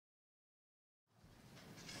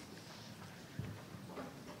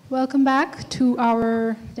Welcome back to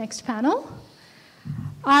our next panel.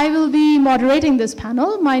 I will be moderating this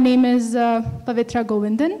panel. My name is Pavitra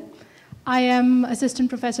Govindan. I am Assistant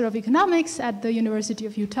Professor of Economics at the University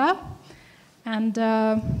of Utah. And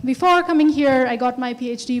before coming here, I got my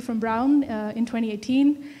PhD from Brown in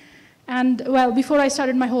 2018. And well, before I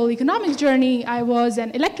started my whole economics journey, I was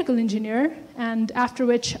an electrical engineer, and after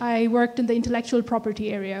which I worked in the intellectual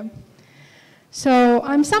property area. So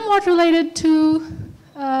I'm somewhat related to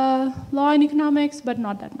law and economics, but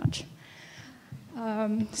not that much.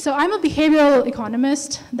 So I'm a behavioral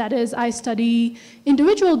economist. That is, I study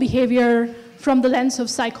individual behavior from the lens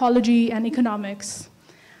of psychology and economics.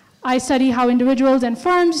 I study how individuals and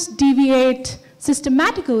firms deviate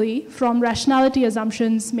systematically from rationality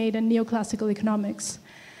assumptions made in neoclassical economics.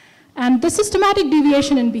 And the systematic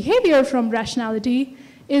deviation in behavior from rationality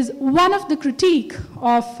is one of the critique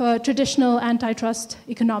of traditional antitrust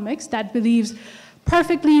economics that believes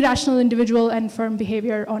perfectly rational individual and firm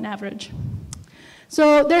behavior on average.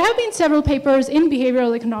 So there have been several papers in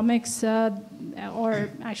behavioral economics, or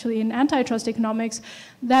actually in antitrust economics,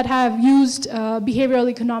 that have used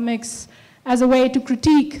behavioral economics as a way to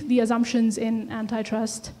critique the assumptions in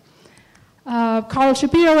antitrust. Kearl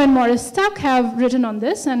Shapiro and Morris Stuck have written on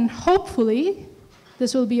this, and hopefully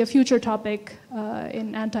this will be a future topic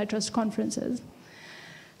in antitrust conferences.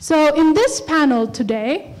 So in this panel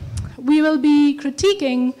today, we will be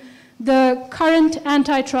critiquing the current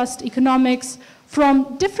antitrust economics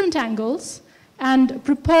from different angles and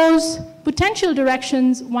propose potential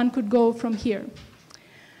directions one could go from here.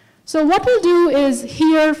 So what we'll do is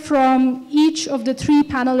hear from each of the three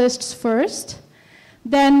panelists first,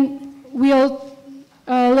 then we'll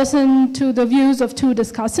listen to the views of two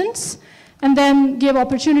discussants, and then give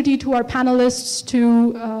opportunity to our panelists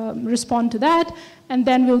to respond to that, and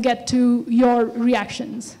then we'll get to your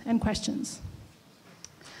reactions and questions.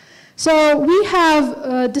 So we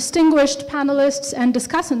have distinguished panelists and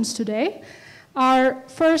discussants today. Our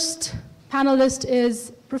first panelist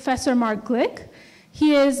is Professor Marc Glick.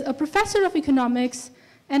 He is a professor of economics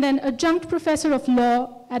and an adjunct professor of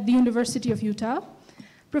law at the University of Utah.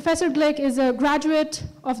 Professor Glick is a graduate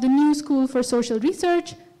of the New School for Social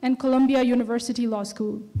Research and Columbia University Law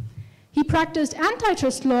School. He practiced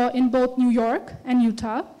antitrust law in both New York and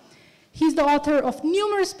Utah. He's the author of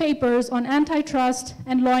numerous papers on antitrust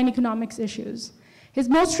and law and economics issues. His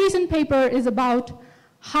most recent paper is about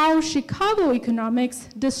how Chicago economics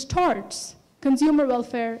distorts consumer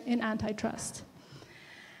welfare in antitrust.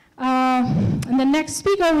 And the next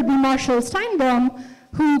speaker would be Marshall Steinbaum,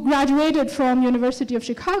 who graduated from University of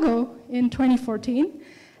Chicago in 2014.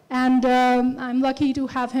 And I'm lucky to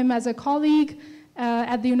have him as a colleague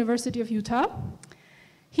at the University of Utah.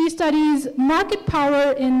 He studies market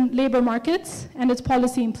power in labor markets and its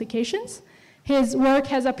policy implications. His work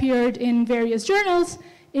has appeared in various journals,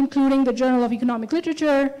 including the Journal of Economic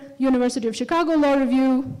Literature, University of Chicago Law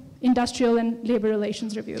Review, Industrial and Labor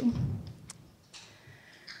Relations Review.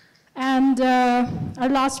 And our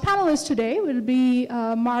last panelist today will be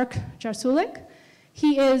Marc Jarsulic.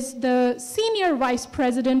 He is the Senior Vice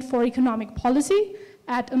President for Economic Policy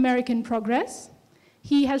at American Progress.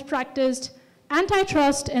 He has practiced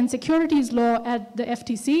antitrust and securities law at the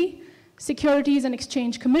FTC, Securities and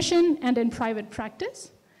Exchange Commission, and in private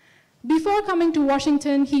practice. Before coming to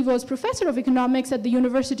Washington, he was professor of economics at the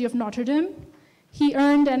University of Notre Dame. He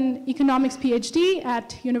earned an economics PhD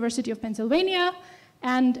at University of Pennsylvania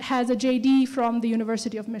and has a JD from the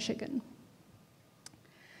University of Michigan.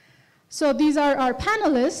 So these are our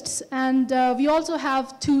panelists, and we also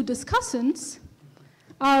have two discussants.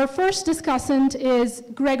 Our first discussant is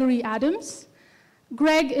Gregory Adams.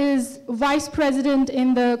 Greg is vice president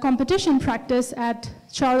in the competition practice at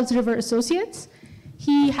Charles River Associates.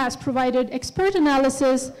 He has provided expert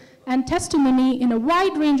analysis and testimony in a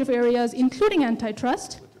wide range of areas, including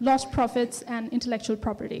antitrust, lost profits, and intellectual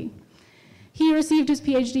property. He received his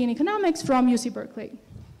PhD in economics from UC Berkeley.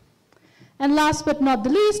 And last but not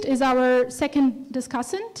the least is our second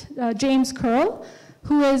discussant, James Kearl,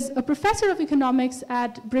 who is a professor of economics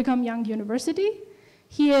at Brigham Young University.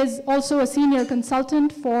 He is also a senior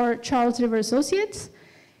consultant for Charles River Associates.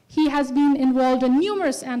 He has been involved in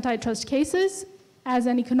numerous antitrust cases as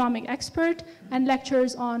an economic expert and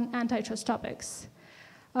lectures on antitrust topics.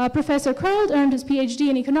 Professor Kearl earned his PhD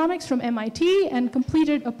in economics from MIT and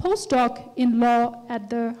completed a postdoc in law at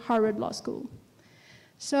the Harvard Law School.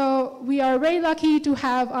 So we are very lucky to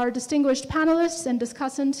have our distinguished panelists and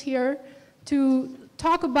discussants here to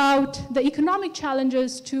talk about the economic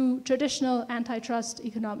challenges to traditional antitrust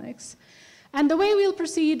economics. And the way we'll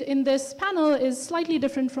proceed in this panel is slightly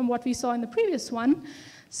different from what we saw in the previous one.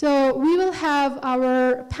 So we will have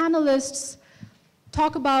our panelists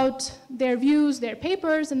talk about their views, their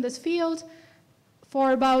papers in this field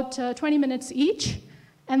for about 20 minutes each.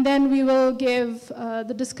 And then we will give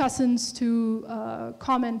the discussants to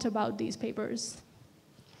comment about these papers.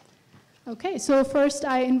 Okay, so first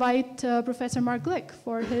I invite Professor Marc Glick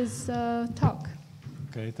for his talk.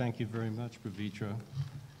 Okay, thank you very much, Pavitra.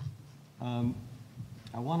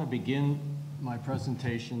 I want to begin my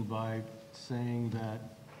presentation by saying that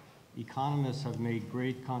economists have made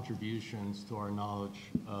great contributions to our knowledge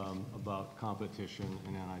about competition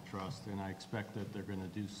and antitrust, and I expect that they're going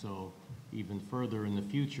to do so even further in the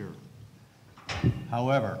future.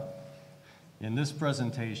 However, in this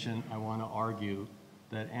presentation, I want to argue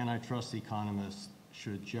that antitrust economists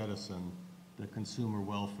should jettison the consumer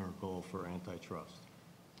welfare goal for antitrust.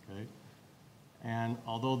 Okay? And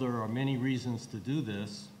although there are many reasons to do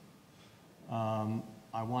this,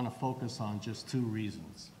 I want to focus on just two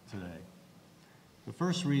reasons today. The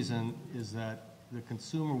first reason is that the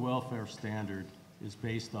consumer welfare standard is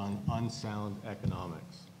based on unsound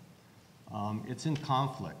economics. It's in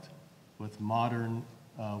conflict with modern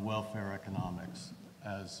welfare economics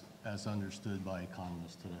as understood by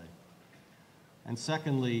economists today. And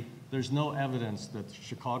secondly, there's no evidence that the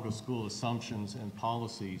Chicago School assumptions and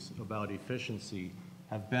policies about efficiency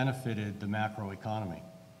have benefited the macroeconomy.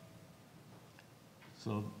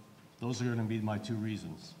 So those are going to be my two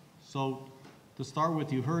reasons. So to start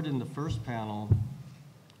with, you heard in the first panel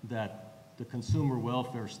that the consumer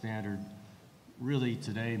welfare standard really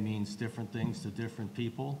today means different things to different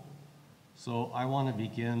people. So I want to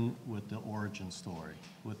begin with the origin story,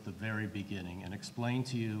 with the very beginning, and explain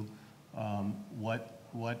to you what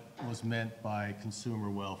was meant by consumer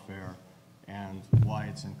welfare and why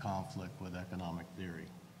it's in conflict with economic theory.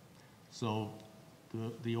 So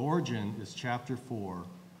the origin is chapter 4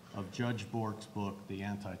 of Judge Bork's book, The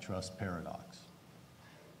Antitrust Paradox.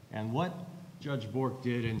 And what Judge Bork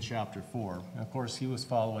did in chapter 4, and of course he was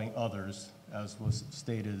following others, as was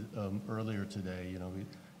stated earlier today, you know,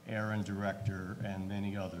 Aaron, Director, and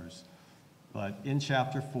many others. But in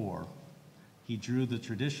chapter 4, he drew the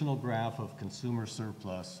traditional graph of consumer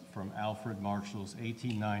surplus from Alfred Marshall's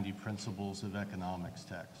 1890 Principles of Economics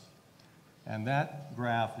text. And that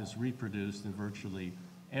graph is reproduced in virtually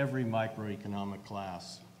every microeconomic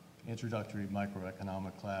class, introductory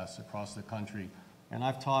microeconomic class across the country. And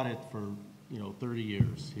I've taught it for 30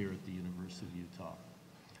 years here at the University of Utah.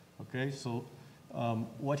 Okay, so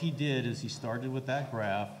what he did is he started with that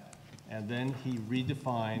graph, and then he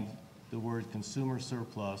redefined the word consumer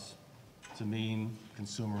surplus to mean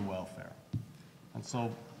consumer welfare. And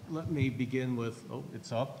so let me begin with, oh,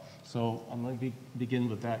 it's up. So I'm going to begin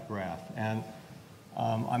with that graph. And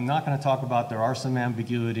I'm not going to talk about, there are some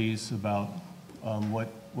ambiguities about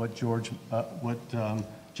what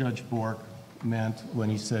Judge Bork meant when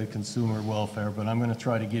he said consumer welfare, but I'm going to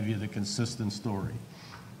try to give you the consistent story.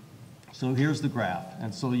 So here's the graph.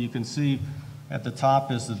 And so you can see at the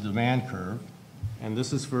top is the demand curve, and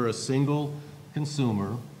this is for a single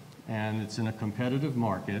consumer, and it's in a competitive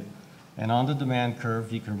market. And on the demand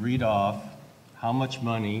curve, you can read off how much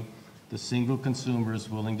money the single consumer is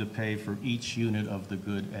willing to pay for each unit of the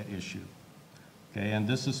good at issue. Okay, and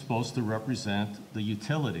this is supposed to represent the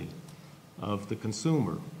utility of the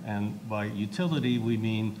consumer. And by utility, we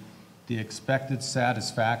mean the expected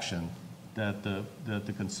satisfaction that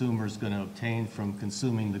the consumer is going to obtain from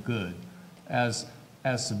consuming the good as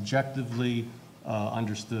subjectively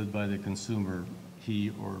understood by the consumer,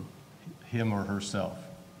 him or herself.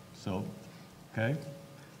 So, okay.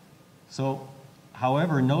 So,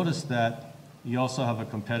 however, notice that you also have a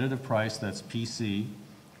competitive price that's PC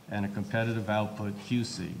and a competitive output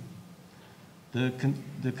QC.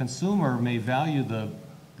 The consumer may value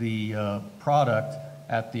the product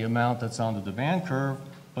at the amount that's on the demand curve,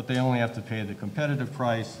 but they only have to pay the competitive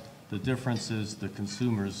price. The difference is the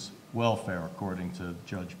consumer's welfare, according to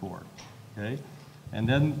Judge Bork. Okay? And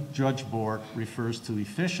then Judge Bork refers to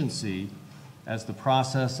efficiency as the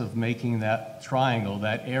process of making that triangle,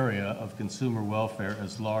 that area of consumer welfare,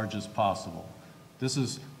 as large as possible. This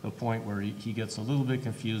is the point where he gets a little bit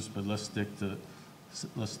confused, but let's stick to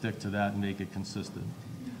that and make it consistent.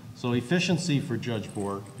 So efficiency for Judge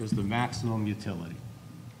Bork is the maximum utility.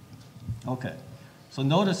 Okay, so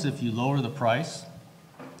notice if you lower the price,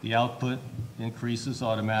 the output increases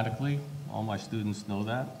automatically. All my students know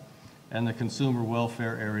that. And the consumer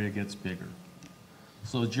welfare area gets bigger.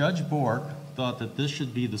 So Judge Bork thought that this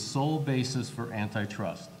should be the sole basis for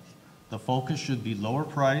antitrust. The focus should be lower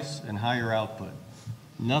price and higher output,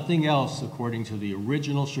 Nothing else, according to the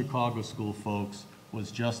original Chicago School folks,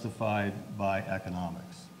 was justified by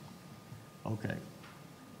economics. Okay.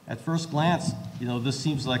 At first glance, this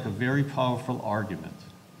seems like a very powerful argument,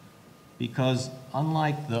 because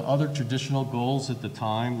unlike the other traditional goals at the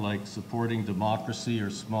time, like supporting democracy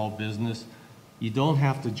or small business, you don't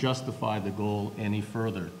have to justify the goal any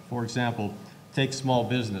further. For example, take small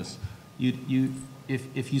business. If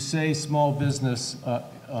you say small business,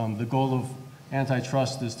 the goal of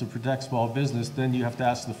antitrust is to protect small business, then you have to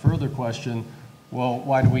ask the further question, well,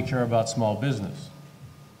 why do we care about small business?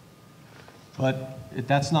 But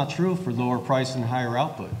that's not true for lower price and higher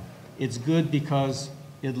output. It's good because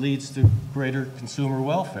it leads to greater consumer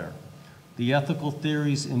welfare. The ethical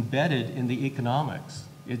theory's embedded in the economics.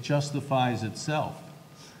 It justifies itself.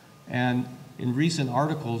 And in recent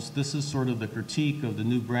articles, this is sort of the critique of the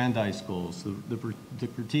new Brandeis goals. The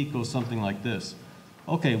critique goes something like this.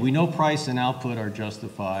 Okay, we know price and output are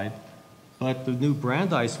justified, but the new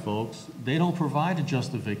Brandeis folks, they don't provide a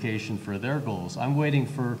justification for their goals. I'm waiting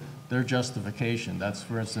for their justification. That's,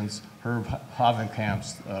 for instance, Herb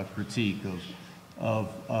Havenkamp's critique of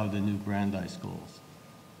the new Brandeis goals.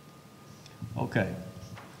 Okay,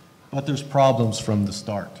 but there's problems from the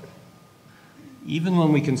start. Even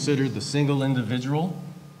when we consider the single individual,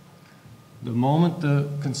 the moment the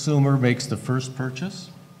consumer makes the first purchase,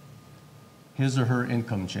 his or her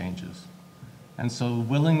income changes. And so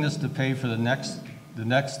willingness to pay for the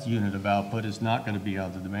next unit of output is not going to be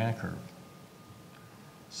on the demand curve.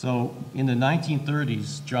 So in the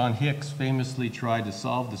 1930s, John Hicks famously tried to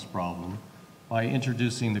solve this problem by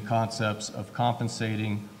introducing the concepts of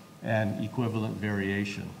compensating and equivalent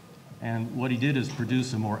variation. And what he did is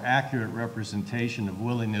produce a more accurate representation of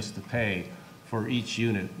willingness to pay for each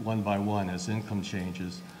unit one by one as income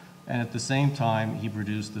changes. And at the same time, he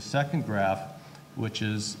produced the second graph, which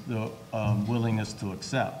is the willingness to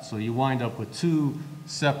accept. So you wind up with two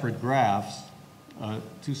separate graphs,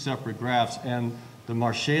 and the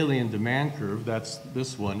Marshallian demand curve, that's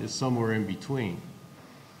this one, is somewhere in between.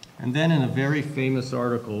 And then in a very famous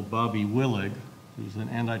article, Bobby Willig, who's an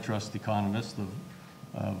antitrust economist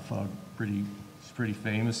pretty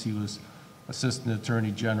famous. He was Assistant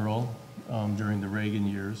Attorney General during the Reagan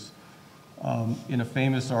years. In a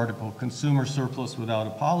famous article, Consumer Surplus Without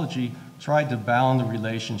Apology, tried to bound the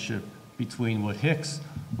relationship between what Hicks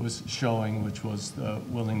was showing, which was the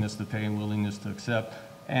willingness to pay and willingness to accept,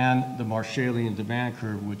 and the Marshallian demand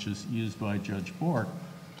curve, which is used by Judge Bork.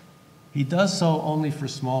 He does so only for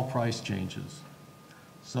small price changes.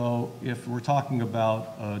 So if we're talking about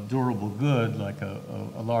a durable good, like a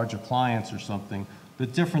large appliance or something, the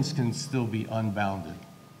difference can still be unbounded.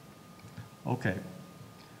 Okay,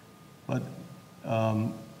 but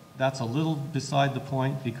that's a little beside the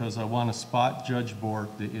point because I want to spot Judge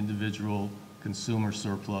Bork, the individual consumer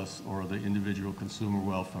surplus or the individual consumer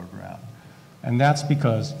welfare graph. And that's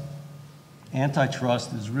because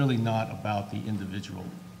antitrust is really not about the individual.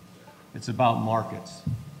 It's about markets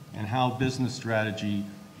and how business strategy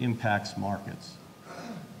impacts markets.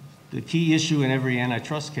 The key issue in every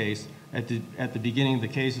antitrust case at the beginning of the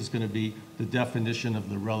case is going to be the definition of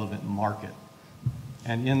the relevant market.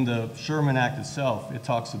 And in the Sherman Act itself, it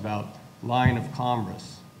talks about line of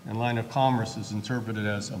commerce, and line of commerce is interpreted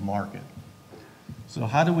as a market. So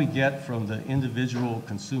how do we get from the individual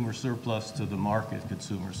consumer surplus to the market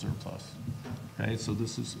consumer surplus? Okay, so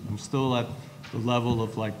I'm still at the level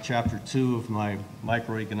of like chapter 2 of my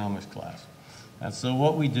microeconomics class. And so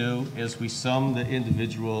what we do is we sum the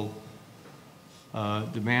individual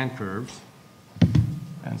demand curves.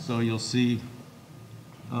 And so you'll see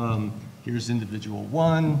here's individual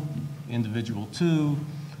 1, individual 2,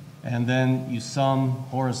 and then you sum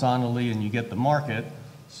horizontally and you get the market.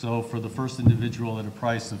 So for the first individual at a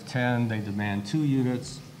price of 10, they demand 2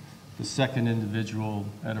 units. The second individual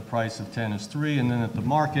at a price of 10 is 3, and then at the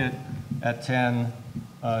market at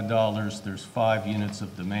 $10, there's 5 units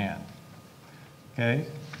of demand. Okay?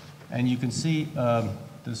 And you can see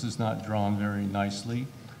this is not drawn very nicely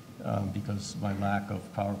because of my lack of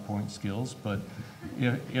PowerPoint skills, but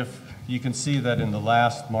if you can see that in the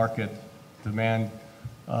last market demand,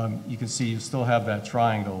 you can see you still have that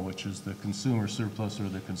triangle, which is the consumer surplus or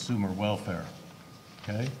the consumer welfare.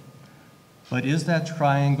 Okay? But is that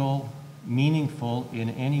triangle meaningful in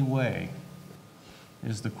any way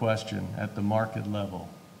is the question at the market level.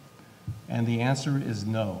 And the answer is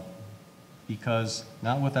no, because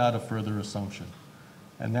not without a further assumption.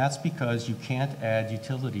 And that's because you can't add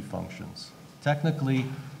utility functions. Technically,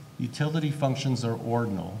 utility functions are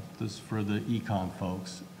ordinal, this is for the econ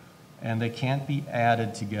folks, and they can't be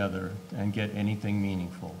added together and get anything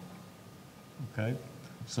meaningful. Okay?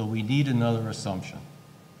 So we need another assumption.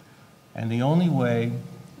 And the only way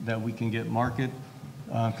that we can get market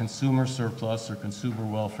consumer surplus or consumer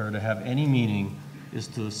welfare to have any meaning is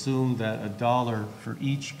to assume that a dollar for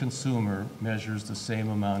each consumer measures the same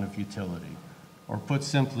amount of utility. Or put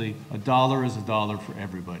simply, a dollar is a dollar for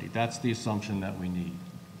everybody. That's the assumption that we need.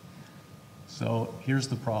 So here's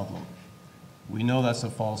the problem. We know that's a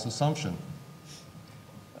false assumption.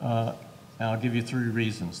 And I'll give you 3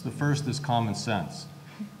 reasons. The first is common sense.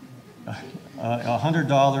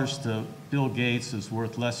 $100 to Bill Gates is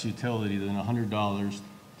worth less utility than $100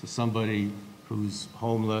 to somebody who's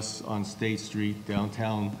homeless on State Street,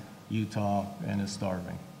 downtown Utah, and is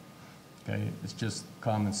starving. Okay? It's just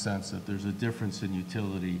common sense that there's a difference in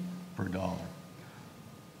utility per dollar.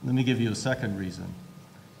 Let me give you a second reason.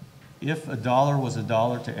 If a dollar was a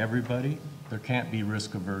dollar to everybody, there can't be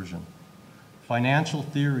risk aversion. Financial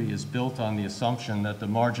theory is built on the assumption that the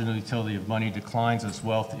marginal utility of money declines as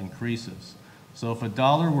wealth increases. So if a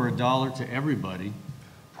dollar were a dollar to everybody,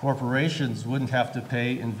 corporations wouldn't have to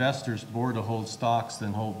pay investors more to hold stocks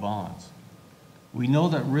than hold bonds. We know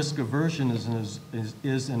that risk aversion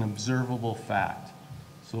is an observable fact.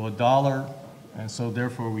 So a dollar, and so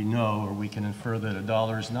therefore we know, or we can infer that a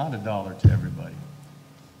dollar is not a dollar to everybody.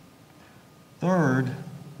 Third,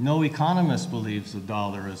 no economist believes a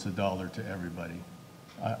dollar is a dollar to everybody.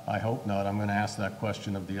 I hope not. I'm going to ask that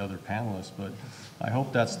question of the other panelists, but I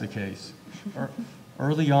hope that's the case.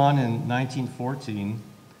 Early on in 1914,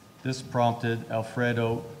 this prompted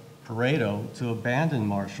Alfredo Pareto to abandon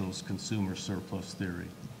Marshall's consumer surplus theory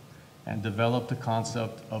and develop the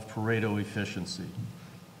concept of Pareto efficiency.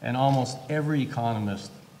 And almost every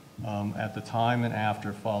economist at the time and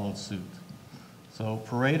after followed suit. So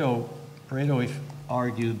Pareto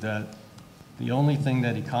argued that the only thing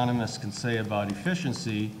that economists can say about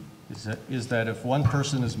efficiency is that if one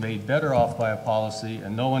person is made better off by a policy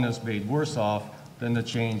and no one is made worse off, then the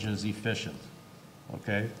change is efficient.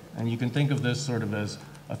 Okay? And you can think of this sort of as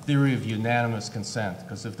a theory of unanimous consent,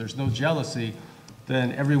 because if there's no jealousy,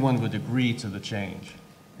 then everyone would agree to the change,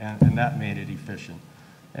 and that made it efficient.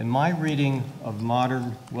 And my reading of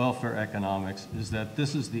modern welfare economics is that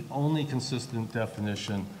this is the only consistent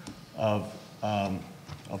definition of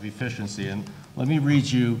efficiency. And let me read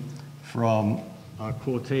you from a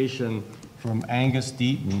quotation from Angus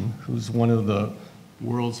Deaton, who's one of the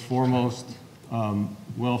world's foremost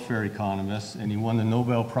welfare economists, and he won the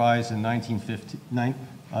Nobel Prize in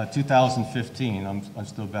 2015. I'm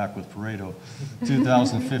still back with Pareto.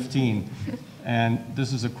 2015. And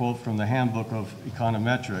this is a quote from the Handbook of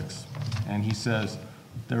Econometrics. And he says,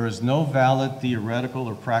 "There is no valid theoretical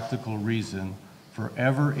or practical reason for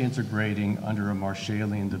ever integrating under a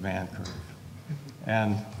Marshallian demand curve."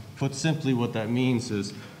 And put simply, what that means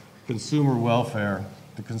is consumer welfare,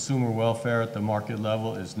 the consumer welfare at the market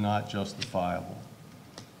level is not justifiable.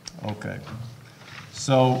 Okay.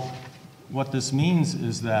 So what this means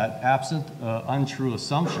is that absent untrue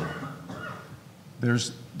assumption, there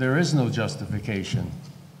is no justification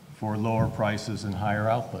for lower prices and higher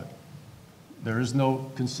output. There is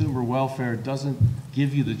no consumer welfare, doesn't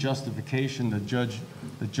give you the justification that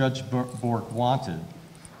Judge Bork wanted.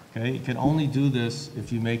 Okay? You can only do this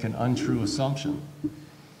if you make an untrue assumption.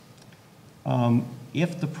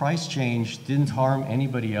 If the price change didn't harm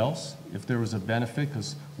anybody else, if there was a benefit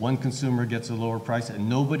because one consumer gets a lower price and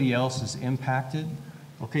nobody else is impacted,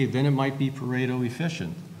 okay, then it might be Pareto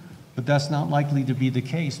efficient. But that's not likely to be the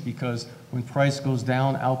case, because when price goes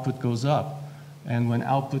down, output goes up. And when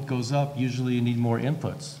output goes up, usually you need more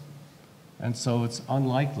inputs. And so it's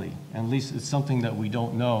unlikely, at least it's something that we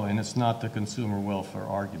don't know, and it's not the consumer welfare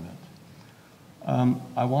argument.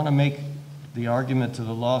 I want to make the argument to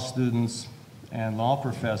the law students and law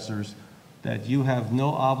professors that you have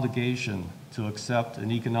no obligation to accept an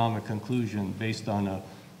economic conclusion based on a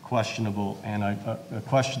questionable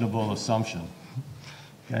assumption.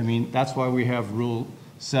 I mean, that's why we have Rule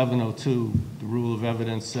 702, the Rule of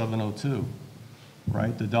Evidence 702,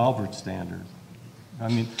 right? The Daubert standard. I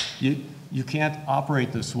mean, you can't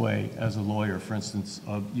operate this way as a lawyer, for instance.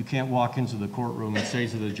 You can't walk into the courtroom and say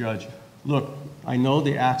to the judge, look, I know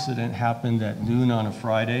the accident happened at noon on a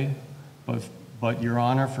Friday, but Your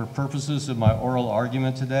Honor, for purposes of my oral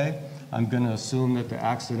argument today, I'm going to assume that the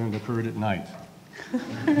accident occurred at night.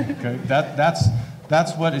 Okay,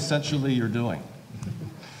 that's what essentially you're doing.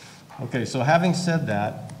 Okay, so having said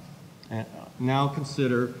that, now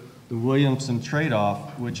consider the Williamson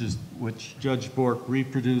trade-off, which Judge Bork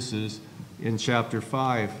reproduces in Chapter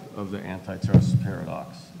 5 of the Antitrust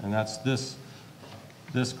Paradox. And that's this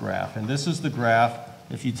graph. And this is the graph,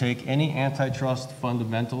 if you take any antitrust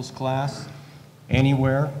fundamentals class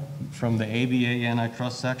anywhere from the ABA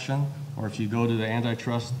antitrust section, or if you go to the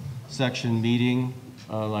antitrust section meeting,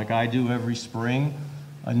 like I do every spring,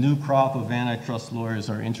 a new crop of antitrust lawyers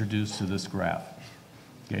are introduced to this graph.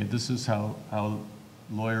 Okay, this is how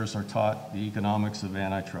lawyers are taught the economics of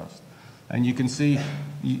antitrust. And you can see,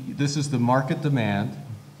 this is the market demand,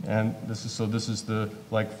 and this is the,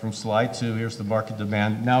 like from slide 2, here's the market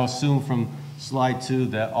demand. Now assume from slide 2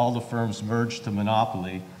 that all the firms merge to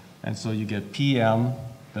monopoly, and so you get PM,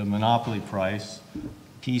 the monopoly price,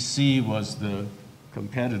 PC was the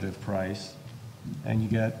competitive price, and you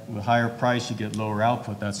get, with higher price, you get lower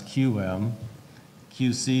output, that's QM.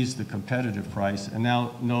 QC is the competitive price, and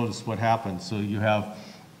now notice what happens. So you have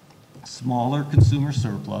smaller consumer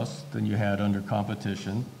surplus than you had under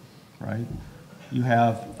competition, right? You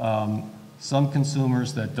have some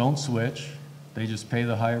consumers that don't switch, they just pay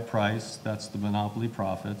the higher price, that's the monopoly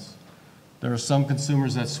profits. There are some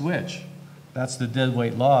consumers that switch, that's the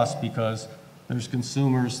deadweight loss, because there's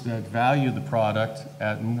consumers that value the product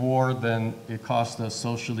at more than it costs us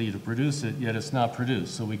socially to produce it, yet it's not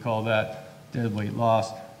produced. So we call that deadweight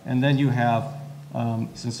loss. And then you have,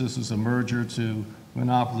 since this is a merger to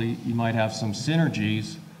monopoly, you might have some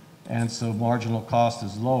synergies, and so marginal cost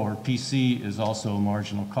is lower. PC is also a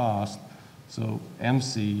marginal cost. So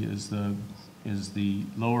MC is the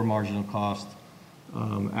lower marginal cost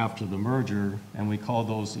after the merger, and we call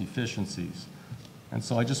those efficiencies. And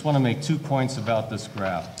so I just want to make 2 points about this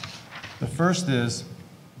graph. The first is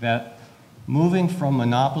that moving from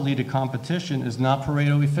monopoly to competition is not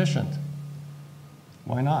Pareto efficient.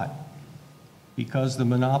 Why not? Because the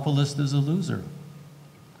monopolist is a loser.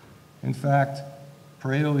 In fact,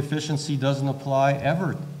 Pareto efficiency doesn't apply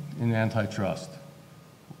ever in antitrust.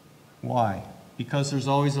 Why? Because there's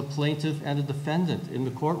always a plaintiff and a defendant in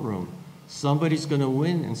the courtroom. Somebody's going to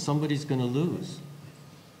win and somebody's going to lose.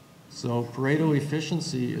 So Pareto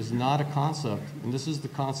efficiency is not a concept, and this is the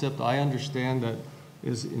concept I understand that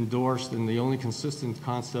is endorsed, and the only consistent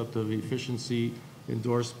concept of efficiency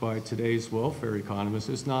endorsed by today's welfare economists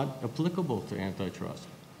is not applicable to antitrust.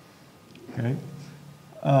 Okay?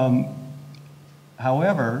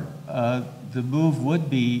 However, the move would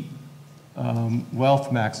be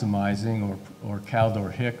wealth maximizing or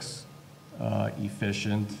Kaldor-Hicks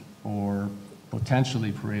efficient or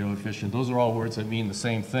potentially Pareto efficient. Those are all words that mean the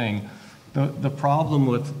same thing. The problem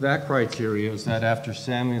with that criteria is that after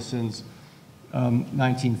Samuelson's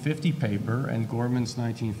 1950 paper and Gorman's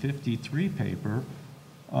 1953 paper,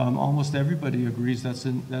 almost everybody agrees that's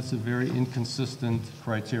a very inconsistent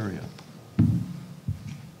criteria.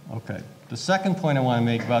 Okay. The second point I want to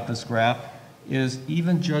make about this graph is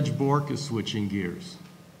even Judge Bork is switching gears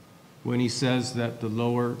when he says that the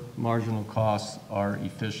lower marginal costs are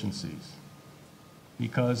efficiencies.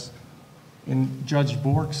 Because in Judge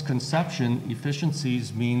Bork's conception,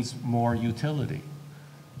 efficiencies means more utility.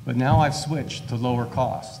 But now I've switched to lower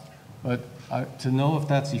cost. But to know if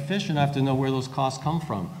that's efficient, I have to know where those costs come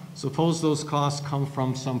from. Suppose those costs come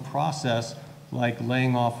from some process like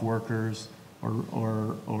laying off workers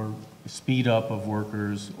or speed up of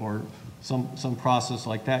workers or some process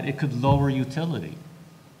like that. It could lower utility,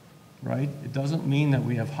 right? It doesn't mean that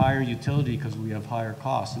we have higher utility because we have higher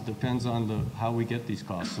costs. It depends on how we get these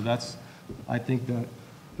costs. So that's, I think that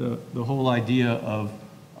the whole idea of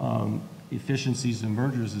efficiencies and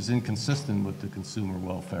mergers is inconsistent with the consumer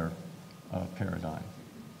welfare paradigm.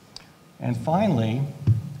 And finally,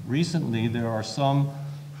 recently there are some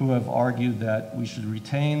who have argued that we should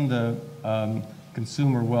retain the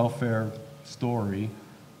consumer welfare story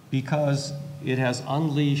because it has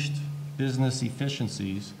unleashed business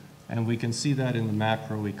efficiencies, and we can see that in the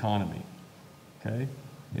macro economy, okay?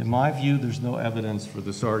 In my view, there's no evidence for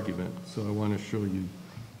this argument, so I want to show you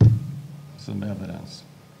some evidence.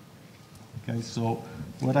 Okay, so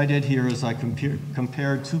what I did here is I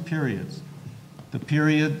compared 2 periods. The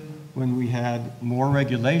period when we had more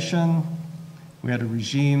regulation, we had a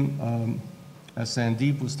regime, as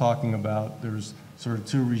Sandeep was talking about, there's sort of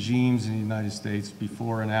 2 regimes in the United States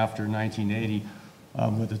before and after 1980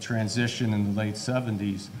 with the transition in the late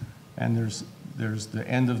 70s. And there's the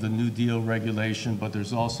end of the New Deal regulation, but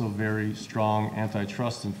there's also very strong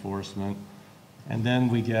antitrust enforcement. And then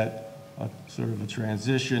we get a sort of a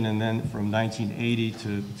transition, and then from 1980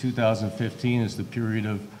 to 2015 is the period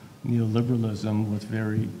of neoliberalism with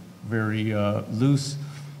very, very loose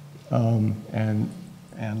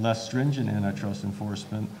and less stringent antitrust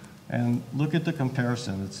enforcement. And look at the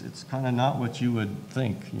comparison. It's kind of not what you would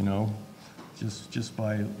think, you know, just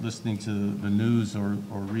by listening to the news or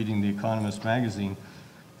reading The Economist magazine.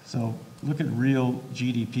 So look at real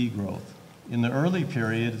GDP growth. In the early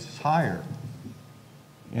period, it's higher.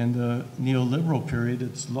 In the neoliberal period,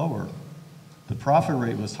 it's lower. The profit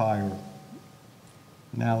rate was higher.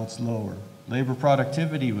 now it's lower. Labor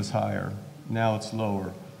productivity was higher, now it's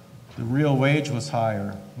lower. The real wage was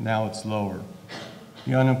higher, now it's lower.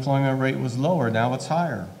 The unemployment rate was lower, now it's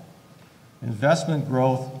higher. Investment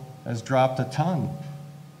growth has dropped a ton.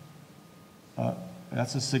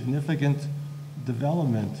 That's a significant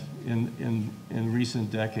development in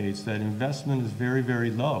recent decades, that investment is very, very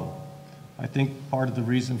low. I think part of the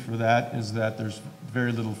reason for that is that there's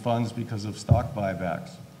very little funds because of stock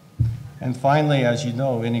buybacks. And finally, as you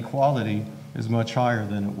know, inequality is much higher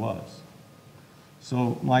than it was.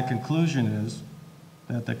 So my conclusion is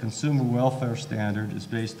that the consumer welfare standard is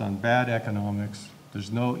based on bad economics.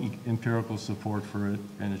 There's no empirical support for it,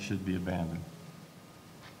 and it should be abandoned.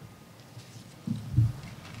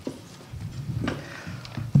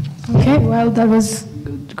 Okay, well, that was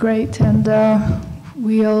great, and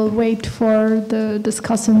we'll wait for the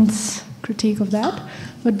discussants' critique of that.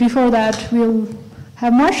 But before that, we'll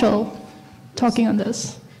have Marshall talking on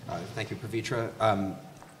this. Thank you, Pavitra.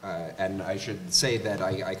 And I should say that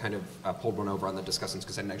I kind of pulled one over on the discussants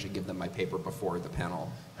because I didn't actually give them my paper before the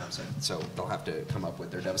panel. So they'll have to come up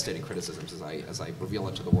with their devastating criticisms as I reveal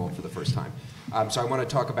it to the world for the first time. So I want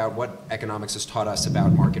to talk about what economics has taught us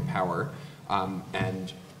about market power.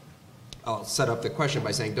 And I'll set up the question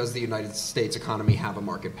by saying, does the United States economy have a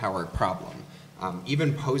market power problem?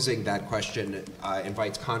 Even posing that question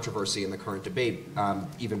invites controversy in the current debate,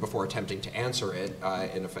 even before attempting to answer it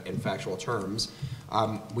in factual terms.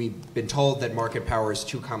 We've been told that market power is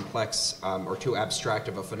too complex or too abstract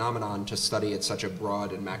of a phenomenon to study at such a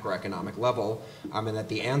broad and macroeconomic level, and that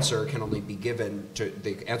the answer can only be given to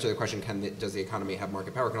the answer to the question, does the economy have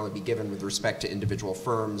market power, can only be given with respect to individual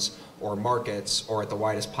firms or markets, or at the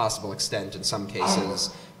widest possible extent, in some cases,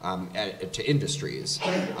 to industries.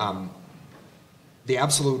 The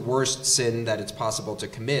absolute worst sin that it's possible to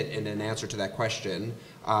commit in an answer to that question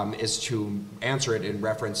is to answer it in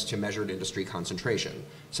reference to measured industry concentration.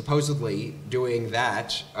 Supposedly, doing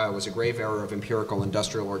that was a grave error of empirical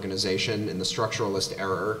industrial organization in the structuralist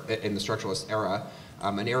era,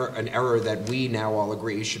 an error that we now all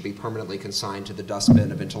agree should be permanently consigned to the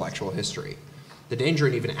dustbin of intellectual history. The danger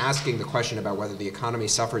in even asking the question about whether the economy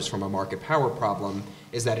suffers from a market power problem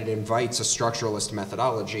is that it invites a structuralist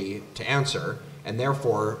methodology to answer, and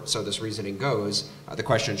therefore, so this reasoning goes, the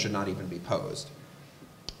question should not even be posed.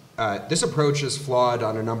 This approach is flawed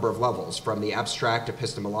on a number of levels, from the abstract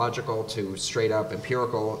epistemological to straight up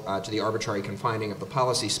empirical to the arbitrary confining of the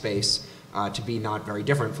policy space to be not very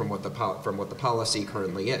different from what the policy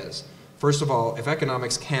currently is. First of all, if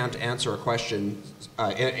economics can't answer a question,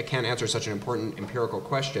 it can't answer such an important empirical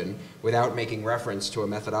question without making reference to a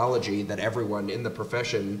methodology that everyone in the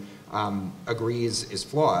profession agrees is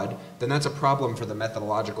flawed, then that's a problem for the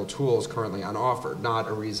methodological tools currently on offer, not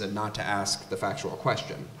a reason not to ask the factual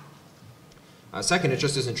question. Second, it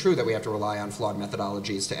just isn't true that we have to rely on flawed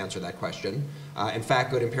methodologies to answer that question. In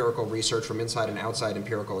fact, good empirical research from inside and outside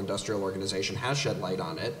empirical industrial organization has shed light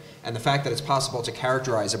on it, and the fact that it's possible to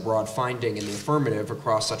characterize a broad finding in the affirmative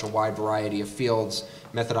across such a wide variety of fields,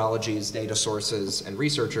 methodologies, data sources, and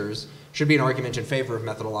researchers should be an argument in favor of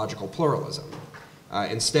methodological pluralism.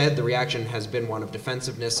 Instead, the reaction has been one of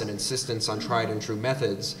defensiveness and insistence on tried and true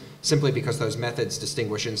methods, simply because those methods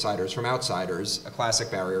distinguish insiders from outsiders, a classic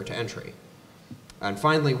barrier to entry. And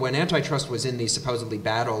finally, when antitrust was in these supposedly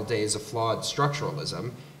bad old days of flawed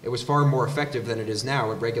structuralism, it was far more effective than it is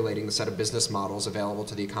now at regulating the set of business models available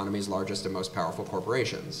to the economy's largest and most powerful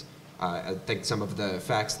corporations. I think some of the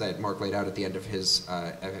facts that Marc laid out at the end of his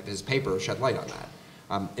paper shed light on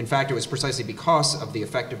that. In fact, it was precisely because of the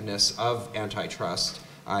effectiveness of antitrust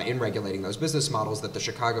in regulating those business models that the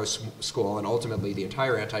Chicago School and ultimately the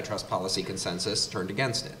entire antitrust policy consensus turned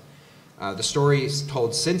against it. The story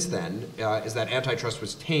told since then is that antitrust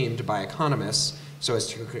was tamed by economists so as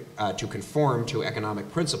to conform to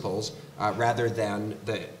economic principles rather than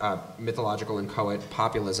the mythological inchoate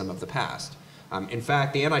populism of the past. In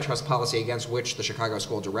fact, the antitrust policy against which the Chicago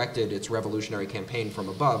School directed its revolutionary campaign from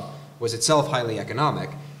above was itself highly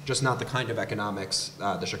economic, just not the kind of economics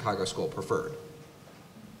the Chicago School preferred.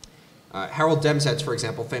 Harold Demsetz, for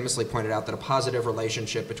example, famously pointed out that a positive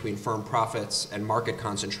relationship between firm profits and market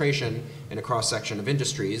concentration in a cross-section of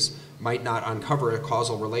industries might not uncover a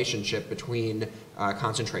causal relationship between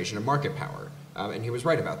concentration and market power. And he was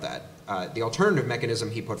right about that. The alternative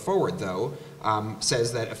mechanism he put forward, though,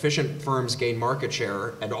 says that efficient firms gain market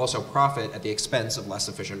share and also profit at the expense of less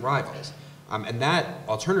efficient rivals. And that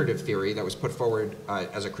alternative theory that was put forward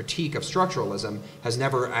as a critique of structuralism has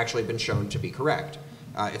never actually been shown to be correct.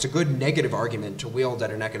 It's a good negative argument to wield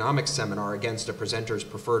at an economics seminar against a presenter's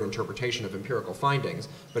preferred interpretation of empirical findings,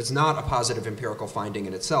 but it's not a positive empirical finding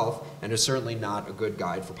in itself, and is certainly not a good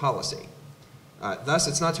guide for policy. Thus,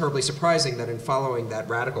 it's not terribly surprising that in following that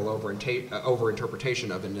radical overinterpretation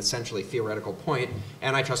of an essentially theoretical point,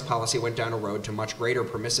 antitrust policy went down a road to much greater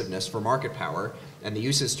permissiveness for market power and the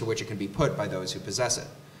uses to which it can be put by those who possess it.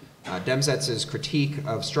 Demsetz's critique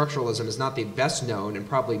of structuralism is not the best known and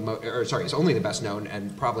probably, is only the best known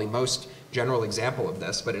and probably most general example of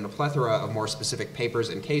this, but in a plethora of more specific papers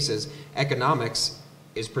and cases, economics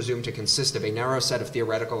is presumed to consist of a narrow set of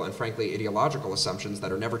theoretical and frankly ideological assumptions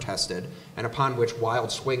that are never tested and upon which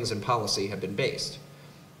wild swings in policy have been based.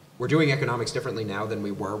 We're doing economics differently now than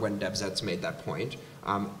we were when Demsetz made that point,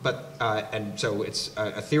 and so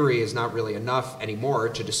a theory is not really enough anymore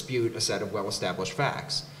to dispute a set of well-established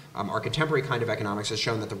facts. Our contemporary kind of economics has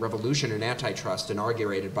shown that the revolution in antitrust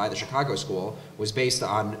inaugurated by the Chicago School was based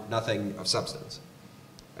on nothing of substance.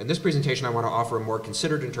 In this presentation, I want to offer a more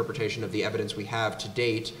considered interpretation of the evidence we have to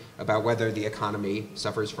date about whether the economy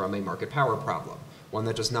suffers from a market power problem, one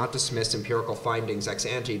that does not dismiss empirical findings ex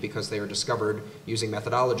ante because they are discovered using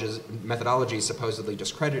methodologies supposedly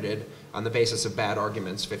discredited on the basis of bad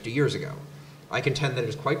arguments 50 years ago. I contend that it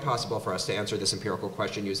is quite possible for us to answer this empirical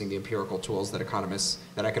question using the empirical tools that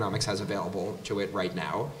economics has available to it right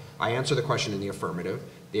now. I answer the question in the affirmative.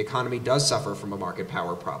 The economy does suffer from a market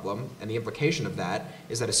power problem, and the implication of that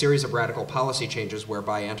is that a series of radical policy changes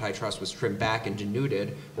whereby antitrust was trimmed back and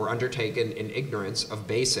denuded were undertaken in ignorance of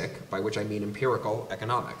basic, by which I mean empirical,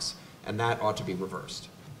 economics, and that ought to be reversed.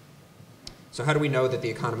 So how do we know that the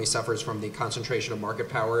economy suffers from the concentration of market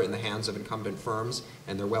power in the hands of incumbent firms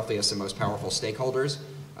and their wealthiest and most powerful stakeholders?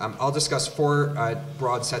 I'll discuss four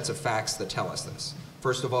broad sets of facts that tell us this.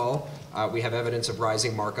 First of all, we have evidence of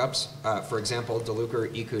rising markups. For example,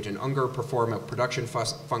 DeLucker, Ekut, and Unger perform a production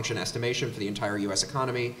function estimation for the entire US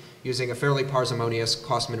economy using a fairly parsimonious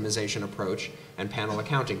cost minimization approach and panel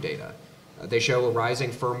accounting data. They show a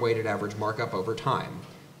rising firm-weighted average markup over time.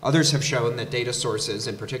 Others have shown that data sources,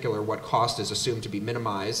 in particular what cost is assumed to be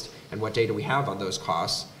minimized and what data we have on those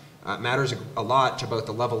costs, matters a lot to both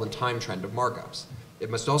the level and time trend of markups. It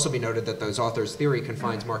must also be noted that those authors' theory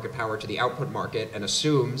confines market power to the output market and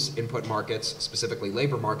assumes input markets, specifically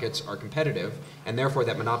labor markets, are competitive, and therefore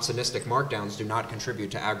that monopsonistic markdowns do not contribute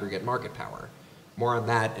to aggregate market power. More on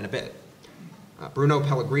that in a bit. Bruno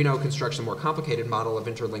Pellegrino constructs a more complicated model of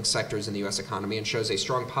interlinked sectors in the US economy and shows a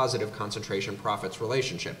strong positive concentration profits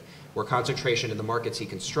relationship, where concentration in the markets he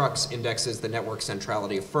constructs indexes the network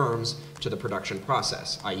centrality of firms to the production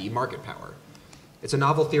process, i.e. market power. It's a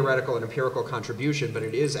novel theoretical and empirical contribution, but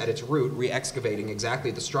it is at its root re-excavating exactly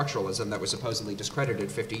the structuralism that was supposedly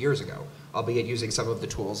discredited 50 years ago, albeit using some of the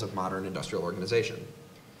tools of modern industrial organization.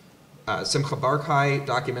 Simcha Barkai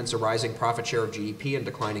documents a rising profit share of GDP and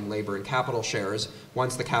declining labor and capital shares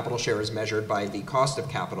once the capital share is measured by the cost of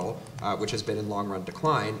capital, which has been in long-run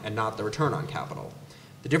decline, and not the return on capital.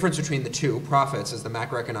 The difference between the two, profits, is the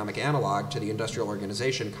macroeconomic analog to the industrial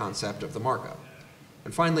organization concept of the markup.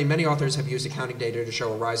 And finally, many authors have used accounting data to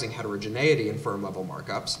show a rising heterogeneity in firm-level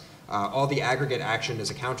markups. All the aggregate action is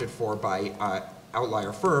accounted for by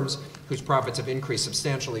outlier firms whose profits have increased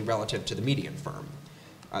substantially relative to the median firm.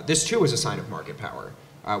 This too is a sign of market power.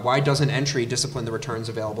 Why doesn't entry discipline the returns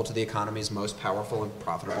available to the economy's most powerful and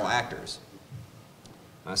profitable actors?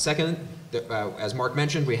 Second, as Marc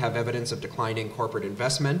mentioned, we have evidence of declining corporate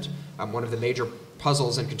investment. One of the major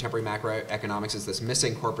puzzles in contemporary macroeconomics is this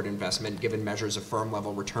missing corporate investment given measures of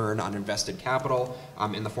firm-level return on invested capital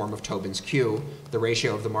in the form of Tobin's Q, the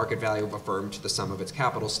ratio of the market value of a firm to the sum of its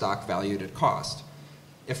capital stock valued at cost.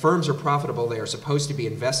 If firms are profitable, they are supposed to be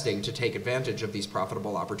investing to take advantage of these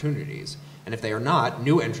profitable opportunities. And if they are not,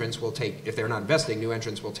 if they're not investing, new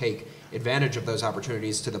entrants will take advantage of those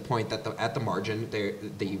opportunities to the point that at the margin,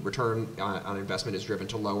 the return on investment is driven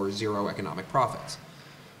to lower zero economic profits.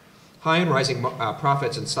 High and rising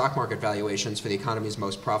profits and stock market valuations for the economy's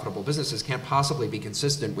most profitable businesses can't possibly be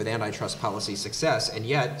consistent with antitrust policy success, and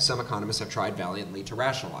yet some economists have tried valiantly to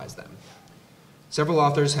rationalize them. Several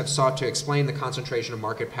authors have sought to explain the concentration of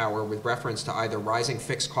market power with reference to either rising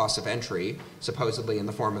fixed costs of entry, supposedly in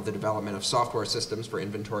the form of the development of software systems for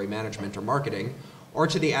inventory management or marketing, or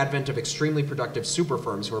to the advent of extremely productive super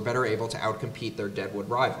firms who are better able to outcompete their deadwood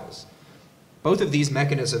rivals. Both of these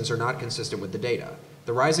mechanisms are not consistent with the data.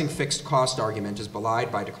 The rising fixed cost argument is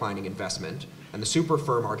belied by declining investment, and the super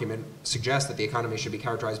firm argument suggests that the economy should be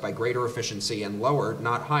characterized by greater efficiency and lower,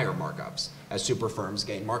 not higher markups, as super firms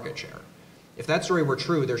gain market share. If that story were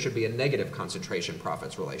true, there should be a negative concentration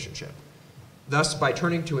profits relationship. Thus, by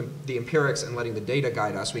turning to the empirics and letting the data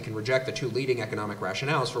guide us, we can reject the two leading economic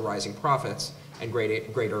rationales for rising profits and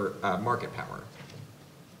greater market power.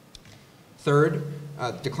 Third,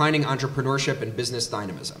 declining entrepreneurship and business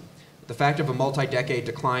dynamism. The fact of a multi-decade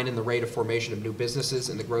decline in the rate of formation of new businesses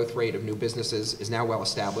and the growth rate of new businesses is now well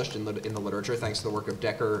established in the literature, thanks to the work of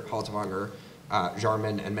Decker, Haltewanger,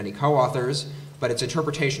 Jarman, and many co-authors, but its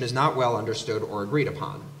interpretation is not well understood or agreed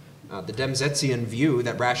upon. The Demsetzian view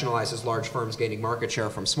that rationalizes large firms gaining market share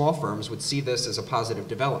from small firms would see this as a positive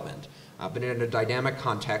development. But in a dynamic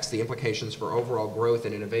context, the implications for overall growth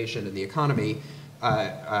and innovation in the economy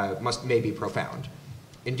may be profound.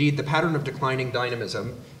 Indeed, the pattern of declining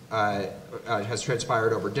dynamism has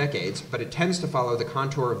transpired over decades, but it tends to follow the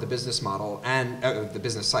contour of the business model and the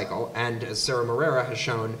business cycle, and as Sarah Morera has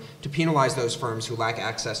shown, to penalize those firms who lack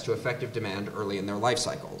access to effective demand early in their life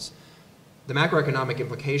cycles. The macroeconomic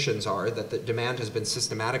implications are that the demand has been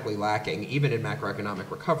systematically lacking even in macroeconomic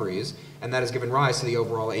recoveries, and that has given rise to the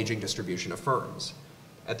overall aging distribution of firms.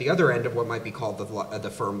 At the other end of what might be called the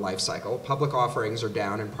firm life cycle, public offerings are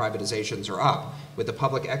down and privatizations are up, with the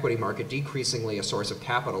public equity market decreasingly a source of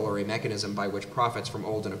capital or a mechanism by which profits from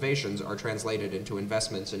old innovations are translated into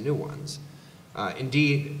investments in new ones.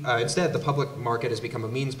 Instead, the public market has become a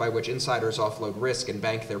means by which insiders offload risk and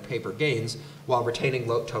bank their paper gains while retaining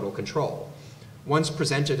low total control. Once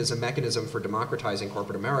presented as a mechanism for democratizing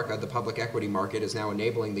corporate America, the public equity market is now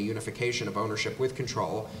enabling the unification of ownership with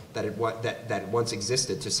control that once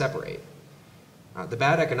existed to separate. The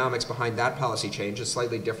bad economics behind that policy change is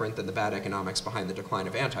slightly different than the bad economics behind the decline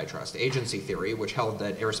of antitrust agency theory, which held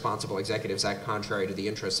that irresponsible executives act contrary to the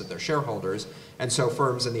interests of their shareholders, and so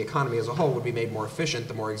firms and the economy as a whole would be made more efficient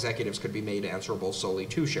the more executives could be made answerable solely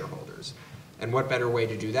to shareholders. And what better way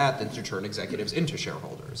to do that than to turn executives into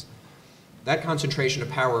shareholders? That concentration of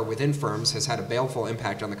power within firms has had a baleful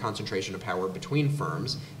impact on the concentration of power between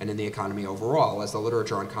firms and in the economy overall, as the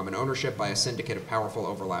literature on common ownership by a syndicate of powerful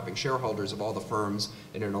overlapping shareholders of all the firms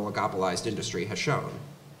in an oligopolized industry has shown.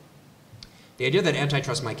 The idea that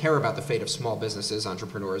antitrust might care about the fate of small businesses,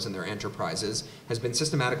 entrepreneurs, and their enterprises has been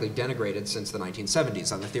systematically denigrated since the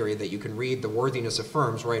 1970s on the theory that you can read the worthiness of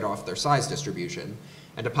firms right off their size distribution,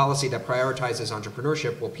 and a policy that prioritizes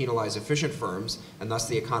entrepreneurship will penalize efficient firms and thus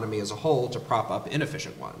the economy as a whole to prop up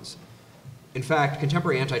inefficient ones. In fact,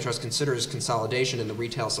 contemporary antitrust considers consolidation in the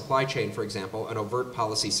retail supply chain, for example, an overt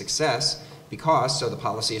policy success because, so the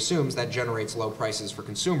policy assumes, that generates low prices for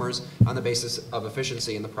consumers on the basis of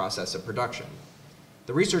efficiency in the process of production.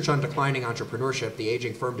 The research on declining entrepreneurship, the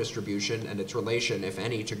aging firm distribution, and its relation, if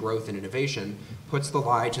any, to growth and innovation puts the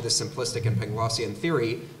lie to the simplistic and Panglossian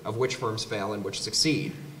theory of which firms fail and which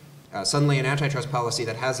succeed. Suddenly, an antitrust policy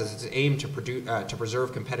that has as its aim to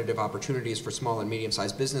preserve competitive opportunities for small and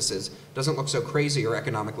medium-sized businesses doesn't look so crazy or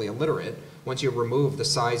economically illiterate once you remove the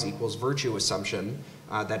size equals virtue assumption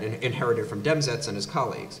that inherited from Demsetz and his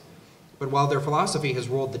colleagues. But while their philosophy has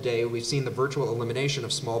ruled the day, we've seen the virtual elimination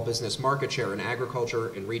of small business market share in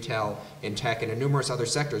agriculture, in retail, in tech, and in numerous other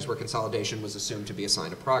sectors where consolidation was assumed to be a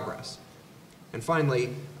sign of progress. And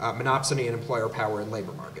finally, monopsony and employer power in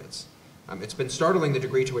labor markets. It's been startling the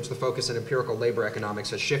degree to which the focus in empirical labor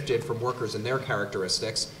economics has shifted from workers and their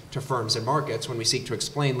characteristics to firms and markets when we seek to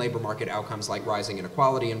explain labor market outcomes like rising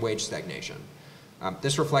inequality and wage stagnation.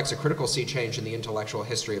 This reflects a critical sea change in the intellectual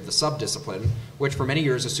history of the subdiscipline, which for many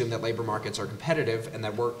years assumed that labor markets are competitive and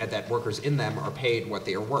that workers in them are paid what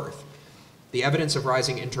they are worth. The evidence of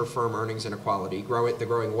rising inter-firm earnings inequality, the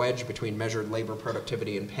growing wedge between measured labor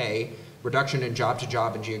productivity and pay, reduction in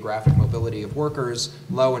job-to-job and geographic mobility of workers,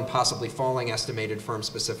 low and possibly falling estimated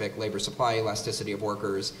firm-specific labor supply elasticity of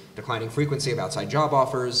workers, declining frequency of outside job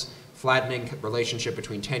offers, flattening relationship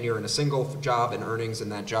between tenure in a single job and earnings in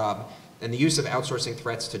that job, and the use of outsourcing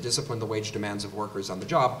threats to discipline the wage demands of workers on the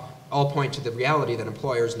job all point to the reality that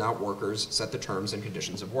employers, not workers, set the terms and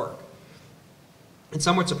conditions of work. It's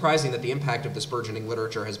somewhat surprising that the impact of this burgeoning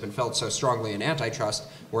literature has been felt so strongly in antitrust,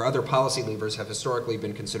 where other policy levers have historically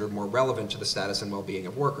been considered more relevant to the status and well-being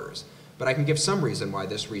of workers. But I can give some reason why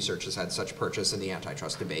this research has had such purchase in the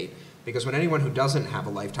antitrust debate, because when anyone who doesn't have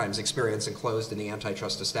a lifetime's experience enclosed in the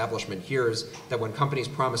antitrust establishment hears that when companies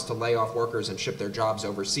promise to lay off workers and ship their jobs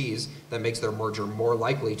overseas, that makes their merger more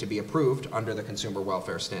likely to be approved under the consumer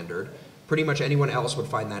welfare standard, pretty much anyone else would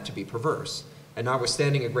find that to be perverse. And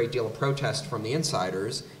notwithstanding a great deal of protest from the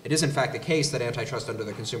insiders, it is in fact the case that antitrust under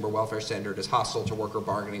the consumer welfare standard is hostile to worker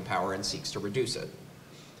bargaining power and seeks to reduce it.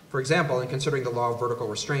 For example, in considering the law of vertical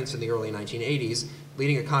restraints in the early 1980s,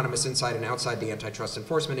 leading economists inside and outside the antitrust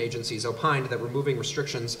enforcement agencies opined that removing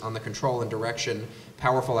restrictions on the control and direction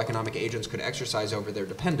powerful economic agents could exercise over their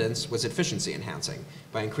dependents was efficiency enhancing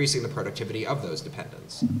by increasing the productivity of those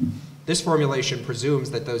dependents. This formulation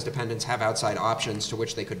presumes that those dependents have outside options to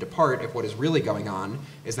which they could depart if what is really going on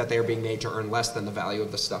is that they are being made to earn less than the value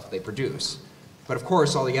of the stuff they produce. But of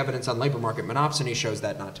course, all the evidence on labor market monopsony shows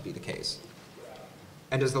that not to be the case.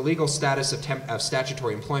 And as the legal status of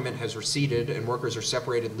statutory employment has receded and workers are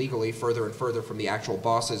separated legally further and further from the actual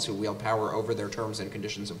bosses who wield power over their terms and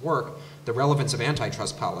conditions of work, the relevance of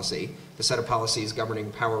antitrust policy, the set of policies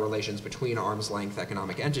governing power relations between arm's-length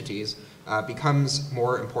economic entities, becomes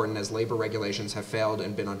more important as labor regulations have failed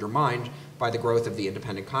and been undermined by the growth of the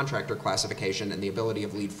independent contractor classification and the ability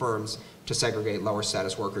of lead firms to segregate lower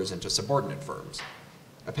status workers into subordinate firms.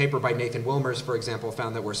 A paper by Nathan Wilmers, for example,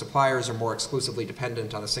 found that where suppliers are more exclusively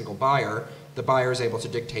dependent on a single buyer, the buyer is able to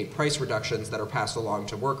dictate price reductions that are passed along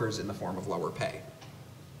to workers in the form of lower pay.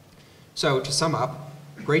 So, to sum up,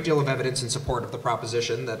 a great deal of evidence in support of the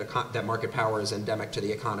proposition that market power is endemic to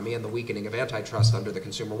the economy and the weakening of antitrust under the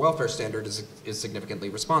consumer welfare standard is significantly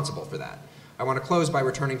responsible for that. I want to close by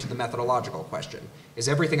returning to the methodological question. Is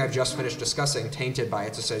everything I've just finished discussing tainted by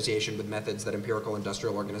its association with methods that empirical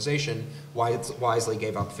industrial organization wisely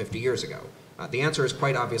gave up 50 years ago? The answer is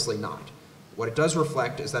quite obviously not. What it does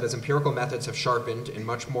reflect is that as empirical methods have sharpened in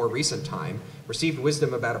much more recent time, received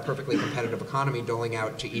wisdom about a perfectly competitive economy doling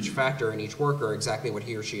out to each factor and each worker exactly what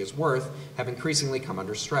he or she is worth have increasingly come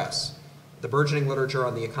under stress. The burgeoning literature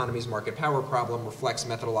on the economy's market power problem reflects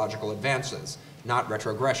methodological advances, not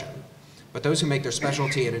retrogression. But those who make their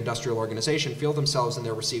specialty in industrial organization feel themselves and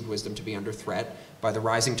their received wisdom to be under threat by the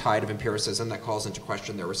rising tide of empiricism that calls into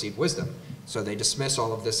question their received wisdom. So they dismiss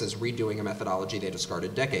all of this as redoing a methodology they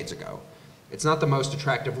discarded decades ago. It's not the most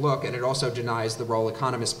attractive look, and it also denies the role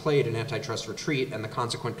economists played in antitrust retreat and the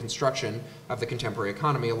consequent construction of the contemporary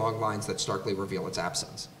economy along lines that starkly reveal its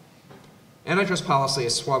absence. Antitrust policy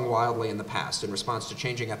has swung wildly in the past in response to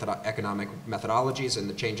changing economic methodologies and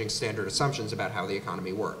the changing standard assumptions about how the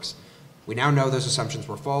economy works. We now know those assumptions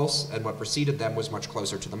were false, and what preceded them was much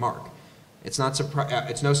closer to the mark. It's no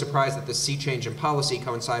surprise that this sea change in policy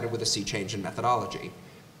coincided with a sea change in methodology.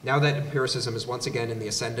 Now that empiricism is once again in the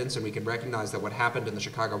ascendance and we can recognize that what happened in the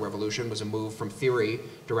Chicago Revolution was a move from theory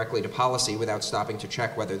directly to policy without stopping to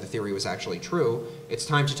check whether the theory was actually true, it's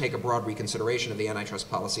time to take a broad reconsideration of the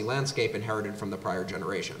antitrust policy landscape inherited from the prior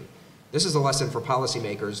generation. This is a lesson for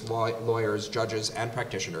policymakers, lawyers, judges, and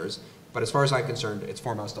practitioners, but as far as I'm concerned, it's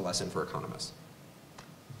foremost a lesson for economists.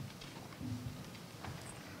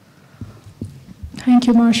 Thank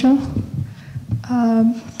you, Marshall.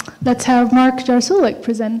 Let's have Marc Jarsulic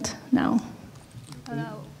present now.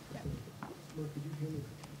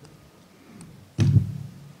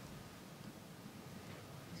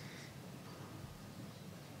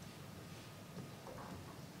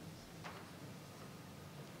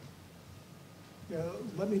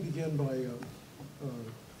 Let me begin by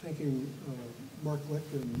thanking Marc Glick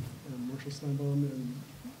and Marshall Steinbaum and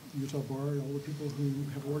Utah Bar and all the people who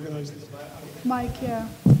have organized this. Mike, yeah.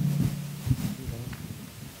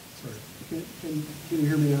 Sorry, can you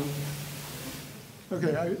hear me now?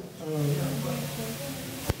 Okay,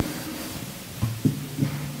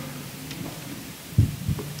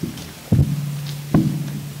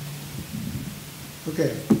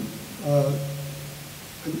 okay.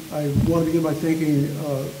 I want to begin by thanking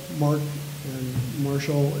Marc and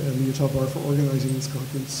Marshall and the Utah Bar for organizing this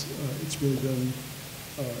conference. It's really been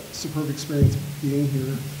a superb experience being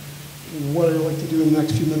here. And what I'd like to do in the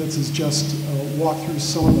next few minutes is just walk through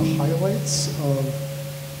some of the highlights of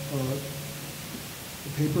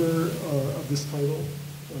the paper of this title,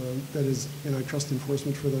 that is Antitrust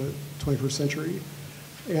Enforcement for the 21st Century,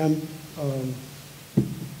 and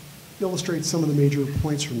illustrate some of the major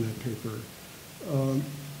points from that paper.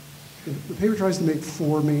 The paper tries to make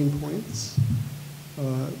four main points,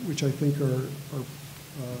 which I think are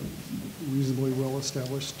reasonably well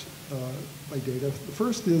established by data. The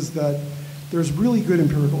first is that there's really good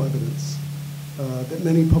empirical evidence that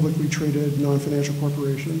many publicly traded non-financial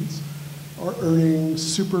corporations are earning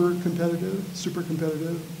super competitive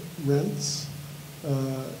rents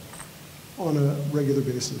on a regular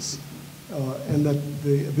basis, and that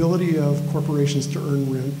the ability of corporations to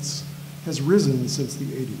earn rents has risen since the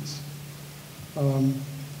 80s.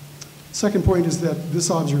 Second point is that this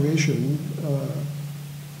observation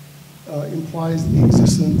implies the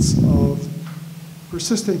existence of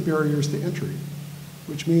persistent barriers to entry,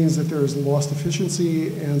 which means that there is lost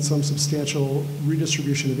efficiency and some substantial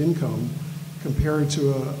redistribution of income compared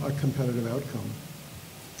to a competitive outcome.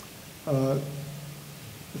 The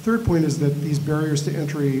third point is that these barriers to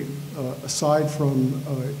entry, aside from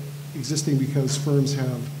existing because firms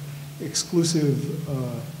have exclusive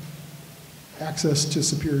access to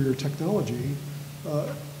superior technology,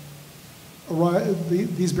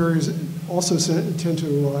 these barriers also tend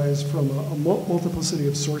to arise from a multiplicity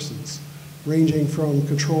of sources, ranging from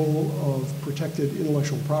control of protected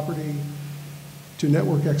intellectual property, to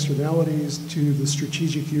network externalities, to the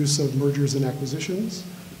strategic use of mergers and acquisitions.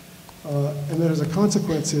 And then as a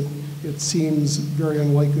consequence, it seems very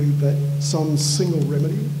unlikely that some single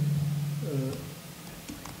remedy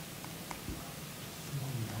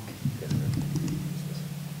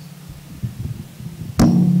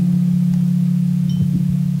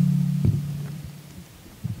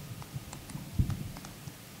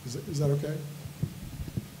is that okay?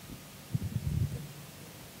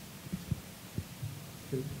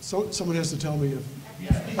 Okay. So, someone has to tell me if.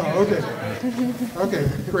 Oh, okay. Okay,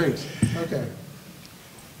 great. Okay.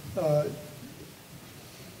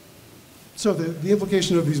 So the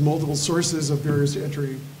implication of these multiple sources of barriers to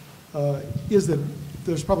entry is that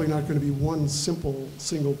there's probably not going to be one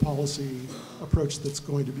single policy approach that's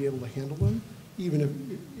going to be able to handle them,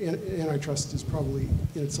 even if antitrust is probably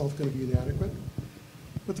in itself going to be inadequate.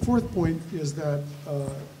 But the fourth point is that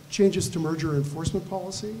changes to merger enforcement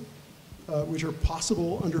policy, which are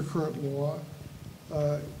possible under current law,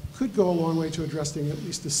 could go a long way to addressing at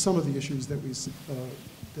least some of the issues that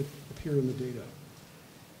that appear in the data.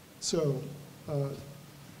 So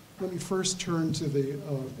let me first turn to the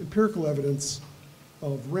empirical evidence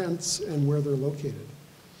of rents and where they're located.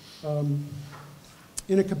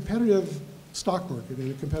 In a competitive stock market,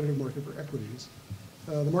 in a competitive market for equities,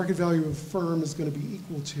 the market value of a firm is going to be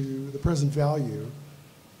equal to the present value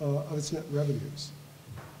of its net revenues.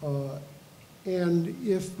 And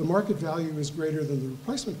if the market value is greater than the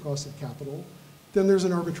replacement cost of capital, then there's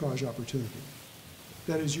an arbitrage opportunity.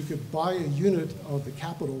 That is, you could buy a unit of the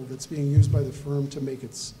capital that's being used by the firm to make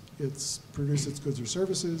produce its goods or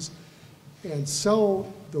services, and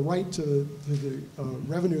sell the right to the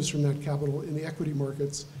revenues from that capital in the equity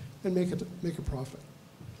markets and make a profit,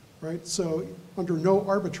 right? So under no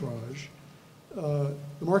arbitrage, the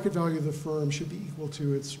market value of the firm should be equal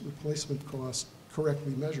to its replacement cost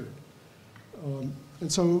correctly measured.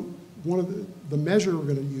 And so one of the measure we're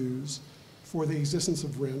going to use for the existence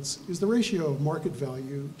of rents is the ratio of market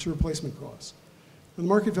value to replacement cost. When the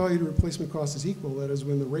market value to replacement cost is equal, that is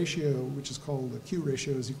when the ratio, which is called the Q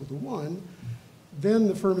ratio, is equal to 1, then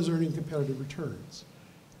the firm is earning competitive returns.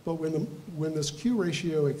 But when this Q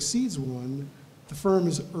ratio exceeds 1, the firm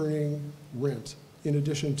is earning rent in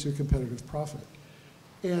addition to competitive profit.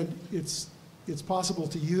 And it's possible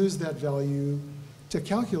to use that value to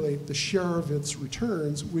calculate the share of its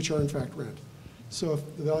returns, which are in fact rent. So if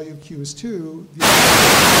the value of Q is 2,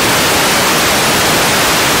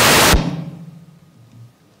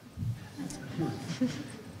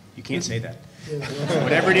 you can't say that.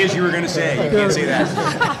 Whatever it is you were going to say, you can't say that.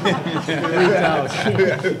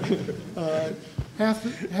 half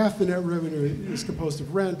the net revenue is composed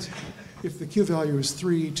of rent. If the Q value is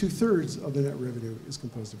 3, 2/3 of the net revenue is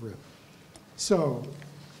composed of rent. So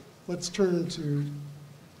let's turn to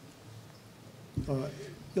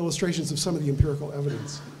illustrations of some of the empirical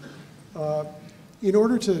evidence. In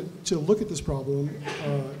order to look at this problem,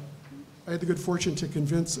 I had the good fortune to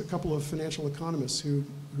convince a couple of financial economists who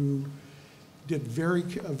did a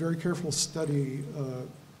very careful study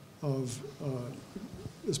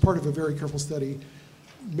as part of a very careful study,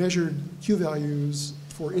 measured Q values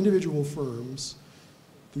for individual firms,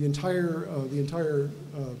 the entire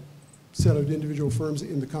set of individual firms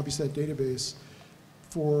in the CompuStat database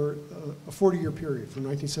for a 40-year period, from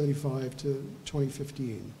 1975 to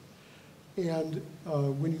 2015. And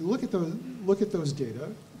when you look at those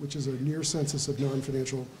data, which is a near census of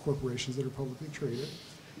non-financial corporations that are publicly traded,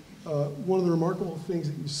 one of the remarkable things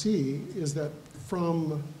that you see is that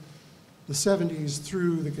from the 70s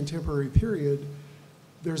through the contemporary period,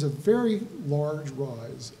 there's a very large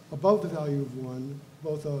rise above the value of 1,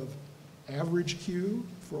 both of average Q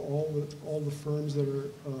for all the firms that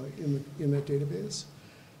are in that database,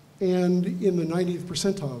 and in the 90th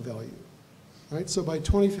percentile value, right? So by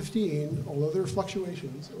 2015, although there are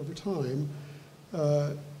fluctuations over time,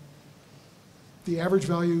 the average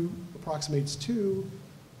value approximates 2.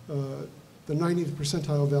 The 90th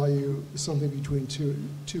percentile value is something between 2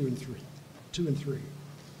 and 3.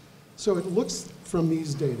 So it looks from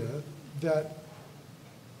these data that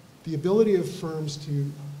the ability of firms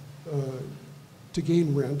to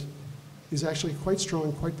gain rent is actually quite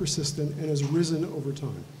strong, quite persistent, and has risen over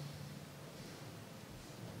time.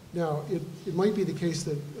 Now, it might be the case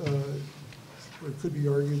that or it could be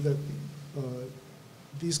argued that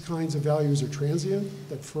these kinds of values are transient,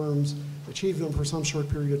 that firms achieve them for some short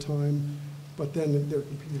period of time, but then they're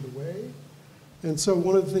competed away. And so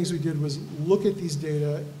one of the things we did was look at these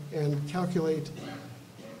data and calculate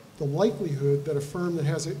the likelihood that a firm that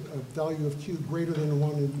has a value of Q greater than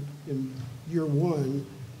 1 in year 1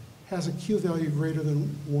 has a Q value greater than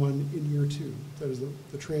 1 in year 2. That is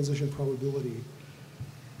the transition probability.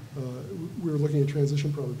 We were looking at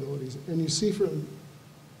transition probabilities. And you see from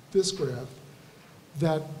this graph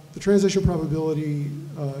that the transition probability,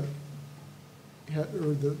 or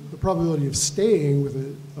the probability of staying with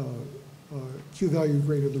a Q value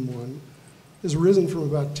greater than 1 has risen from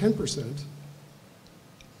about 10%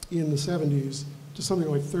 in the 70s to something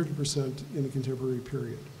like 30% in the contemporary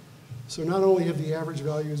period. So not only have the average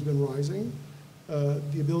values been rising,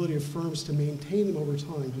 the ability of firms to maintain them over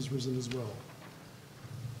time has risen as well.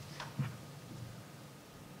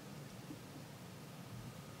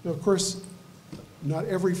 Now, of course, not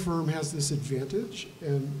every firm has this advantage,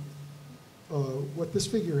 and what this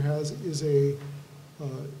figure has is a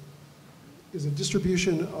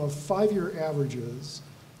distribution of 5-year averages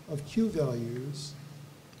of Q values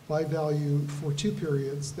by value for 2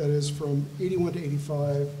 periods, that is from 81 to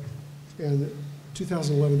 85 and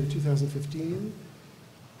 2011 to 2015.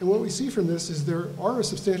 And what we see from this is there are a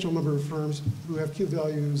substantial number of firms who have Q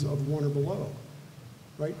values of 1 or below,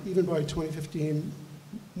 right? Even by 2015,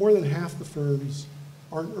 more than half the firms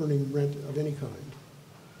aren't earning rent of any kind.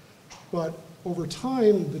 But over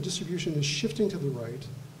time, the distribution is shifting to the right,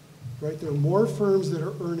 right? There are more firms that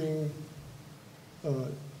are earning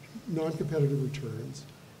non-competitive returns,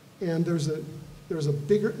 and there's a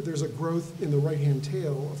growth in the right-hand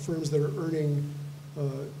tail of firms that are earning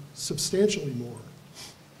substantially more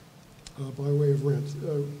by way of rent.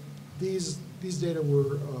 These data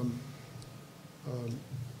were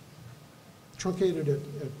truncated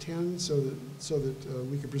at 10 so that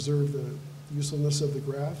we could preserve the usefulness of the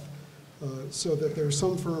graph, so that there are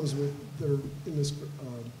some firms that are in this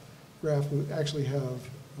graph who actually have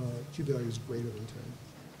Q values greater than 10.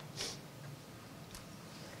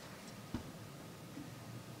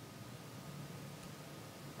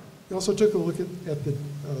 We also took a look at the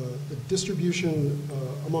distribution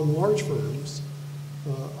among large firms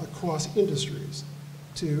across industries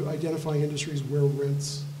to identify industries where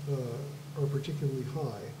rents are particularly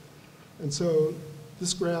high. And so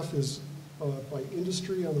this graph is by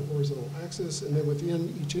industry on the horizontal axis, and then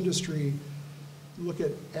within each industry, look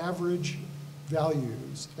at average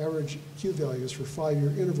values, average Q values for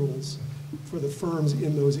 5-year intervals for the firms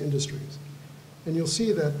in those industries. And you'll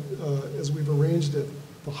see that as we've arranged it,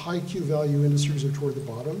 the high Q value industries are toward the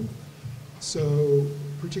bottom. So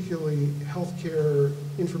particularly healthcare,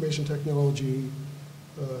 information technology,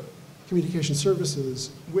 communication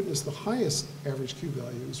services witness the highest average Q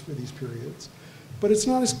values for these periods. But it's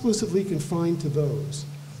not exclusively confined to those,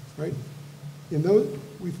 right? In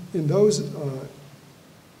those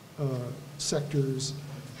sectors,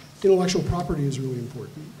 intellectual property is really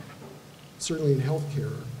important, certainly in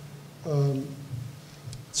healthcare.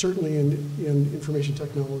 Certainly in information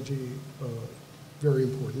technology, very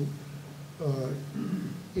important.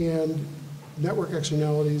 And network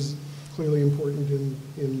externalities, clearly important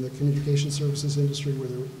in the communication services industry where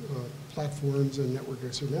there are platforms and network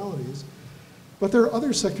externalities. But there are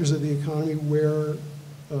other sectors of the economy where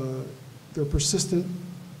there are persistent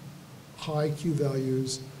high Q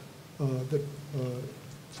values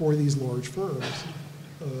for these large firms.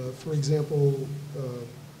 For example,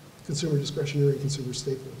 consumer discretionary, consumer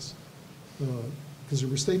staples.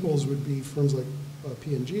 Consumer staples would be firms like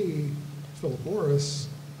P&G, Philip Morris.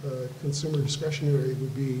 Consumer discretionary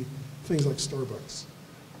would be things like Starbucks.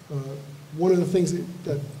 One of the things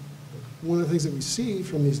that we see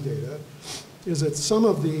from these data is that some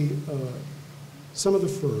of the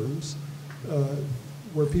firms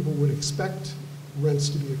where people would expect rents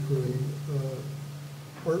to be accruing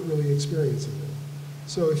aren't really experiencing them.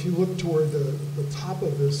 So if you look toward the top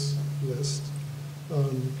of this list,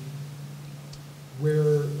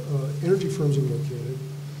 where energy firms are located,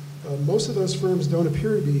 most of those firms don't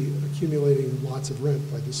appear to be accumulating lots of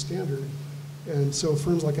rent by this standard. And so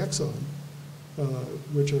firms like Exxon,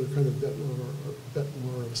 which are kind of bet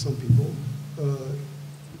noir of some people,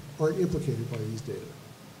 aren't implicated by these data.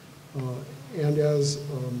 And as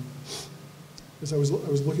I was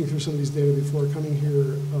looking through some of these data before coming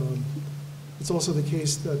here, it's also the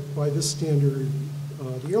case that by this standard,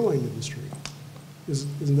 the airline industry is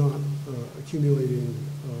not accumulating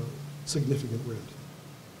significant rent.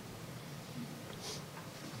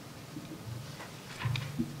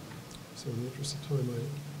 So in the interest of time,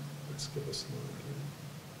 let's skip a slide here.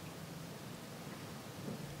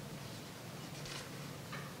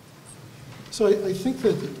 So I think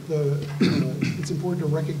that it's important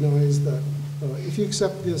to recognize that if you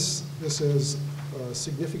accept this as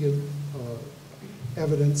significant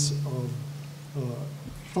evidence of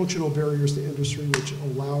functional barriers to industry which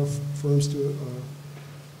allow firms to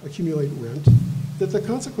accumulate rent, that the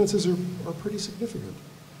consequences are pretty significant.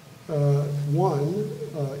 One,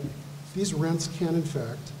 these rents can in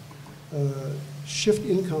fact shift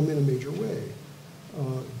income in a major way.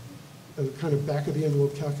 A kind of back of the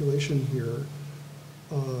envelope calculation here,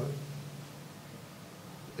 I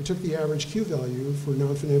took the average Q value for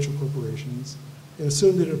non-financial corporations and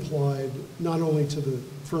assumed that it applied not only to the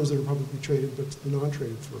firms that are publicly traded, but to the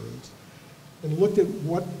non-traded firms, and looked at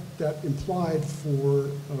what that implied for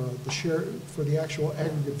for the actual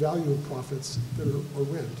aggregate value of profits that are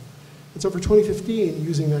rent. And so for 2015,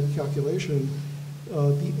 using that calculation,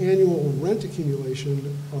 the annual rent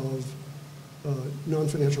accumulation of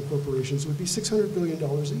non-financial corporations would be $600 billion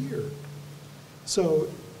a year. So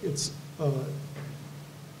it's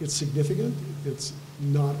significant. It's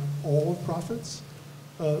not all of profits,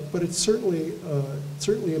 but it's certainly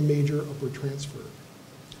a major upward transfer.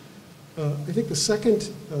 I think the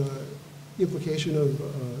second implication of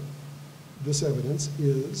this evidence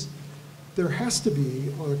is there has to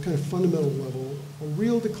be, on a kind of fundamental level, a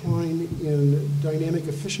real decline in dynamic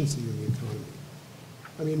efficiency in the economy.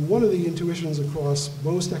 I mean, one of the intuitions across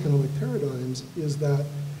most economic paradigms is that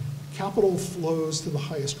capital flows to the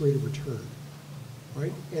highest rate of return,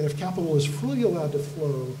 right? And if capital is freely allowed to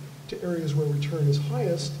flow to areas where return is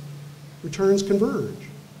highest, returns converge,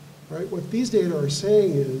 right? What these data are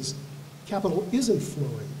saying is capital isn't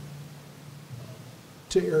flowing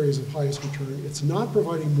to areas of highest return. It's not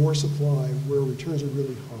providing more supply where returns are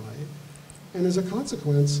really high. And as a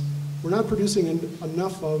consequence, we're not producing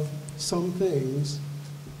enough of some things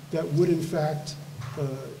that would in fact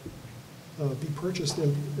be purchased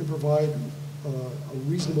and provide a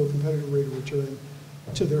reasonable competitive rate of return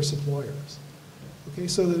to their suppliers. Okay,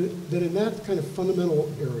 so that in that kind of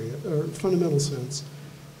fundamental area, or fundamental sense,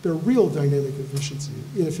 there are real dynamic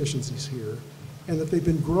inefficiencies here, and that they've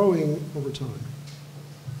been growing over time.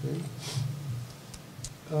 Okay?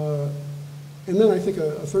 And then I think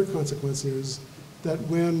a third consequence is that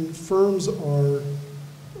when firms are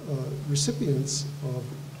recipients of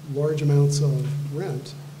large amounts of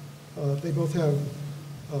rent, they both have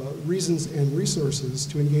reasons and resources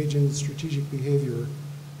to engage in strategic behavior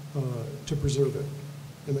to preserve it.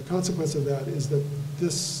 And the consequence of that is that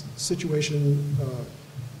this situation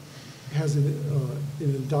has an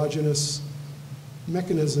endogenous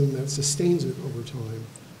mechanism that sustains it over time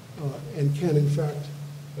and can, in fact,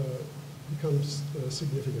 become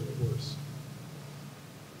significantly worse.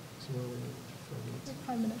 So where are we now?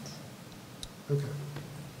 5 minutes. 5 minutes. Okay.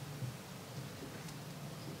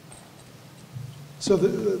 So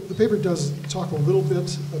the paper does talk a little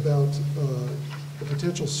bit about the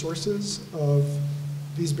potential sources of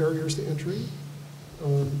these barriers to entry.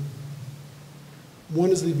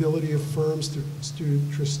 One is the ability of firms to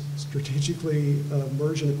strategically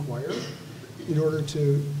merge and acquire in order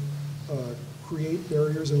to create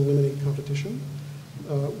barriers and eliminate competition.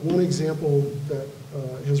 One example that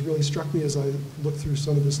has really struck me as I look through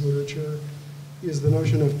some of this literature is the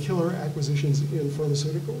notion of killer acquisitions in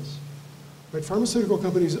pharmaceuticals. Right, pharmaceutical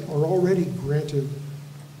companies are already granted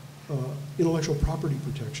intellectual property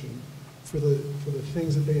protection for the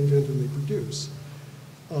things that they invent and they produce.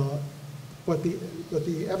 But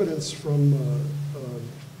the evidence from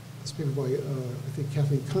this paper by, I think,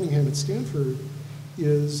 Kathleen Cunningham at Stanford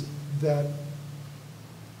is that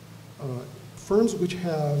firms which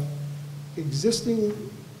have existing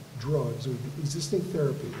drugs or existing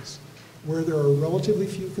therapies where there are relatively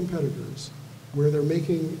few competitors, where they're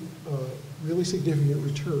making really significant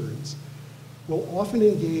returns, will often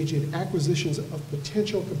engage in acquisitions of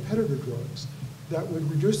potential competitor drugs that would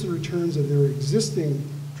reduce the returns of their existing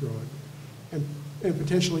drug and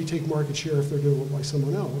potentially take market share if they're developed by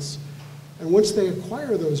someone else. And once they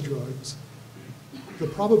acquire those drugs, the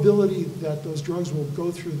probability that those drugs will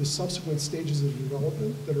go through the subsequent stages of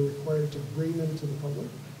development that are required to bring them to the public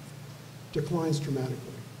declines dramatically.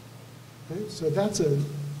 Okay? So that's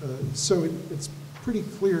it's pretty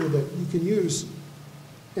clear that you can use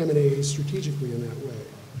M&A strategically in that way.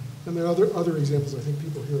 And there are other examples. I think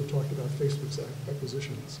people here have talked about Facebook's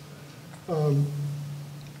acquisitions.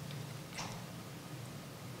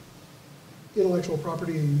 Intellectual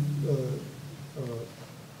property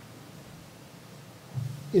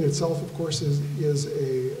in itself, of course, is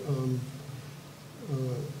a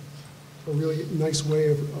really nice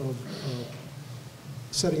way of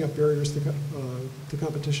setting up barriers to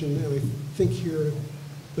competition. And I think here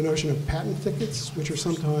the notion of patent thickets, which are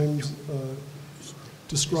sometimes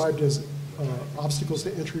described as obstacles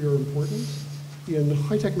to entry are important. In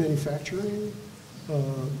high-tech manufacturing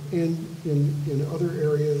and in other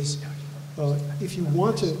areas, if you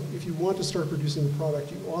want to start producing a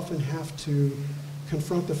product, you often have to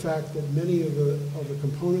confront the fact that many of the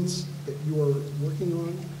components that you are working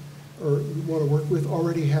on or you want to work with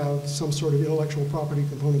already have some sort of intellectual property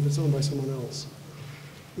component that's owned by someone else.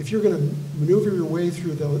 If you're going to maneuver your way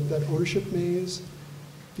through that ownership maze,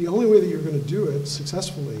 the only way that you're going to do it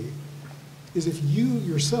successfully is if you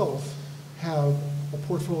yourself have a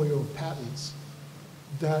portfolio of patents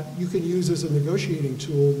that you can use as a negotiating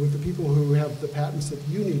tool with the people who have the patents that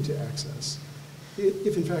you need to access,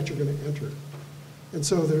 if in fact you're going to enter. And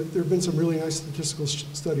so there have been some really nice statistical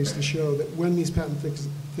studies to show that when these patent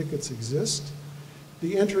thickets exist,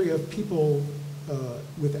 the entry of people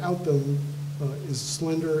without them is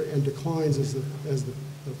slender and declines as the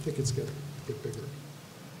thickets get bigger.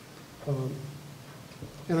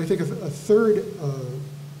 And I think a third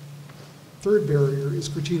barrier is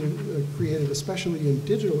created especially in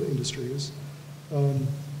digital industries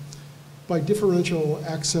by differential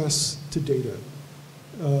access to data.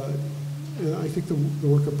 And I think the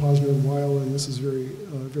work of Posner and Weil, and this is very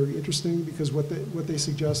interesting because what they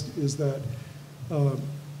suggest is that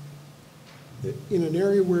in an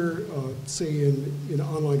area where, say in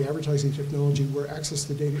online advertising technology, where access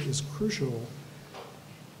to data is crucial,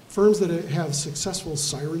 firms that have successful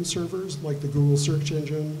siren servers, like the Google search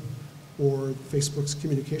engine or Facebook's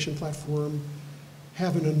communication platform,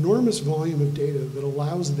 have an enormous volume of data that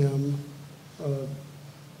allows them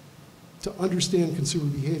to understand consumer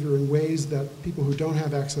behavior in ways that people who don't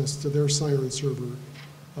have access to their siren server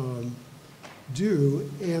do.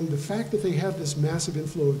 And the fact that they have this massive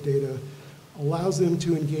inflow of data allows them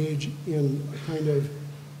to engage in a kind of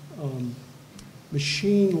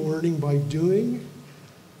machine learning by doing,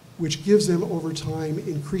 which gives them over time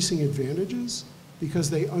increasing advantages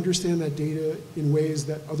because they understand that data in ways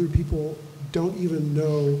that other people don't even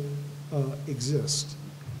know exist,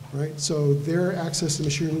 right? So their access to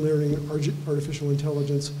machine learning, artificial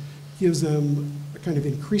intelligence, gives them a kind of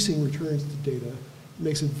increasing returns to data,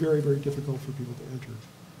 makes it very, very difficult for people to enter.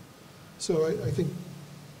 So I think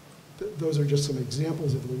those are just some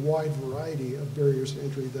examples of the wide variety of barriers to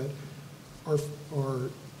entry that are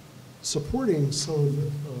supporting some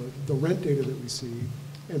of the rent data that we see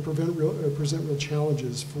and present real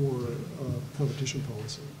challenges for competition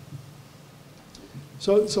policy.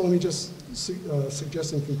 So let me just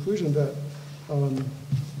suggest in conclusion that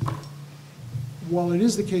while it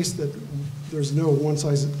is the case that there's no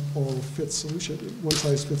one-size-all fits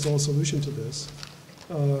all solution to this,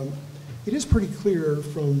 it is pretty clear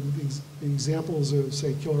from the examples of,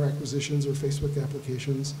 say, killer acquisitions or Facebook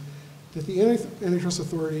applications that the antitrust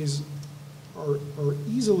authorities are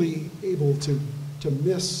easily able to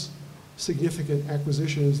miss significant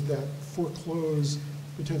acquisitions that foreclose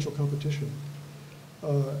potential competition.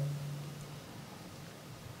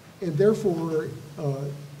 And therefore,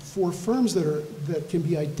 for firms that can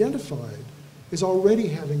be identified as already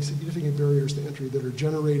having significant barriers to entry that are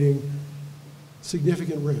generating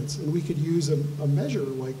significant rents, and we could use a measure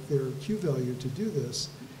like their Q value to do this,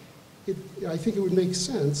 I think it would make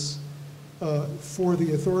sense for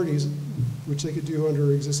the authorities, which they could do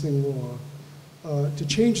under existing law, to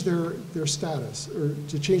change their status or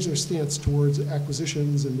to change their stance towards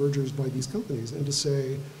acquisitions and mergers by these companies and to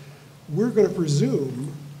say, we're going to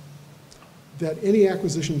presume that any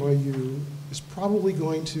acquisition by you is probably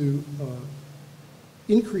going to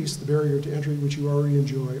increase the barrier to entry which you already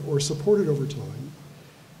enjoy or support it over time.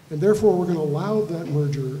 And therefore, we're going to allow that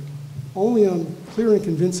merger only on clear and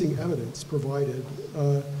convincing evidence provided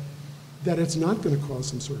that it's not going to cause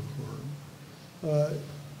some sort of harm.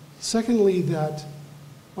 Secondly, that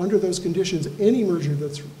under those conditions, any merger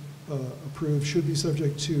that's approved should be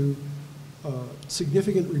subject to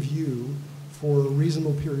significant review for a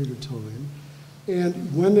reasonable period of time.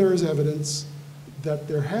 And when there is evidence that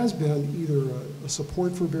there has been either a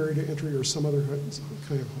support for barrier to entry or some other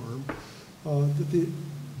kind of harm,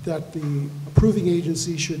 that the approving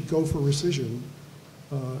agency should go for rescission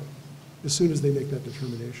as soon as they make that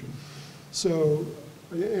determination. So,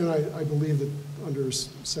 and I believe that under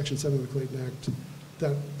Section 7 of the Clayton Act,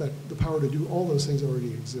 that the power to do all those things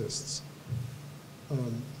already exists.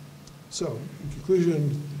 So, in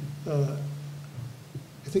conclusion,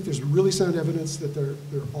 I think there's really sound evidence that there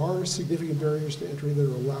are significant barriers to entry that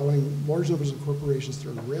are allowing large numbers of corporations to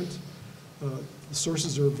earn rent. The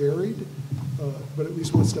sources are varied, but at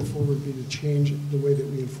least one step forward would be to change the way that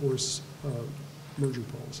we enforce merger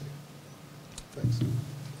policy. Thanks.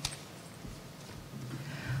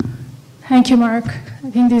 Thank you, Marc. I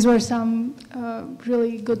think these were some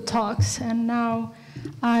really good talks. And now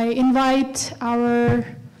I invite our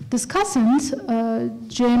discussants,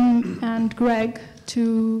 Jim and Greg,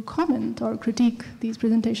 to comment or critique these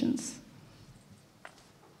presentations.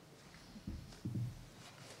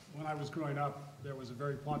 When I was growing up, there was a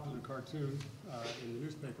very popular cartoon in the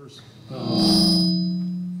newspapers.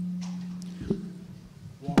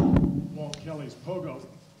 Walt Kelly's Pogo,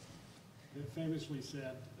 that famously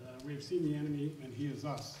said, "We have seen the enemy and he is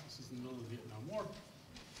us." This is in the middle of the Vietnam War.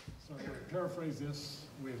 So I'm going to paraphrase this.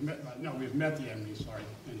 We have met the enemy, sorry,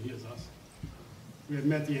 and he is us. We have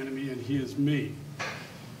met the enemy and he is me.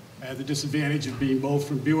 I had the disadvantage of being both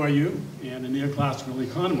from BYU and a neoclassical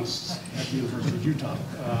economist at the University of Utah.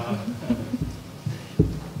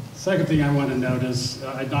 Second thing I want to note is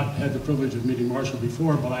I'd not had the privilege of meeting Marshall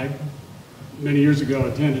before, but I, many years ago,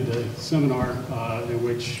 attended a seminar in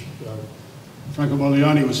which Franco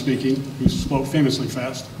Modigliani was speaking, who spoke famously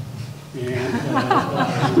fast, and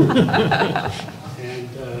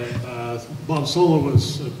Bob Solo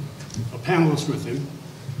was a panelist with him,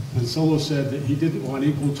 and Solo said that he didn't want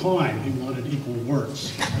equal time, he wanted equal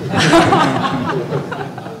words.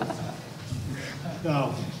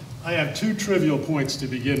 Now, I have two trivial points to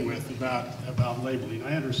begin with about labeling.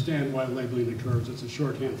 I understand why labeling occurs. It's a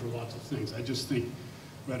shorthand for lots of things. I just think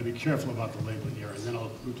we have to be careful about the labeling here, and then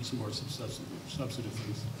I'll move to some more substantive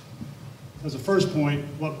things. As a first point,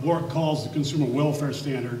 what Bork calls the consumer welfare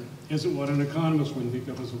standard isn't what an economist would think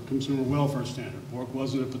of as a consumer welfare standard. Bork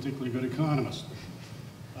wasn't a particularly good economist.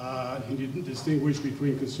 He didn't distinguish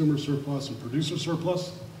between consumer surplus and producer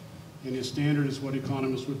surplus, and his standard is what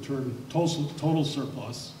economists would term total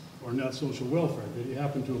surplus or net social welfare. That he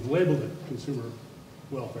happened to have labeled it consumer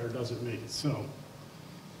welfare doesn't make it so.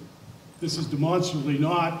 This is demonstrably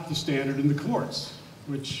not the standard in the courts,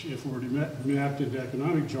 which, if it were mapped into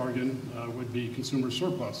economic jargon, would be consumer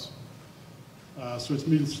surplus. So it's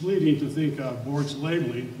misleading to think of Bork's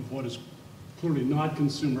labeling of what is clearly not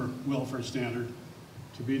consumer welfare standard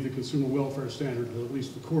to be the consumer welfare standard that at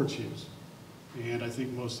least the courts use. And I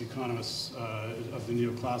think most economists of the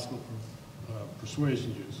neoclassical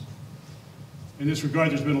persuasion use. In this regard,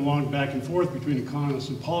 there's been a long back and forth between economists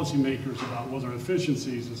and policymakers about whether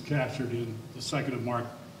efficiencies is captured in the second of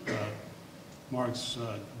Marc's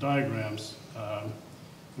diagrams, the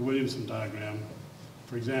Williamson diagram.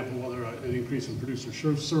 For example, whether an increase in producer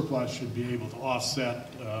surplus should be able to offset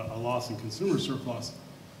a loss in consumer surplus.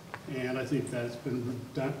 And I think that's been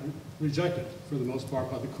rejected for the most part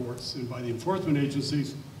by the courts and by the enforcement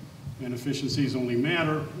agencies. And efficiencies only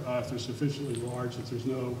matter if they're sufficiently large that there's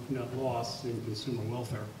no net loss in consumer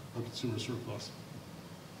welfare or consumer surplus.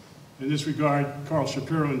 In this regard, Kearl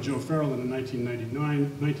Shapiro and Joe Farrell in a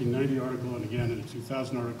 1990 article, and again in a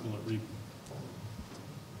 2000 article that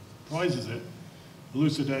reprises it,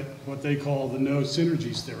 elucidate what they call the no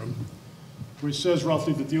synergies theorem, which says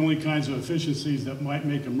roughly that the only kinds of efficiencies that might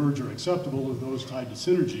make a merger acceptable are those tied to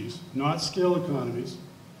synergies, not scale economies.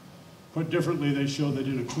 Put differently, they show that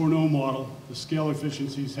in a Cournot model, the scale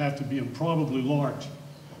efficiencies have to be improbably large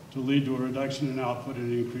to lead to a reduction in output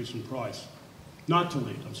and an increase in price. Not to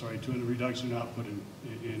lead, I'm sorry, to a reduction in output and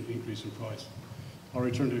increase in price. I'll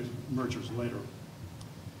return to mergers later.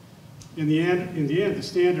 In the end, the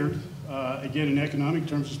standard, again in economic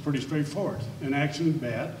terms, is pretty straightforward. An action is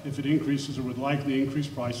bad if it increases or would likely increase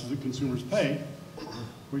prices that consumers pay,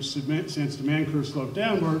 which since demand curves slope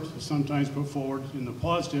downward is sometimes put forward in the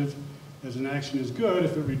positive as an action is good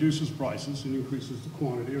if it reduces prices and increases the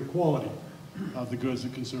quantity or quality of the goods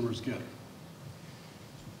that consumers get.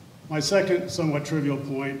 My second somewhat trivial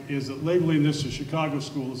point is that labeling this as Chicago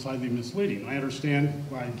School is highly misleading. I understand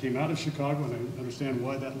why I came out of Chicago and I understand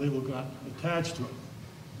why that label got attached to it.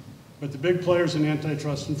 But the big players in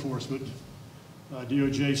antitrust enforcement,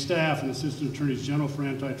 DOJ staff and assistant attorneys general for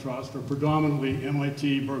antitrust, are predominantly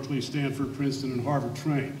MIT, Berkeley, Stanford, Princeton, and Harvard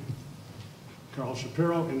trained. Kearl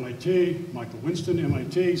Shapiro, MIT, Michael Winston,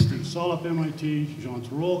 MIT, Steve Solop, MIT, Jean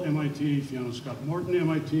Tirole, MIT, Fiona Scott Morton,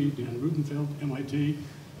 MIT, Dan Rudenfeld, MIT,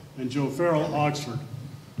 and Joe Farrell, Oxford.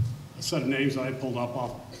 A set of names I pulled up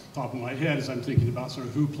off the top of my head as I'm thinking about sort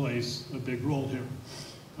of who plays a big role here.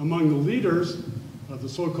 Among the leaders of the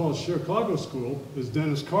so-called Chicago School is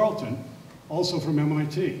Dennis Carlton, also from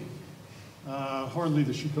MIT, hardly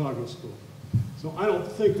the Chicago School. So I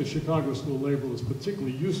don't think the Chicago School label is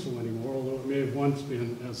particularly useful anymore, although it may have once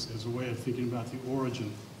been as a way of thinking about the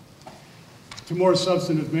origin. To more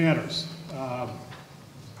substantive matters.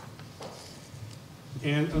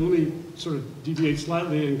 And let me sort of deviate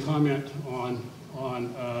slightly and comment on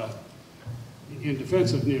in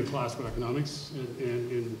defense of neoclassical economics and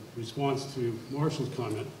in response to Marshall's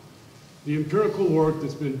comment. The empirical work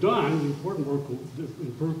that's been done, the important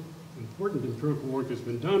empirical work that's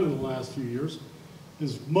been done in the last few years,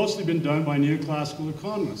 has mostly been done by neoclassical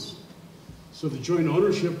economists. So the joint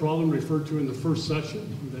ownership problem referred to in the first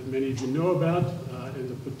section that many of you know about, and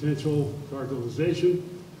the potential cartelization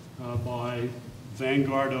by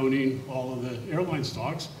Vanguard owning all of the airline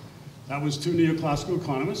stocks, that was two neoclassical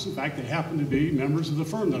economists. In fact, they happen to be members of the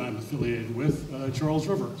firm that I'm affiliated with, Charles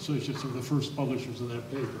River Associates, are the first publishers of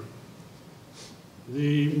that paper.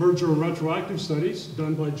 The merger and retroactive studies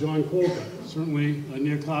done by John Colca, certainly a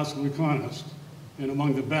neoclassical economist, and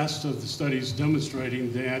among the best of the studies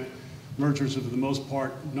demonstrating that mergers have, for the most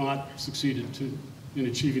part, not succeeded in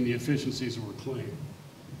achieving the efficiencies that were claimed.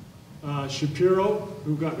 Shapiro,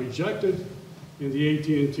 who got rejected in the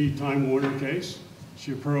AT&T Time Warner case.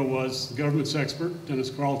 Shapiro was the government's expert, Dennis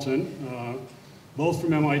Carlton, both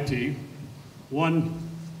from MIT, one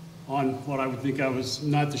on what I would think I was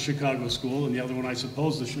not the Chicago school, and the other one I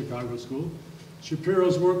suppose the Chicago school.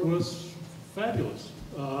 Shapiro's work was fabulous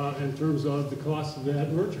in terms of the cost of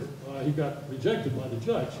that merger. He got rejected by the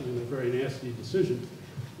judge in a very nasty decision,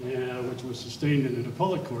 which was sustained in an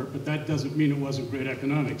appellate court, but that doesn't mean it wasn't great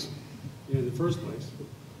economics in the first place.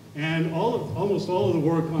 And almost all of the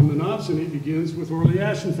work on monopsony begins with Orley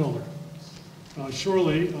Ashenfelder,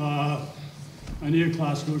 surely a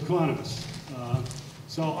neoclassical economist.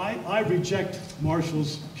 So I reject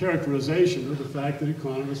Marshall's characterization of the fact that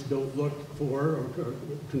economists don't look for, or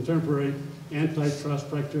contemporary antitrust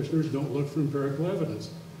practitioners don't look for empirical evidence.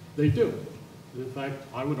 They do. And in fact,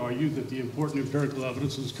 I would argue that the important empirical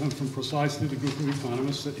evidence has come from precisely the group of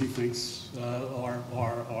economists that he thinks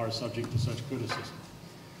are subject to such criticism.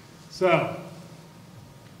 So,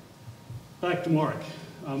 back to Marc.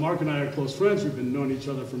 Marc and I are close friends. We've been knowing each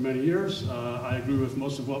other for many years. I agree with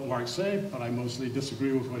most of what Marc says, but I mostly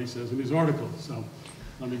disagree with what he says in his article. So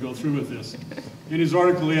let me go through with this. In his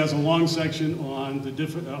article, he has a long section on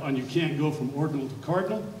you can't go from ordinal to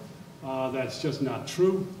cardinal. That's just not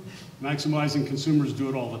true. Maximizing consumers do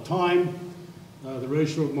it all the time. The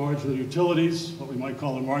ratio of marginal utilities, what we might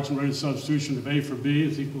call a marginal rate of substitution of A for B,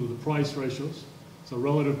 is equal to the price ratios. So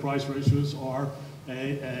relative price ratios are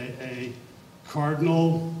a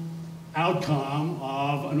cardinal outcome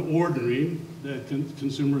of an ordering that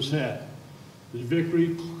consumers had. The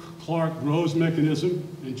Vickrey-Clark-Rose mechanism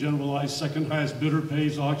and generalized second highest bidder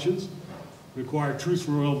pays auctions require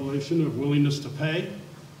truthful revelation of willingness to pay,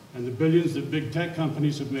 and the billions that big tech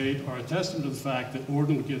companies have made are a testament to the fact that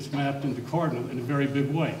ordinal gets mapped into cardinal in a very big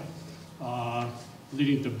way,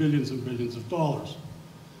 leading to billions and billions of dollars.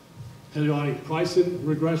 Periodic pricing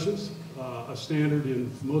regressions, a standard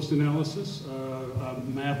in most analysis,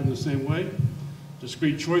 map in the same way.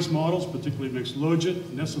 Discrete choice models, particularly mixed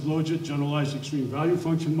logit, nested logit, generalized extreme value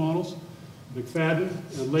function models. McFadden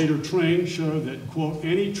and later Train show that, quote,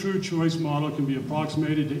 any true choice model can be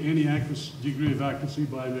approximated to any degree of accuracy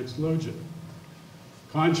by a mixed logit.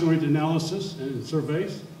 Conjoint analysis and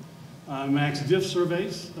surveys, max diff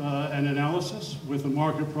surveys and analysis with the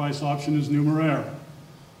market price option as numeraire.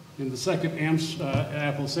 In the second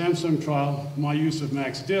Apple-Samsung trial, my use of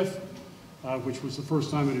max diff, which was the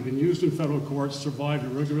first time it had been used in federal courts, survived a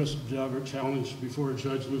rigorous challenge before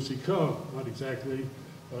Judge Lucy Coe, not exactly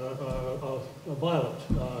a violet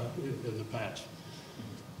in the patch.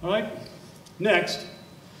 All right, next,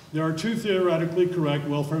 there are two theoretically correct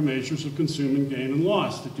welfare measures of consuming gain and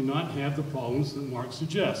loss that do not have the problems that Marc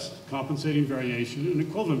suggests, compensating variation and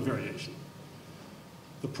equivalent variation.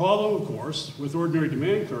 The problem, of course, with ordinary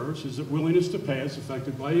demand curves is that willingness to pay is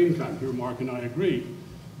affected by income. Here, Marc and I agree.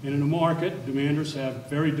 And in a market, demanders have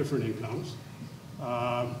very different incomes.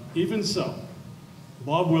 Even so,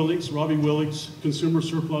 Robbie Willig's Consumer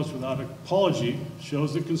Surplus Without Apology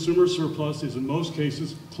shows that consumer surplus is in most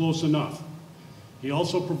cases close enough. He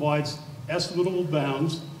also provides estimable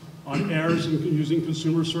bounds on errors in using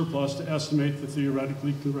consumer surplus to estimate the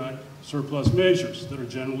theoretically correct surplus measures that are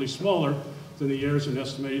generally smaller than the errors in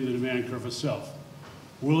estimating the demand curve itself.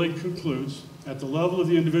 Willig concludes, at the level of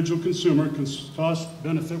the individual consumer,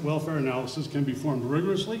 cost-benefit welfare analysis can be formed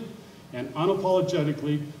rigorously and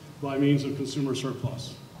unapologetically by means of consumer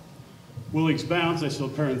surplus. Willig's bounds, I still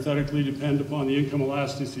parenthetically, depend upon the income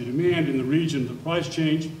elasticity of demand in the region of the price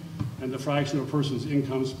change and the fraction of a person's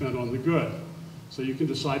income spent on the good. So you can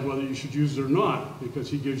decide whether you should use it or not, because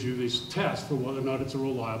he gives you this test for whether or not it's a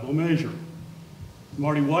reliable measure.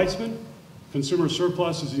 Marty Weitzman, consumer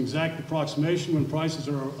surplus is an exact approximation when prices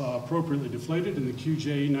are appropriately deflated in the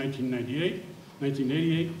QJE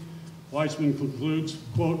 1988. Weitzman concludes,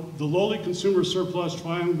 quote, the lowly consumer surplus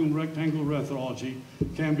triangle and rectangular methodology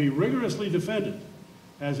can be rigorously defended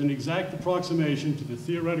as an exact approximation to the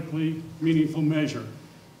theoretically meaningful measure.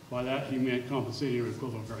 By that he meant compensating or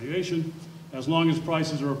equivalent variation, as long as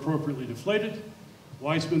prices are appropriately deflated.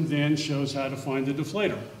 Weissman then shows how to find the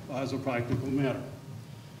deflator as a practical matter.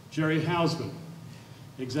 Jerry Hausman,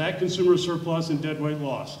 exact consumer surplus and deadweight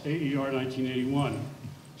loss, AER 1981,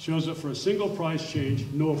 shows that for a single price change,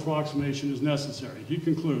 no approximation is necessary. He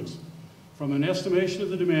concludes, from an estimation of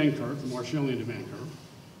the demand curve, the Marshallian demand curve,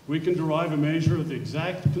 we can derive a measure of the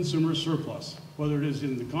exact consumer surplus, whether it is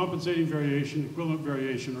in the compensating variation, equivalent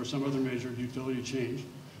variation, or some other measure of utility change.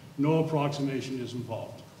 No approximation is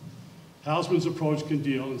involved. Hausman's approach can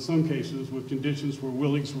deal, in some cases, with conditions where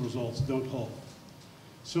Willig's results don't hold.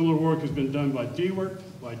 Similar work has been done by Dewart,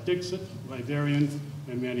 by Dixit, by Varian,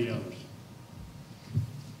 and many others.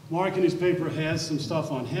 Marc in his paper has some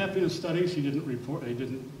stuff on happiness studies. He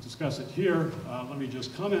didn't discuss it here. Let me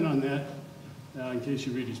just comment on that in case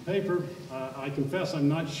you read his paper. I confess I'm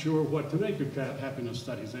not sure what to make of happiness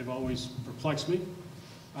studies. They've always perplexed me.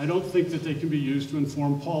 I don't think that they can be used to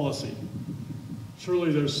inform policy.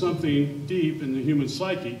 Surely there's something deep in the human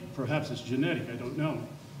psyche, perhaps it's genetic, I don't know,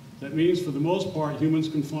 that means for the most part humans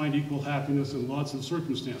can find equal happiness in lots of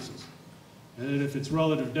circumstances. And that if it's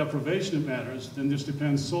relative deprivation that matters, then this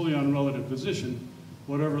depends solely on relative position,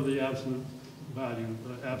 whatever the absolute value,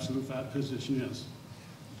 absolute position is.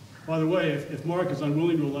 By the way, if Marc is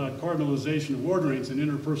unwilling to allow cardinalization of orderings and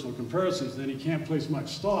interpersonal comparisons, then he can't place much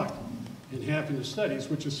stock in happiness studies,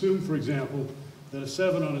 which assume, for example, that a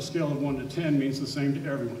 7 on a scale of 1 to 10 means the same to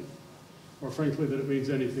everyone, or frankly, that it means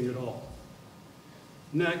anything at all.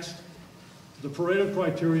 Next, the Pareto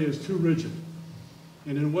criteria is too rigid,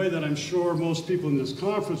 and in a way that I'm sure most people in this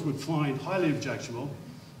conference would find highly objectionable,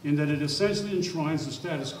 in that it essentially enshrines the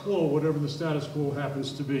status quo, whatever the status quo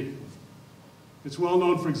happens to be. It's well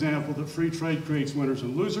known, for example, that free trade creates winners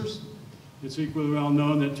and losers. It's equally well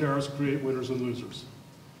known that tariffs create winners and losers.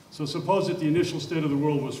 So suppose that the initial state of the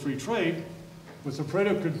world was free trade. With the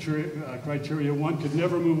Pareto criteria, one could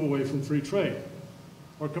never move away from free trade.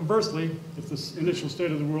 Or conversely, if the initial state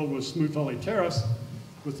of the world was smooth-belly tariffs,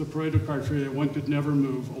 with the Pareto criteria, one could never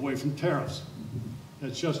move away from tariffs.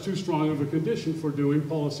 That's just too strong of a condition for doing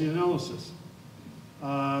policy analysis.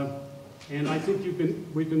 And I think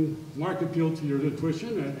we can, Marc, appeal to your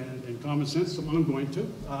intuition and common sense, so I'm going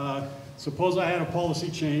to. Suppose I had a policy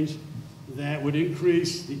change that would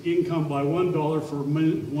increase the income by $1 for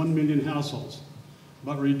 1 million households,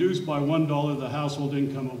 but reduce by $1 the household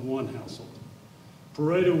income of one household.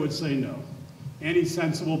 Pareto would say no. Any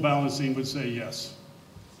sensible balancing would say yes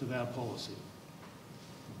to that policy.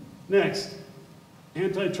 Next,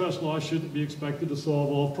 antitrust law shouldn't be expected to solve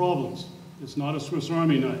all problems. It's not a Swiss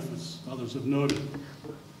Army knife, as others have noted.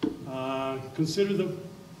 Consider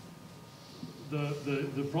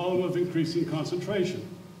the problem of increasing concentration.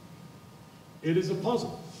 It is a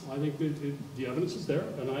puzzle. I think the evidence is there,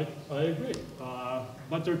 and I agree.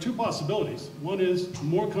 But there are two possibilities. One is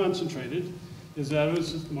more concentrated is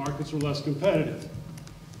evidence that markets are less competitive.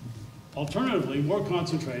 Alternatively, more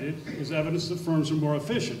concentrated is evidence that firms are more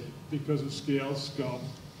efficient because of scale, scope,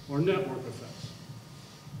 or network effects.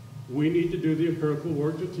 We need to do the empirical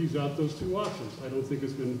work to tease out those two options. I don't think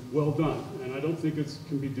it's been well done, and I don't think it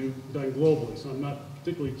can be done globally, so I'm not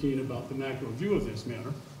particularly keen about the macro view of this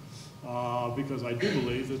matter, because I do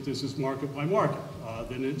believe that this is market by market.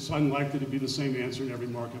 Then it's unlikely to be the same answer in every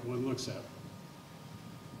market one looks at.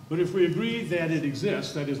 But if we agree that it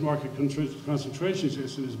exists, that is market concentration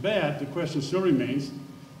exists and is bad, the question still remains,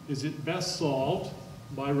 is it best solved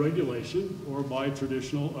by regulation or by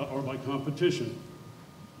traditional, or by competition?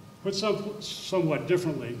 Put somewhat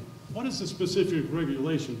differently, what is the specific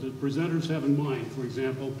regulation that presenters have in mind, for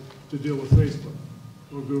example, to deal with Facebook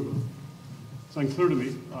or Google? It's unclear to me,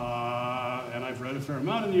 and I've read a fair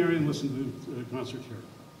amount in the area and listened to the concert here,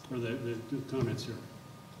 or the comments here.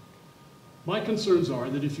 My concerns are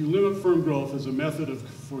that if you limit firm growth as a method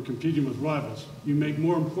for competing with rivals, you make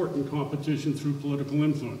more important competition through political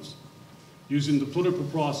influence, using the political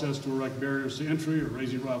process to erect barriers to entry or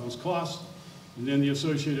raising rivals' costs, and then the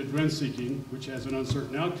associated rent seeking, which has an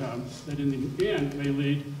uncertain outcome that in the end may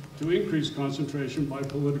lead to increased concentration by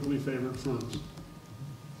politically favored firms.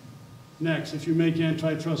 Next, if you make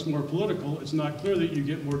antitrust more political, it's not clear that you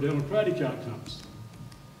get more democratic outcomes.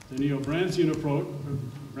 The neo-Brandeisian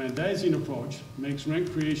approach makes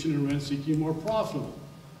rent creation and rent seeking more profitable,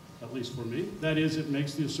 at least for me. That is, it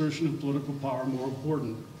makes the assertion of political power more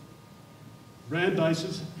important.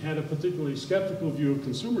 Brandeis had a particularly skeptical view of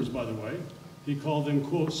consumers, by the way. He called them,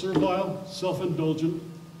 quote, servile, self-indulgent,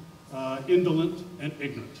 indolent, and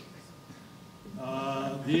ignorant.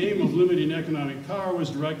 The aim of limiting economic power was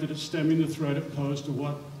directed at stemming the threat it posed to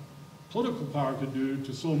what political power could do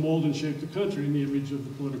to so mold and shape the country in the image of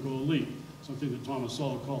the political elite, something that Thomas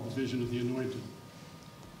Sowell called the vision of the anointed.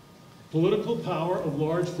 Political power of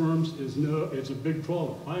large firms it's a big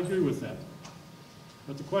problem. I agree with that.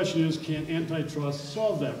 But the question is, can antitrust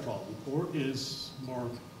solve that problem? Or is, more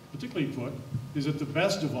particularly put, is it the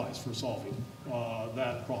best device for solving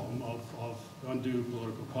that problem of undue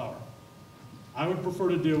political power? I would prefer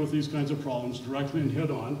to deal with these kinds of problems directly and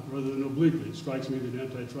head-on rather than obliquely. It strikes me that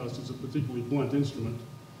antitrust is a particularly blunt instrument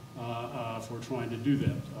for trying to do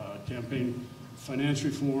that. Campaign finance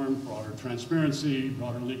reform, broader transparency,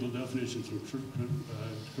 broader legal definitions of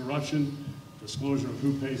corruption, disclosure of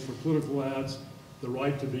who pays for political ads, the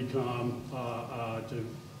right to become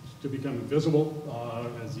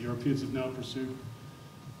invisible, as the Europeans have now pursued.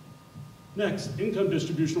 Next, income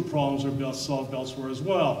distributional problems are best solved elsewhere as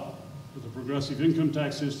well, with a progressive income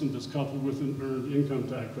tax system that's coupled with an earned income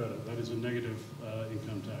tax credit. That is a negative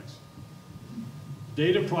income tax.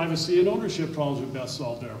 Data privacy and ownership problems are best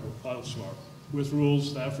solved elsewhere, with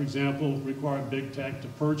rules that, for example, require big tech to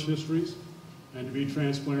purge histories and to be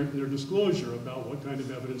transparent in their disclosure about what kind of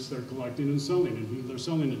evidence they're collecting and selling and who they're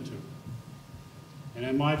selling it to. And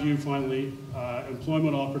in my view, finally,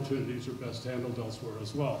 employment opportunities are best handled elsewhere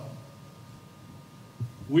as well.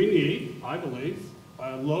 We need, I believe,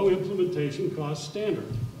 a low implementation cost standard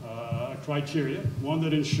criteria, one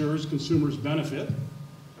that ensures consumers benefit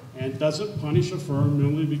and doesn't punish a firm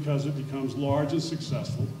merely because it becomes large and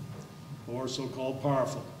successful or so-called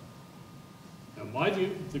powerful. In my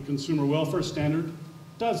view, the consumer welfare standard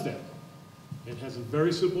does that. It has a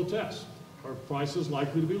very simple test. Are prices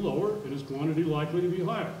likely to be lower, and is quantity likely to be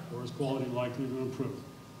higher, or is quality likely to improve?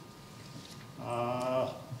 My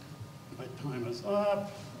time is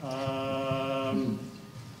up.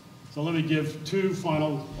 So let me give two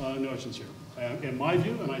final notions here. In my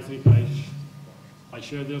view, and I think I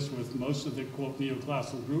share this with most of the, quote,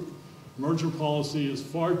 neoclassical group, merger policy is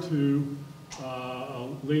far too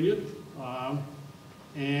lenient,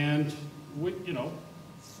 and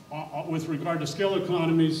with regard to scale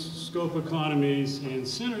economies, scope economies, and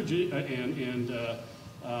synergy and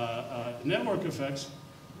network effects,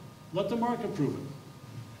 let the market prove it.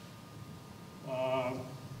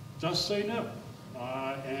 Just say no.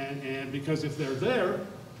 And because if they're there,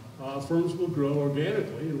 firms will grow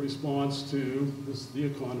organically in response to the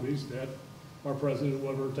economies that are present in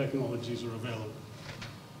whatever technologies are available.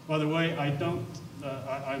 By the way,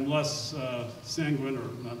 I'm less sanguine, or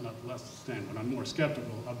not less sanguine, I'm more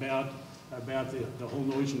skeptical about the whole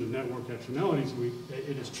notion of network externalities.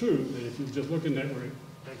 It is true that if you just look at network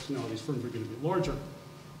externalities, firms are going to be larger.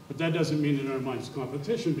 But that doesn't mean it undermines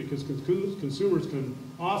competition, because consumers can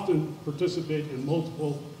often participate in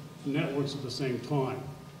multiple networks at the same time,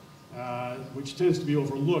 which tends to be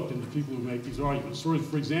overlooked in the people who make these arguments. So,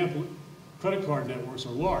 for example, credit card networks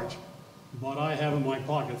are large, but I have in my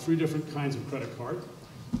pocket 3 different kinds of credit card.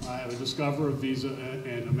 I have a Discover, a Visa,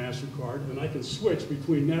 and a MasterCard, and I can switch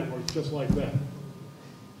between networks just like that.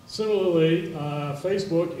 Similarly,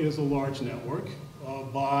 Facebook is a large network,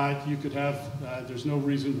 but you could have, there's no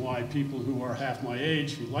reason why people who are half my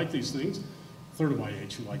age who like these things, a third of my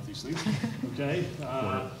age who like these things, okay?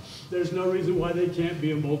 There's no reason why they can't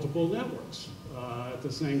be in multiple networks at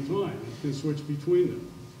the same time. You can switch between them.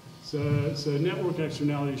 So network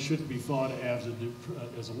externality shouldn't be thought as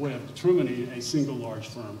a way of determining a single large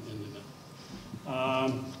firm in the net.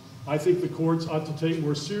 I think the courts ought to take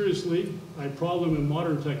more seriously a problem in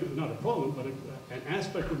modern tech, not a problem, but an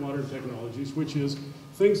aspect of modern technologies, which is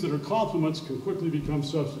things that are complements can quickly become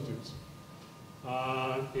substitutes.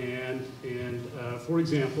 For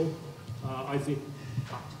example, I think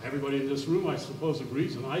everybody in this room, I suppose,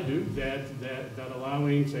 agrees, and I do, that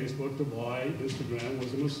allowing Facebook to buy Instagram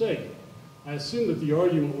was a mistake. I assume that the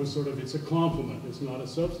argument was sort of, it's a complement, it's not a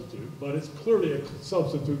substitute, but it's clearly a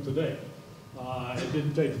substitute today. It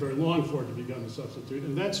didn't take very long for it to become a substitute,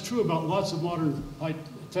 and that's true about lots of modern high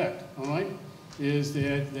tech, all right? Is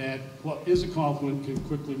that what is a complement can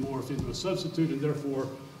quickly morph into a substitute, and therefore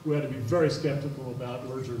we had to be very skeptical about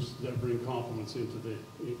mergers that bring complements into the.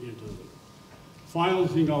 Final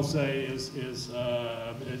thing I'll say is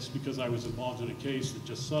it's because I was involved in a case that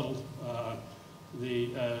just settled.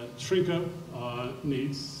 The Trinco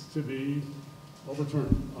needs to be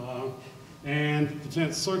overturned. And the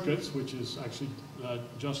 10th Circuit, which is actually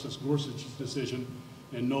Justice Gorsuch's decision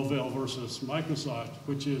in Novell versus Microsoft,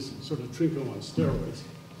 which is sort of Trinco on steroids,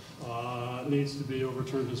 needs to be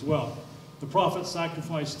overturned as well. The profit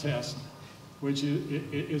sacrifice test, which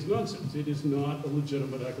is nonsense. It is not a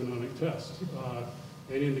legitimate economic test.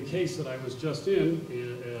 And in the case that I was just in,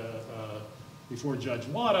 before Judge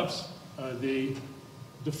Waddups, the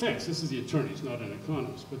defense, this is the attorneys, not an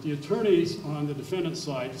economist, but the attorneys on the defendant's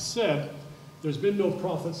side said there's been no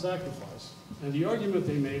profit sacrifice. And the argument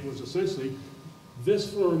they made was essentially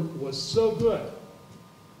this firm was so good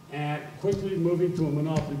at quickly moving to a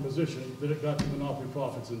monopoly position that it got to monopoly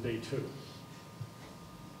profits in day 2.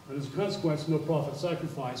 And as a consequence, no profit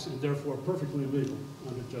sacrifice, and therefore perfectly legal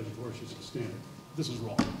under Judge Dvorsh's standard. This is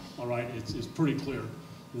wrong, all right? It's pretty clear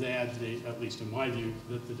that, at least in my view,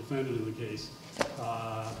 that the defendant in the case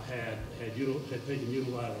had taken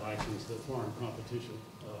unilateral actions that harmed competition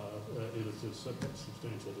in a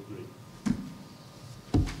substantial degree.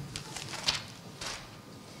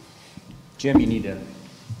 Jim, you need to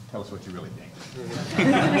tell us what you really think.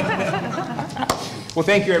 Well,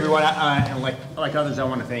 thank you, everyone. And like others, I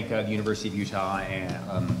want to thank the University of Utah and,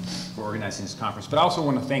 for organizing this conference, but I also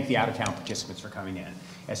want to thank the out-of-town participants for coming in.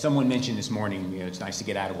 As someone mentioned this morning, it's nice to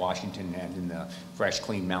get out of Washington and in the fresh,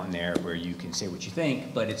 clean mountain air where you can say what you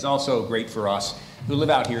think, but it's also great for us who live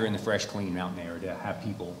out here in the fresh, clean mountain air to have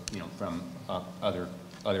people, from other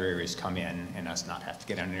areas come in and us not have to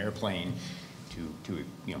get on an airplane to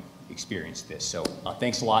experience this. So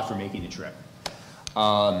thanks a lot for making the trip.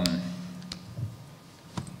 A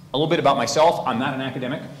little bit about myself. I'm not an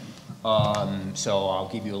academic, so I'll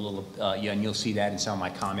give you a little, and you'll see that in some of my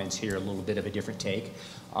comments here, a little bit of a different take.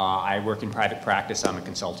 I work in private practice. I'm a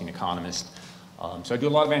consulting economist. So I do a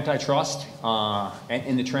lot of antitrust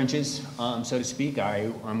in the trenches, so to speak.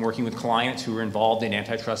 I'm working with clients who are involved in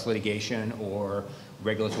antitrust litigation or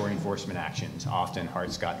regulatory enforcement actions, often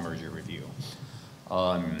Hart-Scott merger review.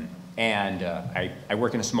 I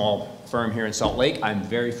work in a small firm here in Salt Lake. I'm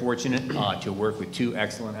very fortunate to work with 2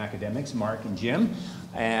 excellent academics, Marc and Jim,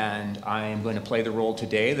 and I am going to play the role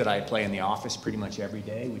today that I play in the office pretty much every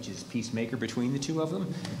day, which is peacemaker between the 2 of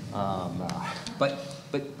them. But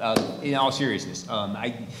in all seriousness,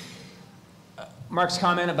 Marc's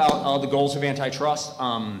comment about the goals of antitrust,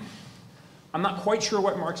 I'm not quite sure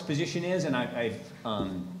what Marc's position is, and I've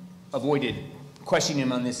avoided questioning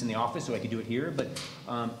him on this in the office so I could do it here, but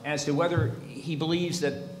as to whether he believes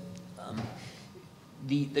that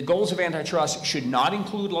the goals of antitrust should not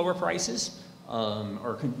include lower prices,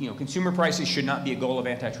 or consumer prices should not be a goal of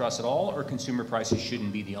antitrust at all, or consumer prices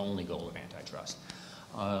shouldn't be the only goal of antitrust.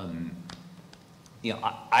 I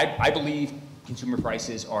believe consumer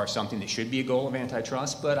prices are something that should be a goal of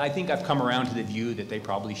antitrust, but I think I've come around to the view that they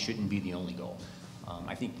probably shouldn't be the only goal.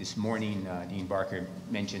 I think this morning Dean Barker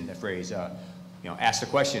mentioned the phrase, asked the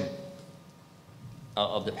question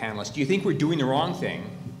of the panelists, do you think we're doing the wrong thing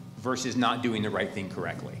versus not doing the right thing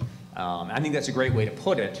correctly? I think that's a great way to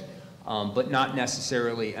put it, but not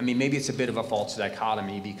necessarily, maybe it's a bit of a false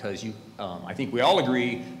dichotomy because I think we all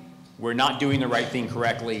agree we're not doing the right thing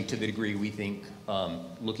correctly to the degree we think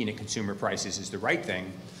looking at consumer prices is the right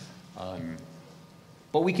thing.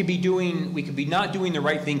 But we could be not doing the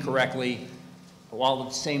right thing correctly while at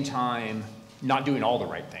the same time not doing all the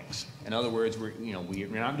right things. In other words, we're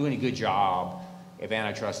not doing a good job of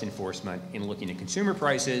antitrust enforcement in looking at consumer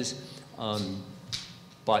prices,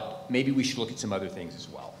 but maybe we should look at some other things as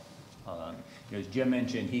well. As Jim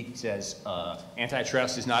mentioned, he says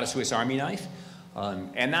antitrust is not a Swiss Army knife,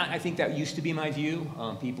 and I think that used to be my view.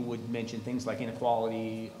 People would mention things like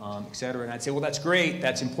inequality, et cetera, and I'd say, well, that's great,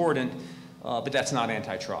 that's important, but that's not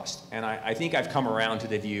antitrust. And I think I've come around to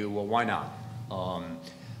the view, well, why not?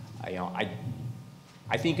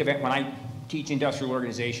 I think of it when I teach industrial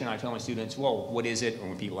organization, I tell my students, well, what is it? Or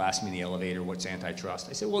when people ask me in the elevator, what's antitrust?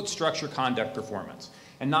 I say, well, it's structure, conduct, performance.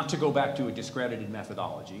 And not to go back to a discredited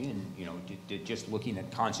methodology and just looking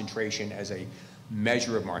at concentration as a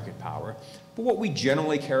measure of market power. But what we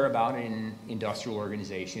generally care about in industrial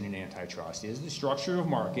organization and antitrust is the structure of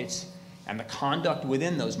markets, and the conduct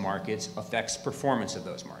within those markets affects performance of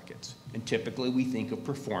those markets. And typically we think of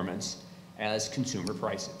performance as consumer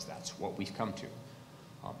prices. That's what we've come to.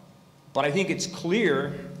 But I think it's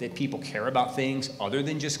clear that people care about things other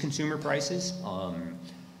than just consumer prices.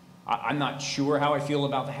 I'm not sure how I feel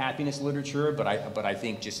about the happiness literature, but I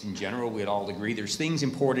think just in general we'd all agree there's things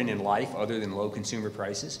important in life other than low consumer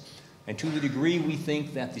prices. And to the degree we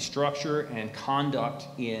think that the structure and conduct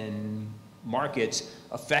in markets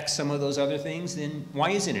affects some of those other things, then why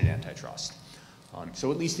isn't it antitrust?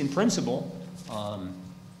 So at least in principle,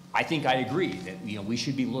 I think I agree that we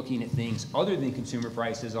should be looking at things other than consumer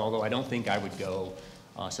prices, although I don't think I would go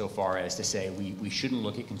so far as to say we shouldn't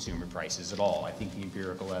look at consumer prices at all. I think the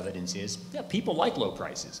empirical evidence is, yeah, people like low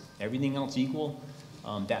prices. Everything else equal,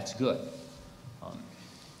 that's good.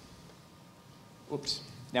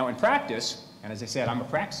 Now in practice, and as I said, I'm a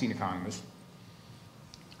practicing economist,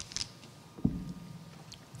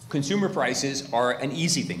 consumer prices are an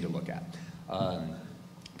easy thing to look at.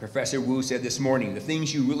 Professor Wu said this morning, the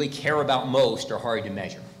things you really care about most are hard to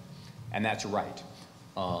measure. And that's right.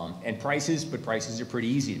 And prices are pretty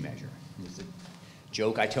easy to measure. It's a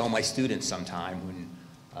joke I tell my students sometime when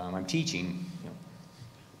I'm teaching.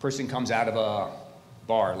 A person comes out of a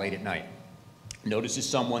bar late at night, notices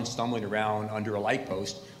someone stumbling around under a light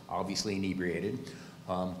post, obviously inebriated,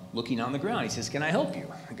 looking on the ground. He says, "Can I help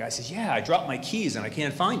you?" The guy says, "Yeah, I dropped my keys and I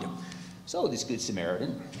can't find them." So this good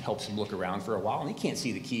Samaritan helps him look around for a while, and he can't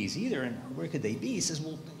see the keys either, and where could they be? He says,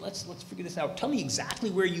 "Well, let's figure this out. Tell me exactly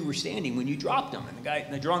where you were standing when you dropped them."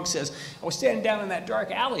 And the drunk says, "I was standing down in that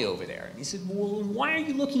dark alley over there." And he said, "Well, why are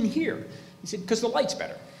you looking here?" He said, "Because the light's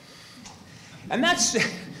better." And that's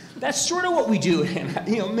sort of what we do,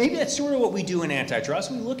 and maybe that's sort of what we do in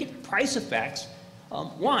antitrust. We look at price effects.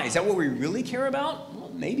 Why? Is that what we really care about?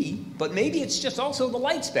 Well, maybe, but maybe it's just also the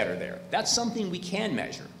light's better there. That's something we can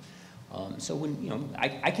measure. So when,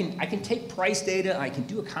 I can take price data, I can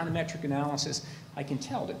do econometric analysis, I can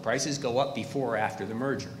tell that prices go up before or after the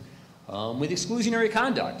merger. With exclusionary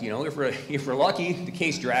conduct, if we're lucky, the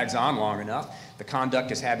case drags on long enough, the conduct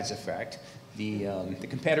has had its effect, the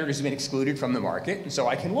competitors have been excluded from the market, and so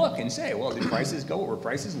I can look and say, well, did prices go, or were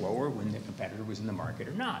prices lower when the competitor was in the market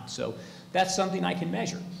or not? So that's something I can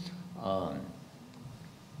measure.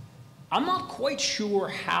 I'm not quite sure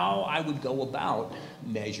how I would go about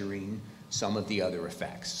measuring some of the other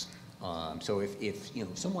effects. So if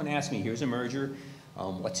someone asked me, here's a merger,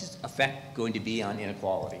 what's its effect going to be on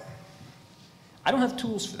inequality? I don't have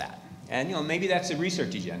tools for that. And maybe that's a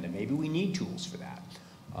research agenda. Maybe we need tools for that.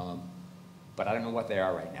 But I don't know what they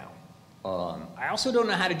are right now. I also don't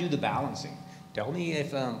know how to do the balancing. Tell me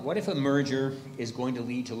what if a merger is going to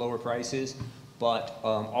lead to lower prices, but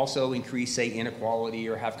also increase, say, inequality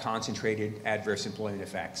or have concentrated adverse employment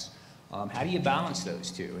effects? How do you balance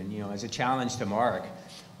those two? And as a challenge to Marc,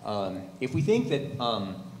 if we think that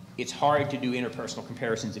it's hard to do interpersonal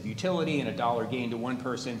comparisons of utility and a dollar gain to one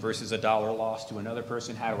person versus a dollar loss to another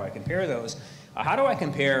person, how do I compare those? How do I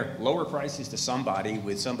compare lower prices to somebody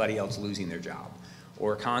with somebody else losing their job,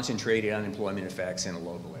 or concentrated unemployment effects in a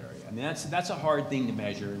local area? I mean, that's a hard thing to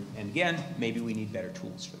measure, and again, maybe we need better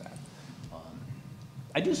tools for that.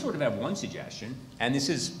 I do sort of have one suggestion, and this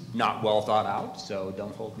is not well thought out, so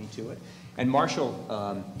don't hold me to it. And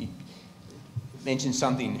Marshall mentioned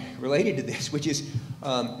something related to this, which is,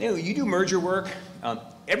 you do merger work.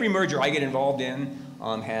 Every merger I get involved in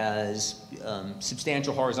has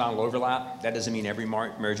substantial horizontal overlap. That doesn't mean every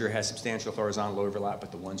merger has substantial horizontal overlap,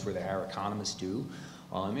 but the ones where our economists do.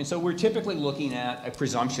 And so we're typically looking at a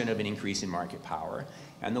presumption of an increase in market power,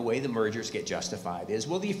 and the way the mergers get justified is,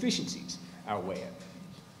 well, the efficiencies outweigh it.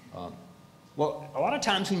 Well, a lot of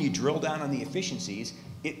times when you drill down on the efficiencies,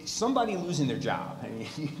 it's somebody losing their job. I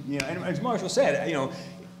mean, and as Marshall said,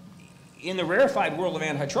 in the rarefied world of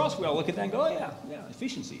antitrust, we all look at that and go, oh yeah,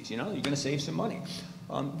 efficiencies, you're going to save some money.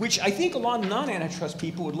 Which I think a lot of non-antitrust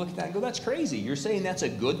people would look at that and go, that's crazy. You're saying that's a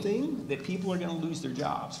good thing, that people are going to lose their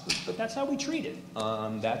jobs. But that's how we treat it. Now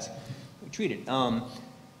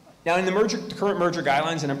in the current merger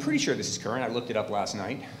guidelines, and I'm pretty sure this is current, I looked it up last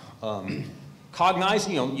night, all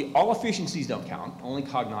efficiencies don't count, only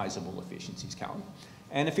cognizable efficiencies count.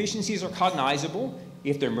 And efficiencies are cognizable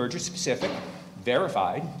if they're merger specific,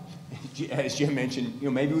 verified. As Jim mentioned,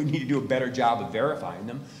 maybe we need to do a better job of verifying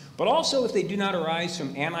them, but also if they do not arise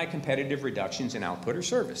from anti-competitive reductions in output or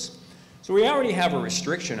service. So we already have a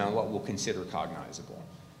restriction on what we'll consider cognizable.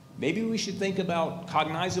 Maybe we should think about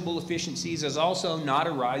cognizable efficiencies as also not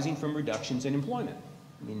arising from reductions in employment.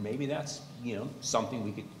 I mean, maybe that's, something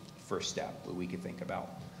we could, first step that we could think about.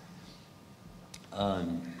 I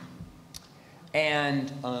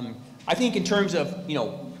think in terms of,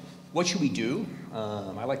 what should we do?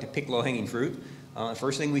 I like to pick low-hanging fruit.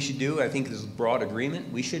 First thing we should do, I think, is broad agreement.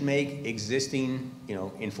 We should make existing,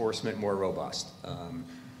 enforcement more robust.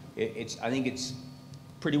 I think it's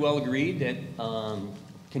pretty well agreed that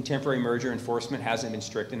contemporary merger enforcement hasn't been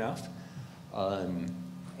strict enough. I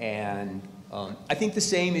think the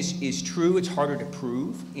same is true. It's harder to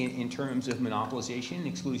prove in terms of monopolization,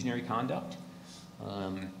 exclusionary conduct.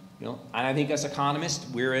 And I think as economists,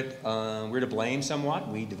 we're to blame somewhat.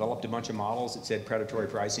 We developed a bunch of models that said predatory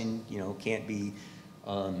pricing, can't be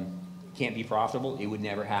profitable. It would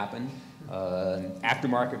never happen.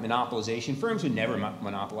 Aftermarket monopolization, firms would never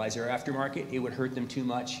monopolize their aftermarket. It would hurt them too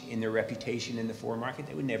much in their reputation in the foremarket.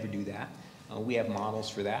 They would never do that. We have models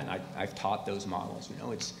for that, and I've taught those models.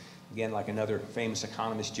 It's, again, like another famous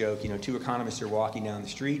economist joke, two economists are walking down the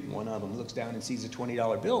street, and one of them looks down and sees a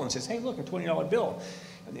 $20 bill and says, hey, look, a $20 bill.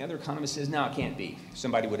 And the other economist says, no, it can't be.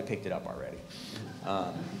 Somebody would have picked it up already.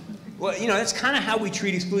 Well, you know, that's kind of how we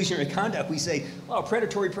treat exclusionary conduct. We say, oh,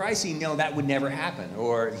 predatory pricing, no, that would never happen.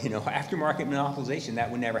 Or, you know, aftermarket monopolization, that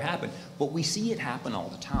would never happen. But we see it happen all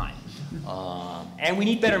the time. And we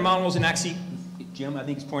need better models. And actually, Jim, I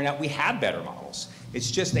think, is pointing out, we have better models. It's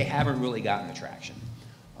just they haven't really gotten the traction.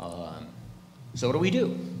 So what do we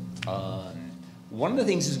do? One of the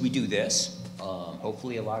things is we do this.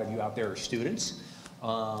 Hopefully a lot of you out there are students.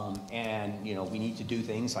 And, you know, we need to do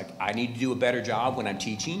things like I need to do a better job when I'm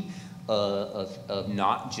teaching of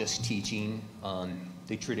not just teaching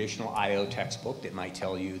the traditional IO textbook that might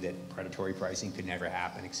tell you that predatory pricing could never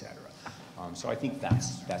happen, et cetera. So I think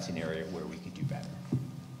that's an area where we could do better.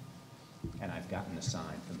 And I've gotten a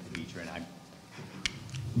sign from Pavitra, and I'm...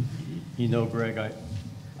 You know, Greg,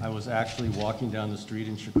 I was actually walking down the street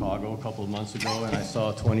in Chicago a couple of months ago, and I saw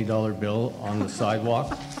a $20 bill on the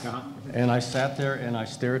sidewalk, and I sat there and I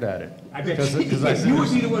stared at it. I bet because I said,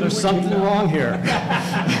 there's something wrong here.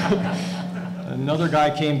 Another guy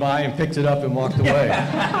came by and picked it up and walked away.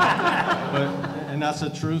 And that's a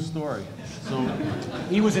true story. So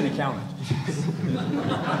he was an accountant.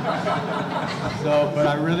 But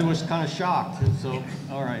I really was kind of shocked. And so,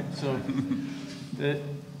 all right, so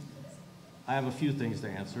I have a few things to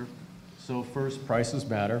answer. So first, prices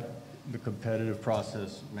matter. The competitive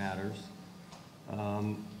process matters.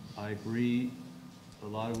 I agree a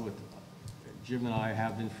lot with Jim and I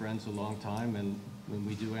have been friends a long time, and when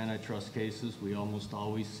we do antitrust cases, we almost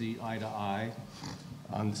always see eye to eye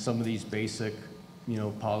on some of these basic, you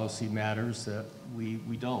know, policy matters that we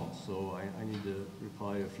don't. So I need to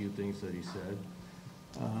reply to a few things that he said.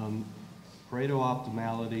 Pareto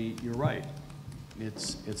optimality, you're right.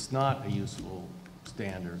 It's not a useful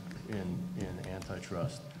standard in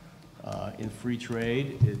antitrust. In free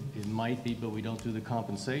trade, it might be, but we don't do the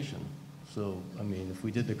compensation. So, I mean, if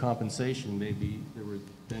we did the compensation, maybe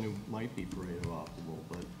then it might be Pareto optimal.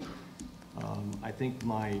 But I think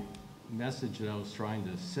my message that I was trying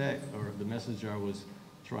to say, or the message I was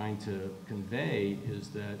trying to convey, is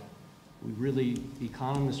that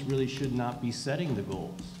economists really should not be setting the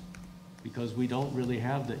goals, because we don't really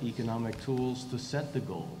have the economic tools to set the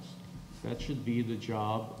goals. That should be the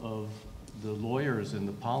job of the lawyers and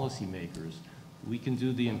the policymakers. We can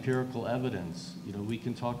do the empirical evidence. You know, we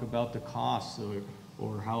can talk about the costs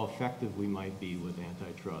or how effective we might be with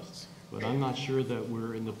antitrust. But I'm not sure that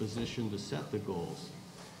we're in the position to set the goals.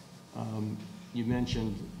 You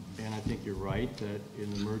mentioned, and I think you're right, that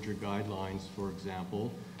in the merger guidelines, for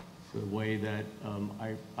example, the way that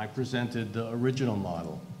I presented the original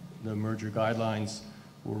model. The merger guidelines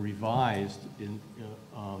were revised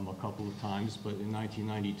a couple of times, but in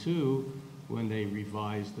 1992, when they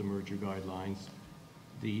revised the merger guidelines,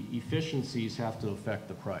 the efficiencies have to affect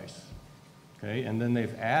the price, okay? And then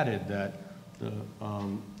they've added that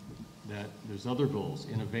that there's other goals: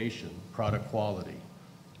 innovation, product quality,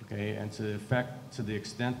 okay? And to the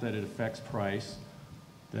extent that it affects price,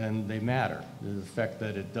 then they matter. The effect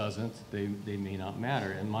that it doesn't, they may not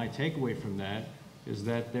matter. And my takeaway from that is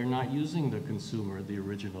that they're not using the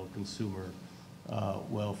original consumer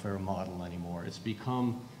welfare model anymore. It's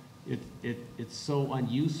become, it's so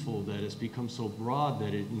unuseful that it's become so broad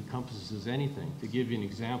that it encompasses anything. To give you an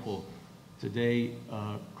example, today,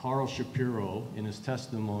 Kearl Shapiro, in his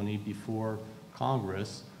testimony before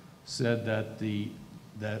Congress, said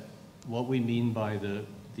that what we mean by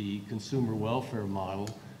the consumer welfare model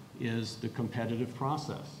is the competitive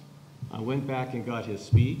process. I went back and got his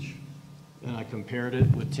speech, and I compared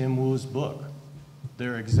it with Tim Wu's book.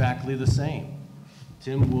 They're exactly the same.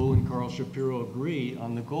 Tim Wu and Kearl Shapiro agree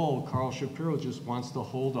on the goal. Kearl Shapiro just wants to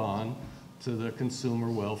hold on to the consumer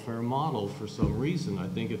welfare model for some reason. I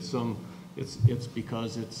think it's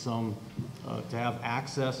because it's to have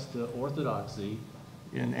access to orthodoxy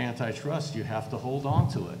in antitrust, you have to hold on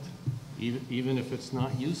to it, even if it's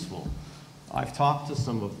not useful. I've talked to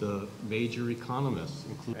some of the major economists,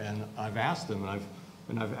 and I've asked them,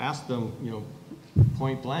 and I've asked them, you know,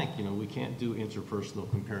 point blank, you know, we can't do interpersonal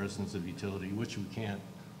comparisons of utility, which we can't,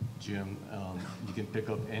 Jim. You can pick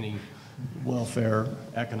up any welfare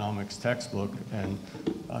economics textbook, and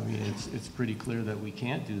I mean, it's pretty clear that we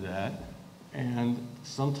can't do that. And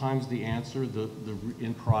sometimes the answer,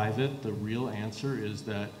 in private, the real answer is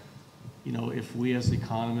that, you know, if we as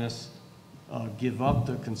economists give up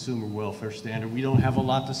the consumer welfare standard, we don't have a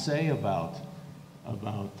lot to say about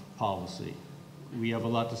policy. We have a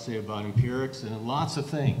lot to say about empirics and lots of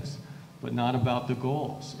things, but not about the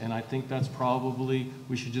goals. And I think that's probably,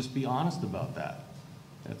 we should just be honest about that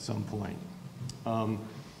at some point.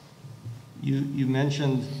 You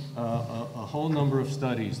mentioned a whole number of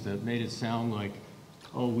studies that made it sound like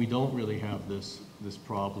oh, we don't really have this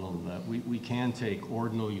problem, that we can take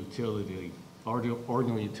ordinal utility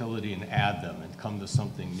and add them and come to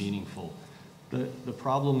something meaningful. The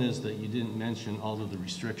problem is that you didn't mention all of the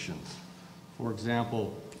restrictions. For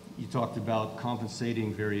example, you talked about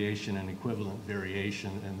compensating variation and equivalent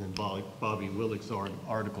variation, and then Bobby Willick's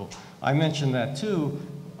article. I mentioned that too,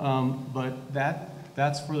 but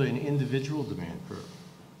that's for an individual demand curve.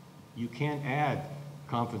 You can't add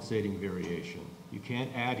compensating variation. You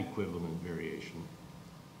can't add equivalent variation.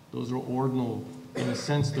 Those are ordinal, in a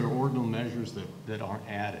sense, they're ordinal measures that aren't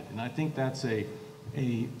added. And I think that's a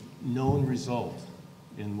known result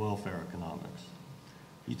in welfare economics.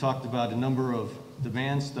 You talked about a number of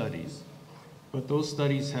demand studies, but those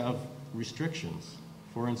studies have restrictions.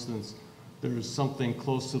 For instance, there's something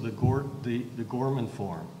close to the Gorman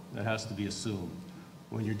form that has to be assumed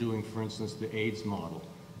when you're doing, for instance, the AIDS model,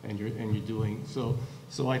 and you're doing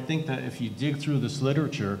so I think that if you dig through this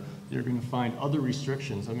literature, you're going to find other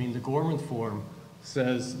restrictions. I mean, the Gorman form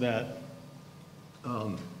says that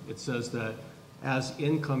as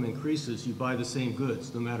income increases, you buy the same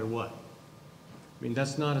goods no matter what. I mean,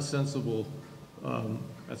 that's not a sensible.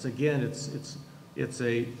 That's again, it's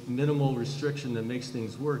a minimal restriction that makes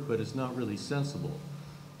things work, but it's not really sensible.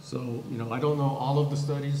 So, you know, I don't know all of the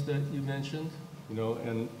studies that you mentioned, you know,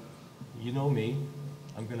 and you know me,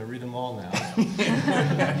 I'm going to read them all now,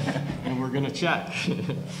 and we're going to check.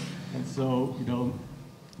 And so, you know,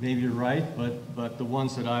 maybe you're right, but the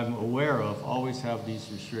ones that I'm aware of always have these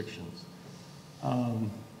restrictions.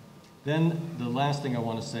 Then the last thing I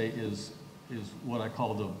want to say is what I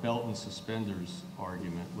call the belt and suspenders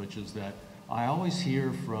argument, which is that I always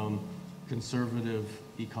hear from conservative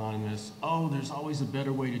economists, oh, there's always a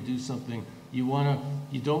better way to do something.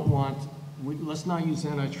 Let's not use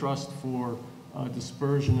antitrust for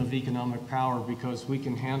dispersion of economic power because we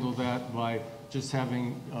can handle that by just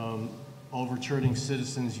having overturning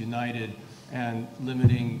Citizens United and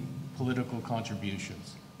limiting political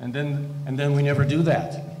contributions. And then we never do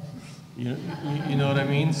that. You know what I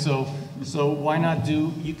mean? So why not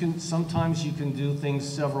sometimes you can do things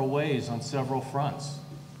several ways on several fronts.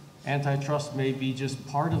 Antitrust may be just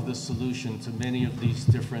part of the solution to many of these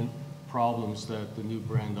different problems that the New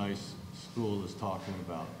Brandeis School is talking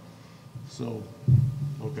about. So,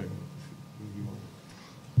 okay.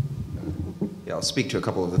 Yeah, I'll speak to a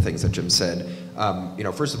couple of the things that Jim said. You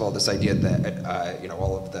know, first of all, this idea that you know,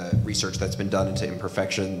 all of the research that's been done into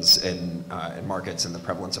imperfections in markets and the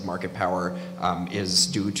prevalence of market power is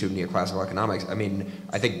due to neoclassical economics. I mean,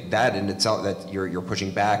 I think that in itself, that you're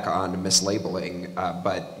pushing back on mislabeling,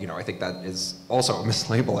 but you know, I think that is also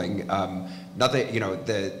mislabeling. Nothing, you know,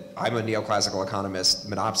 I'm a neoclassical economist.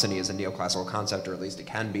 Monopsony is a neoclassical concept, or at least it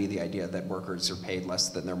can be. The idea that workers are paid less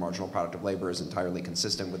than their marginal product of labor is entirely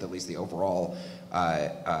consistent with at least the overall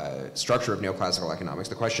structure of neoclassical economics.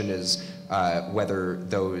 The question is whether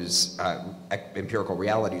those empirical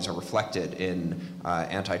realities are reflected in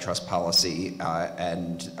antitrust policy,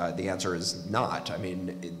 and the answer is not. I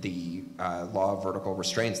mean, the law of vertical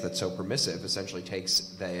restraints that's so permissive essentially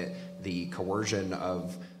takes the coercion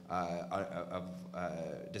of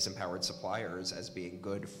disempowered suppliers as being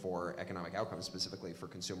good for economic outcomes, specifically for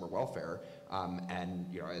consumer welfare. And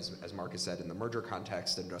you know, as Marc has said, in the merger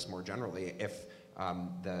context and just more generally, if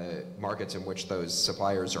the markets in which those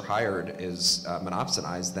suppliers are hired is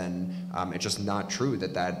monopsonized, then it's just not true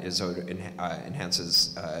that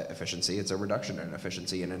enhances efficiency. It's a reduction in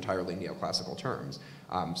efficiency in entirely neoclassical terms.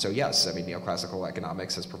 So yes, I mean, neoclassical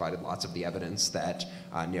economics has provided lots of the evidence that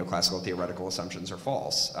neoclassical theoretical assumptions are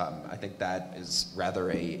false. I think that is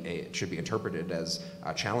rather it should be interpreted as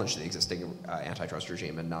a challenge to the existing antitrust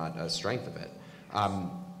regime and not a strength of it.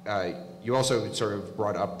 You also sort of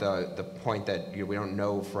brought up the point that we don't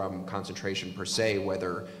know from concentration per se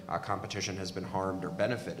whether competition has been harmed or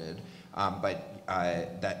benefited, but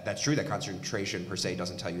that's true that concentration per se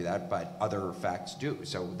doesn't tell you that, but other facts do.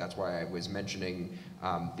 So that's why I was mentioning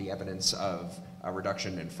the evidence of a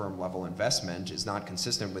reduction in firm level investment is not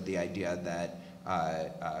consistent with the idea that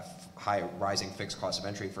high rising fixed cost of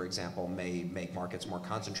entry, for example, may make markets more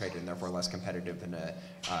concentrated and therefore less competitive in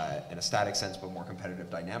a static sense, but more competitive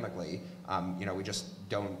dynamically. You know, we just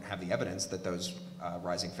don't have the evidence that those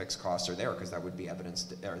rising fixed costs are there, because that would be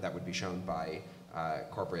evidenced, or that would be shown by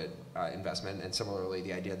corporate investment. And similarly,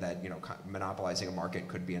 the idea that monopolizing a market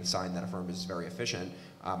could be a sign that a firm is very efficient.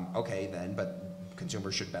 Okay, then, but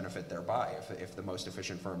consumers should benefit thereby. If the most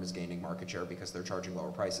efficient firm is gaining market share because they're charging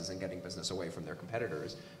lower prices and getting business away from their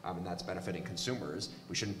competitors, and that's benefiting consumers,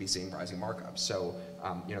 we shouldn't be seeing rising markups. So,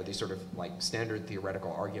 these sort of like standard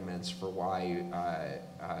theoretical arguments for why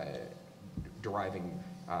deriving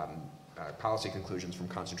policy conclusions from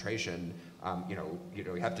concentration,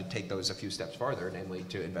 you have to take those a few steps farther, namely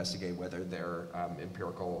to investigate whether their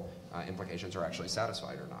empirical implications are actually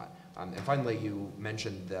satisfied or not. And finally, you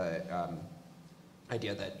mentioned the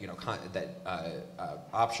idea that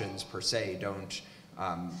options per se don't,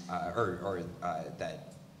 that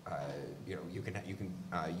you can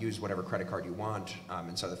use whatever credit card you want,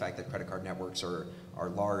 and so the fact that credit card networks are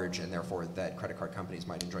large and therefore that credit card companies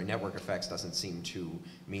might enjoy network effects doesn't seem to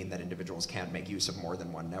mean that individuals can't make use of more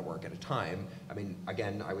than one network at a time. I mean,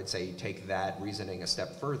 again, I would say take that reasoning a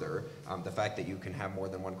step further. The fact that you can have more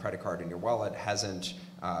than one credit card in your wallet hasn't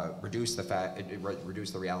reduced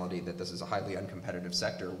the reality that this is a highly uncompetitive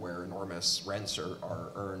sector where enormous rents are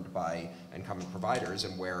earned by incumbent providers,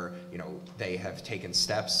 and where they have taken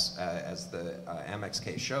steps, as the Amex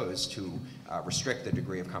case shows, to restrict the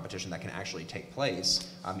degree of competition that can actually take place.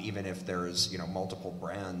 Even if there's multiple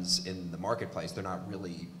brands in the marketplace, they're not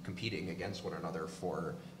really competing against one another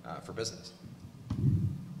for business.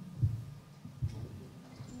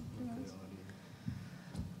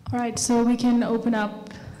 All right, so we can open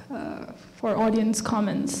up for audience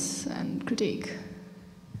comments and critique.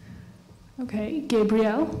 Okay,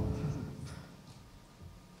 Gabriel.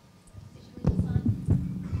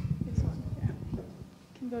 This one, yeah.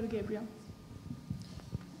 Can go to Gabriel.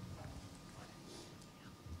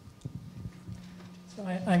 So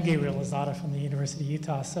I'm Gabriel Lozada from the University of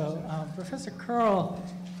Utah. So Professor Kearl,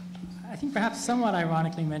 I think perhaps somewhat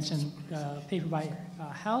ironically mentioned a paper by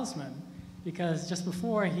Hausman, because just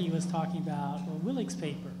before he was talking about Willig's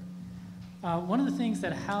paper. One of the things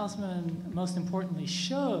that Hausman most importantly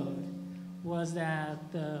showed was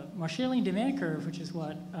that the Marshallian demand curve, which is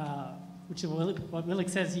what Willig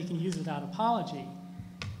says you can use without apology,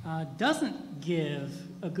 doesn't give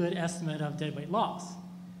a good estimate of deadweight loss.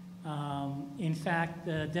 In fact,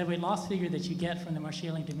 the deadweight loss figure that you get from the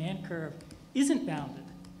Marshallian demand curve isn't bounded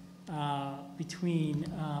between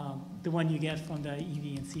the one you get from the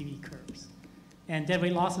EV and CV curves. And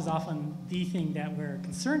deadweight loss is often the thing that we're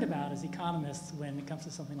concerned about as economists when it comes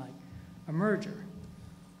to something like a merger.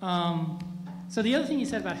 So the other thing he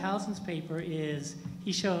said about Hausman's paper is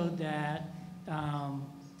he showed that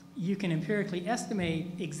you can empirically estimate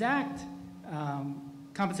exact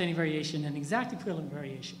compensating variation and exact equivalent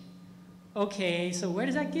variation. Okay, so where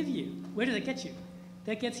does that give you? Where does that get you?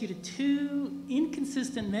 That gets you to two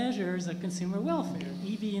inconsistent measures of consumer welfare,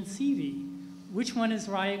 EV and CV. Which one is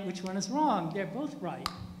right, which one is wrong? They're both right.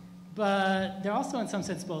 But they're also in some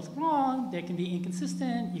sense both wrong. They can be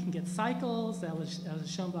inconsistent. You can get cycles. That was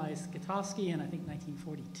shown by Skatowski in, I think,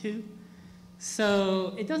 1942.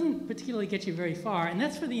 So it doesn't particularly get you very far, and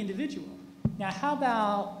that's for the individual. Now, how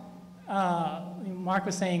about, Marc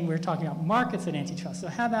was saying we're talking about markets at antitrust, so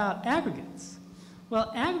how about aggregates? Well,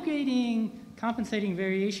 aggregating compensating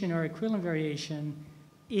variation or equivalent variation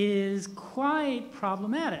is quite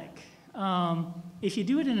problematic. If you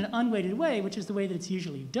do it in an unweighted way, which is the way that it's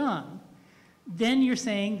usually done, then you're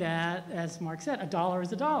saying that, as Marc said, $1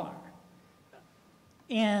 is $1.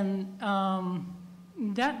 And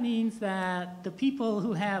that means that the people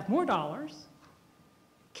who have more dollars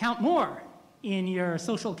count more in your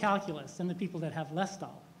social calculus than the people that have less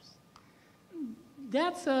dollars.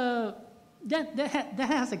 That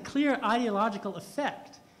has a clear ideological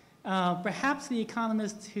effect. Perhaps the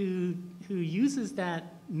economist who uses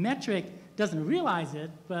that metric doesn't realize it,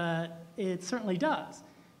 but it certainly does.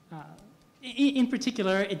 In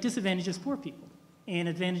particular, it disadvantages poor people and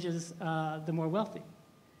advantages the more wealthy.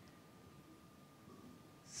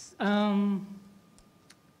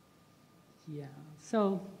 Yeah,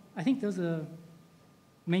 so I think those are the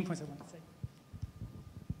main points I wanted to say.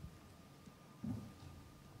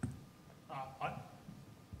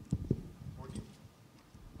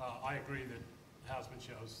 I agree that Hausman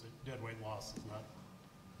shows that deadweight loss is not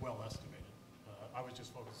well estimated. I was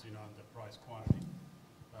just focusing on the price quantity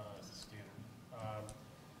as a standard.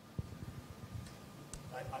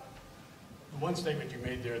 The one statement you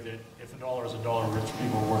made there that if $1 is $1, rich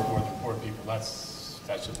people are worth more than poor people, that's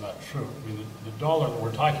just not true. I mean, the dollar that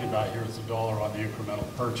we're talking about here is the dollar on the incremental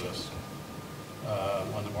purchase,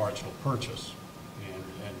 on the marginal purchase.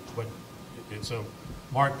 And so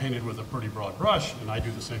Marc painted with a pretty broad brush, and I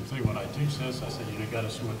do the same thing when I teach this. I say, you got to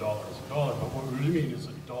assume $1 is $1, but what we really mean is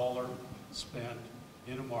 $1 spent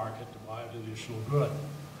in a market to buy an additional good.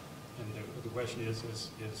 And the question is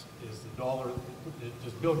the dollar,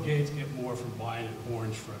 does Bill Gates get more from buying an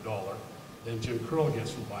orange for $1 than Jim Kearl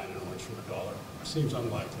gets from buying an orange for $1? It seems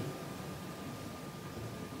unlikely.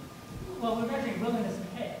 Well, we're measuring willingness to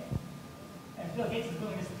pay. And Bill Gates'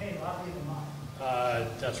 willingness to pay is a lot bigger than mine.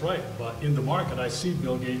 That's right, but in the market, I see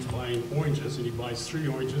Bill Gates buying oranges, and he buys 3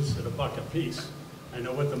 oranges at $1 a piece. I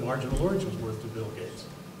know what the marginal orange was worth to Bill Gates.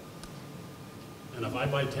 And if I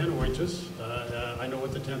buy 10 oranges, I know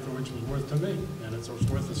what the 10th orange was worth to me, and it's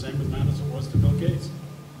worth the same amount as it was to Bill Gates,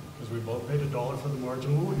 because we both paid $1 for the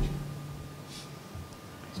marginal orange.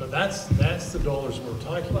 So that's the dollars we're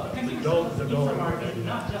talking about. The dollar market,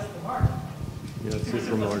 not just the market. Yeah, it's just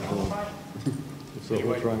marginal. So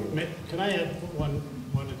anyway, can I add one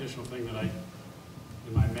additional thing that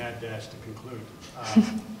in my mad dash to conclude?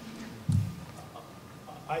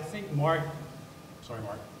 I think Marc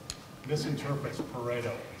misinterprets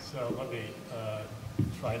Pareto. So let me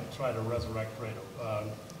try to resurrect Pareto.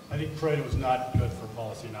 I think Pareto is not good for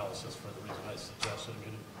policy analysis for the reason I suggested. I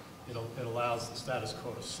mean, it allows the status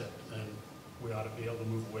quo to sit, and we ought to be able to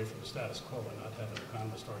move away from the status quo and not have an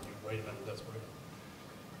economist argue, wait a minute, that's Pareto.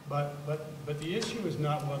 But the issue is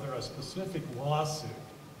not whether a specific lawsuit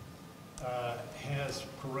has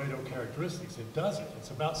Pareto characteristics. It doesn't.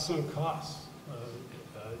 It's about sunk costs.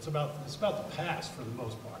 It's about the past for the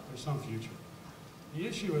most part. There's some future. The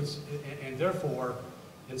issue is, and therefore,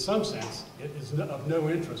 in some sense, it is of no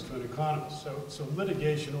interest to an economist. So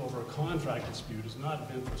litigation over a contract dispute is not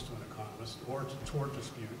of interest to an economist, or to tort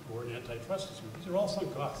dispute, or an antitrust dispute. These are all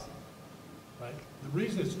sunk costs. Right? The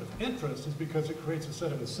reason it's of interest is because it creates a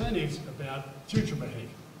set of incentives about future behavior.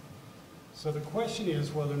 So the question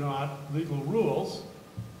is whether or not legal rules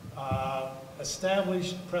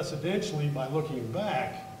established precedentially by looking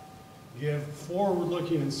back give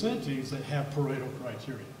forward-looking incentives that have Pareto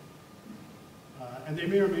criteria. And they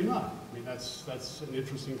may or may not. I mean, that's an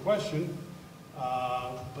interesting question.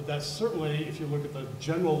 But that's certainly, if you look at the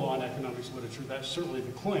general law and economics literature, that's certainly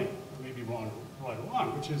the claim. I may be wrong, right or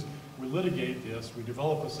wrong, which is we litigate this, we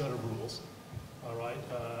develop a set of rules, all right,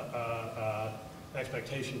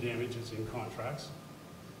 expectation damages in contracts,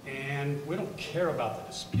 and we don't care about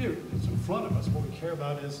the dispute that's in front of us. What we care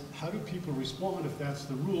about is how do people respond if that's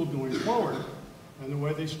the rule going forward and the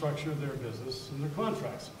way they structure their business and their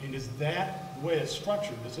contracts. And is that the way it's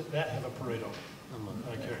structured, does that have a Pareto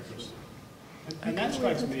characteristic? And that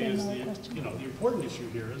strikes me as the important issue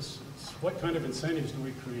here is what kind of incentives do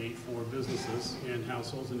we create for businesses and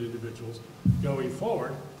households and individuals going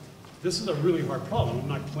forward. This is a really hard problem. I'm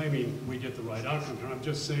not claiming we get the right outcome here. I'm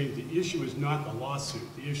just saying the issue is not the lawsuit.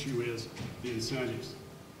 The issue is the incentives.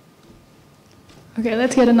 Okay,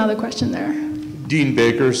 let's get another question there. Dean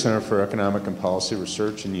Baker, Center for Economic and Policy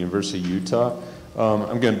Research in the University of Utah.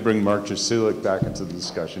 I'm going to bring Marc Jarsulic back into the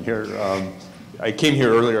discussion here. I came here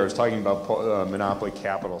earlier, I was talking about monopoly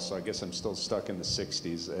capital, so I guess I'm still stuck in the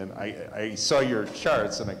 60s. And I saw your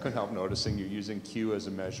charts, and I couldn't help noticing you're using Q as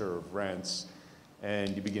a measure of rents,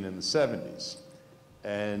 and you begin in the 70s.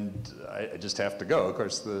 And I just have to go. Of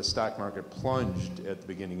course, the stock market plunged at the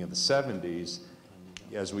beginning of the 70s.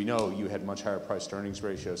 As we know, you had much higher price-to-earnings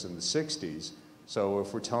ratios in the 60s. So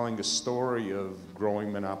if we're telling a story of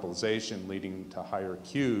growing monopolization leading to higher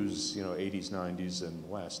Qs, 80s, 90s, and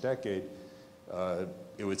the last decade,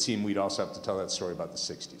 it would seem we'd also have to tell that story about the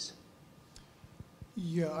 60s.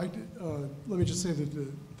 Yeah, let me just say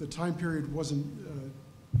that the time period wasn't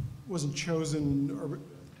chosen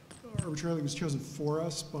arbitrarily. It was chosen for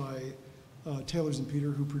us by Taylors and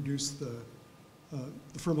Peter, who produced the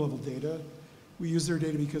firm-level data. We use their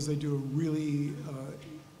data because they do a really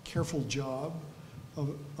careful job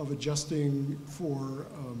of adjusting for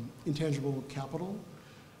intangible capital.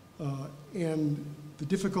 And the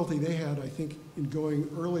difficulty they had, I think, in going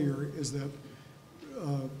earlier is that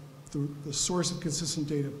the source of consistent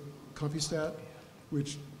data, CompuStat,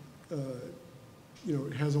 which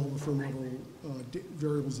it has all the firm-level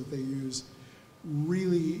variables that they use,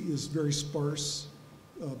 really is very sparse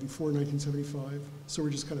before 1975. So we're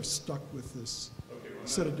just kind of stuck with this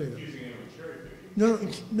set of data.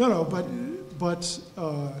 No, but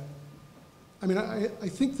I mean, I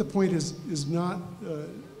think the point is not.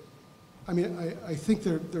 I think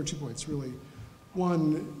there are 2 points really.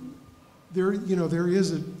 One, there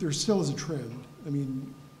still is a trend. I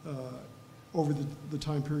mean, over the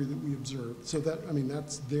time period that we observed. So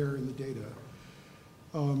that's there in the data.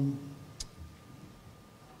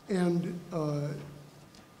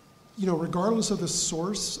 Regardless of the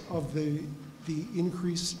source of the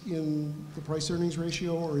increase in the price-earnings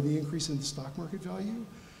ratio or the increase in the stock market value,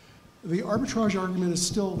 the arbitrage argument is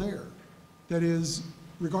still there. That is,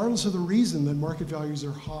 regardless of the reason that market values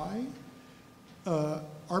are high,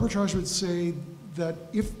 arbitrage would say that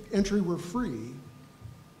if entry were free,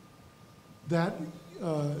 that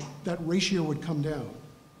ratio would come down,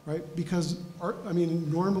 right? Because,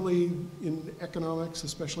 normally in economics,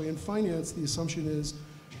 especially in finance, the assumption is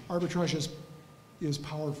arbitrage has is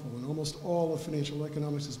powerful, and almost all of financial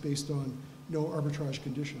economics is based on no arbitrage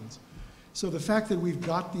conditions. So the fact that we've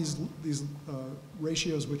got these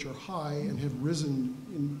ratios which are high and have risen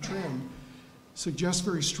in trend suggests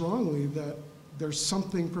very strongly that there's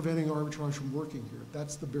something preventing arbitrage from working here.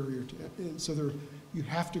 That's the barrier to, and so you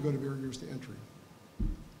have to go to barriers to entry.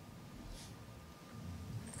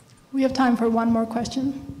 We have time for one more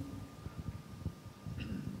question.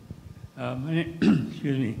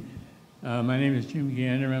 Excuse me. My name is Jim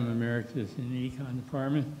Gander. I'm emeritus in the econ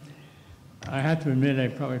department. I have to admit I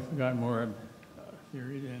probably forgot more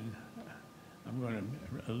theory than I'm going to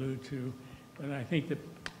allude to, but I think that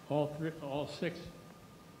all 6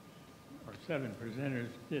 or 7 presenters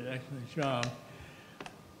did an excellent job.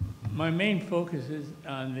 My main focus is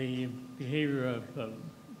on the behavior of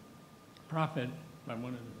profit by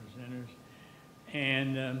one of the presenters.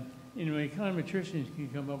 And econometricians can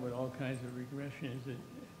come up with all kinds of regressions that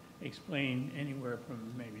explain anywhere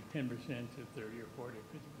from maybe 10% to 30 or 40,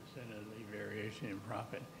 50% of the variation in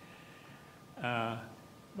profit.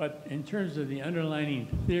 But in terms of the underlying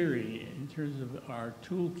theory, in terms of our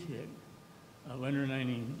toolkit of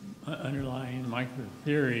underlying micro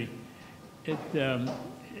theory,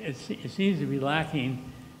 it seems to be lacking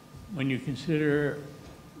when you consider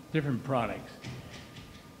different products.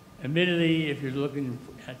 Admittedly, if you're looking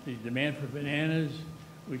at the demand for bananas,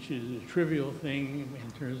 which is a trivial thing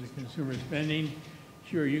in terms of consumer spending,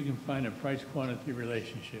 sure, you can find a price-quantity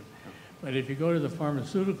relationship. But if you go to the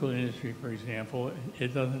pharmaceutical industry, for example,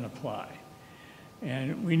 it doesn't apply.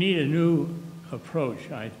 And we need a new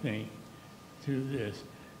approach, I think, to this.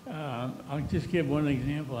 I'll just give one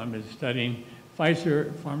example. I've been studying.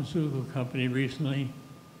 Pfizer pharmaceutical company recently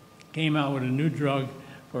came out with a new drug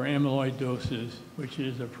for amyloidosis, which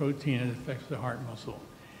is a protein that affects the heart muscle.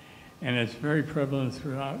 And it's very prevalent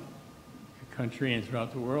throughout the country and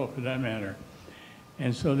throughout the world, for that matter.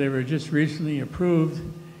 And so they were just recently approved,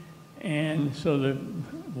 and so the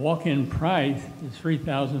walk-in price is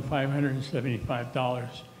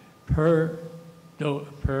 $3,575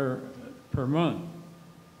 per month.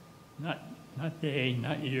 Not day,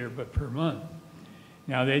 not year, but per month.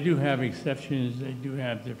 Now, they do have exceptions. They do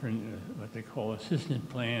have different, what they call assistance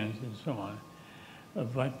plans and so on.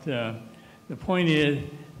 But the point is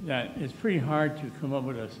that it's pretty hard to come up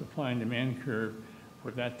with a supply and demand curve for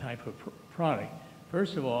that type of product.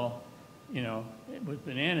 First of all, with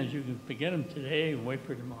bananas, you can get them today and wait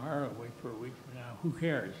for tomorrow, or wait for a week from now. Who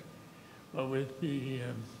cares? But with the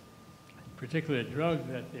particular drug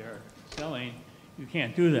that they're selling, you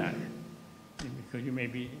can't do that because you may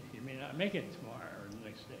not make it tomorrow or the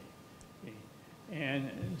next day. And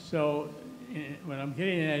so what I'm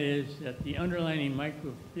getting at is that the underlying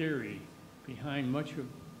micro theory behind much of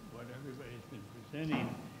what everybody's been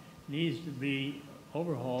presenting needs to be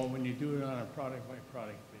overhauled when you do it on a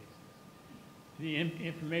product-by-product basis. The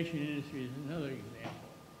information industry is another example.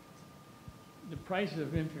 The price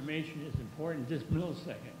of information is important this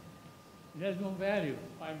millisecond. It has no value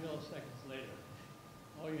 5 milliseconds later.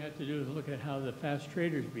 All you have to do is look at how the fast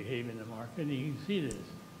traders behave in the market, and you can see this.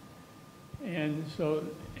 And so,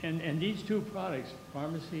 and these two products,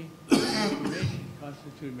 pharmacy and information,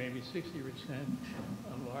 constitute maybe 60%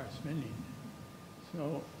 of our spending.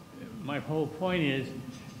 So my whole point is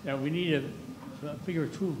that we need a bigger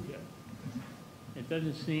toolkit. It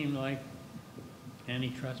doesn't seem like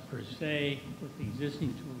antitrust per se with the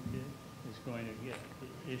existing toolkit is going to get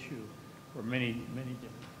the issue for many, many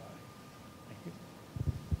different products. Thank you.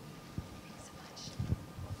 Thanks so much.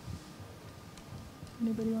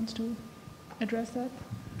 Anybody wants to address that?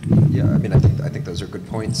 Yeah, I mean, I think those are good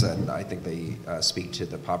points, and I think they speak to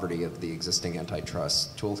the poverty of the existing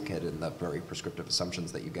antitrust toolkit and the very prescriptive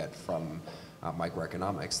assumptions that you get from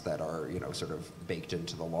microeconomics that are, sort of baked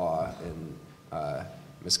into the law in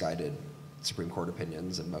misguided Supreme Court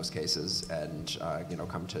opinions in most cases, and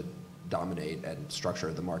come to dominate and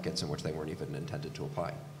structure the markets in which they weren't even intended to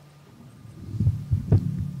apply.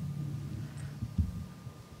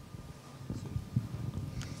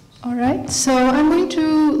 All right, so I'm going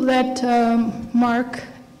to let Marc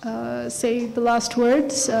say the last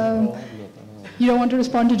words. You don't want to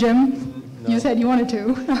respond to Jim? No. You said you wanted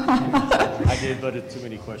to. I did, but too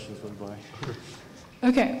many questions went by.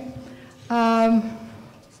 Okay. All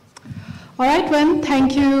right, well,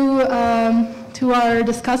 thank you to our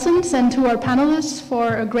discussants and to our panelists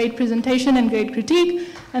for a great presentation and great critique.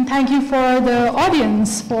 And thank you for the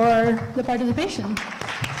audience for the participation.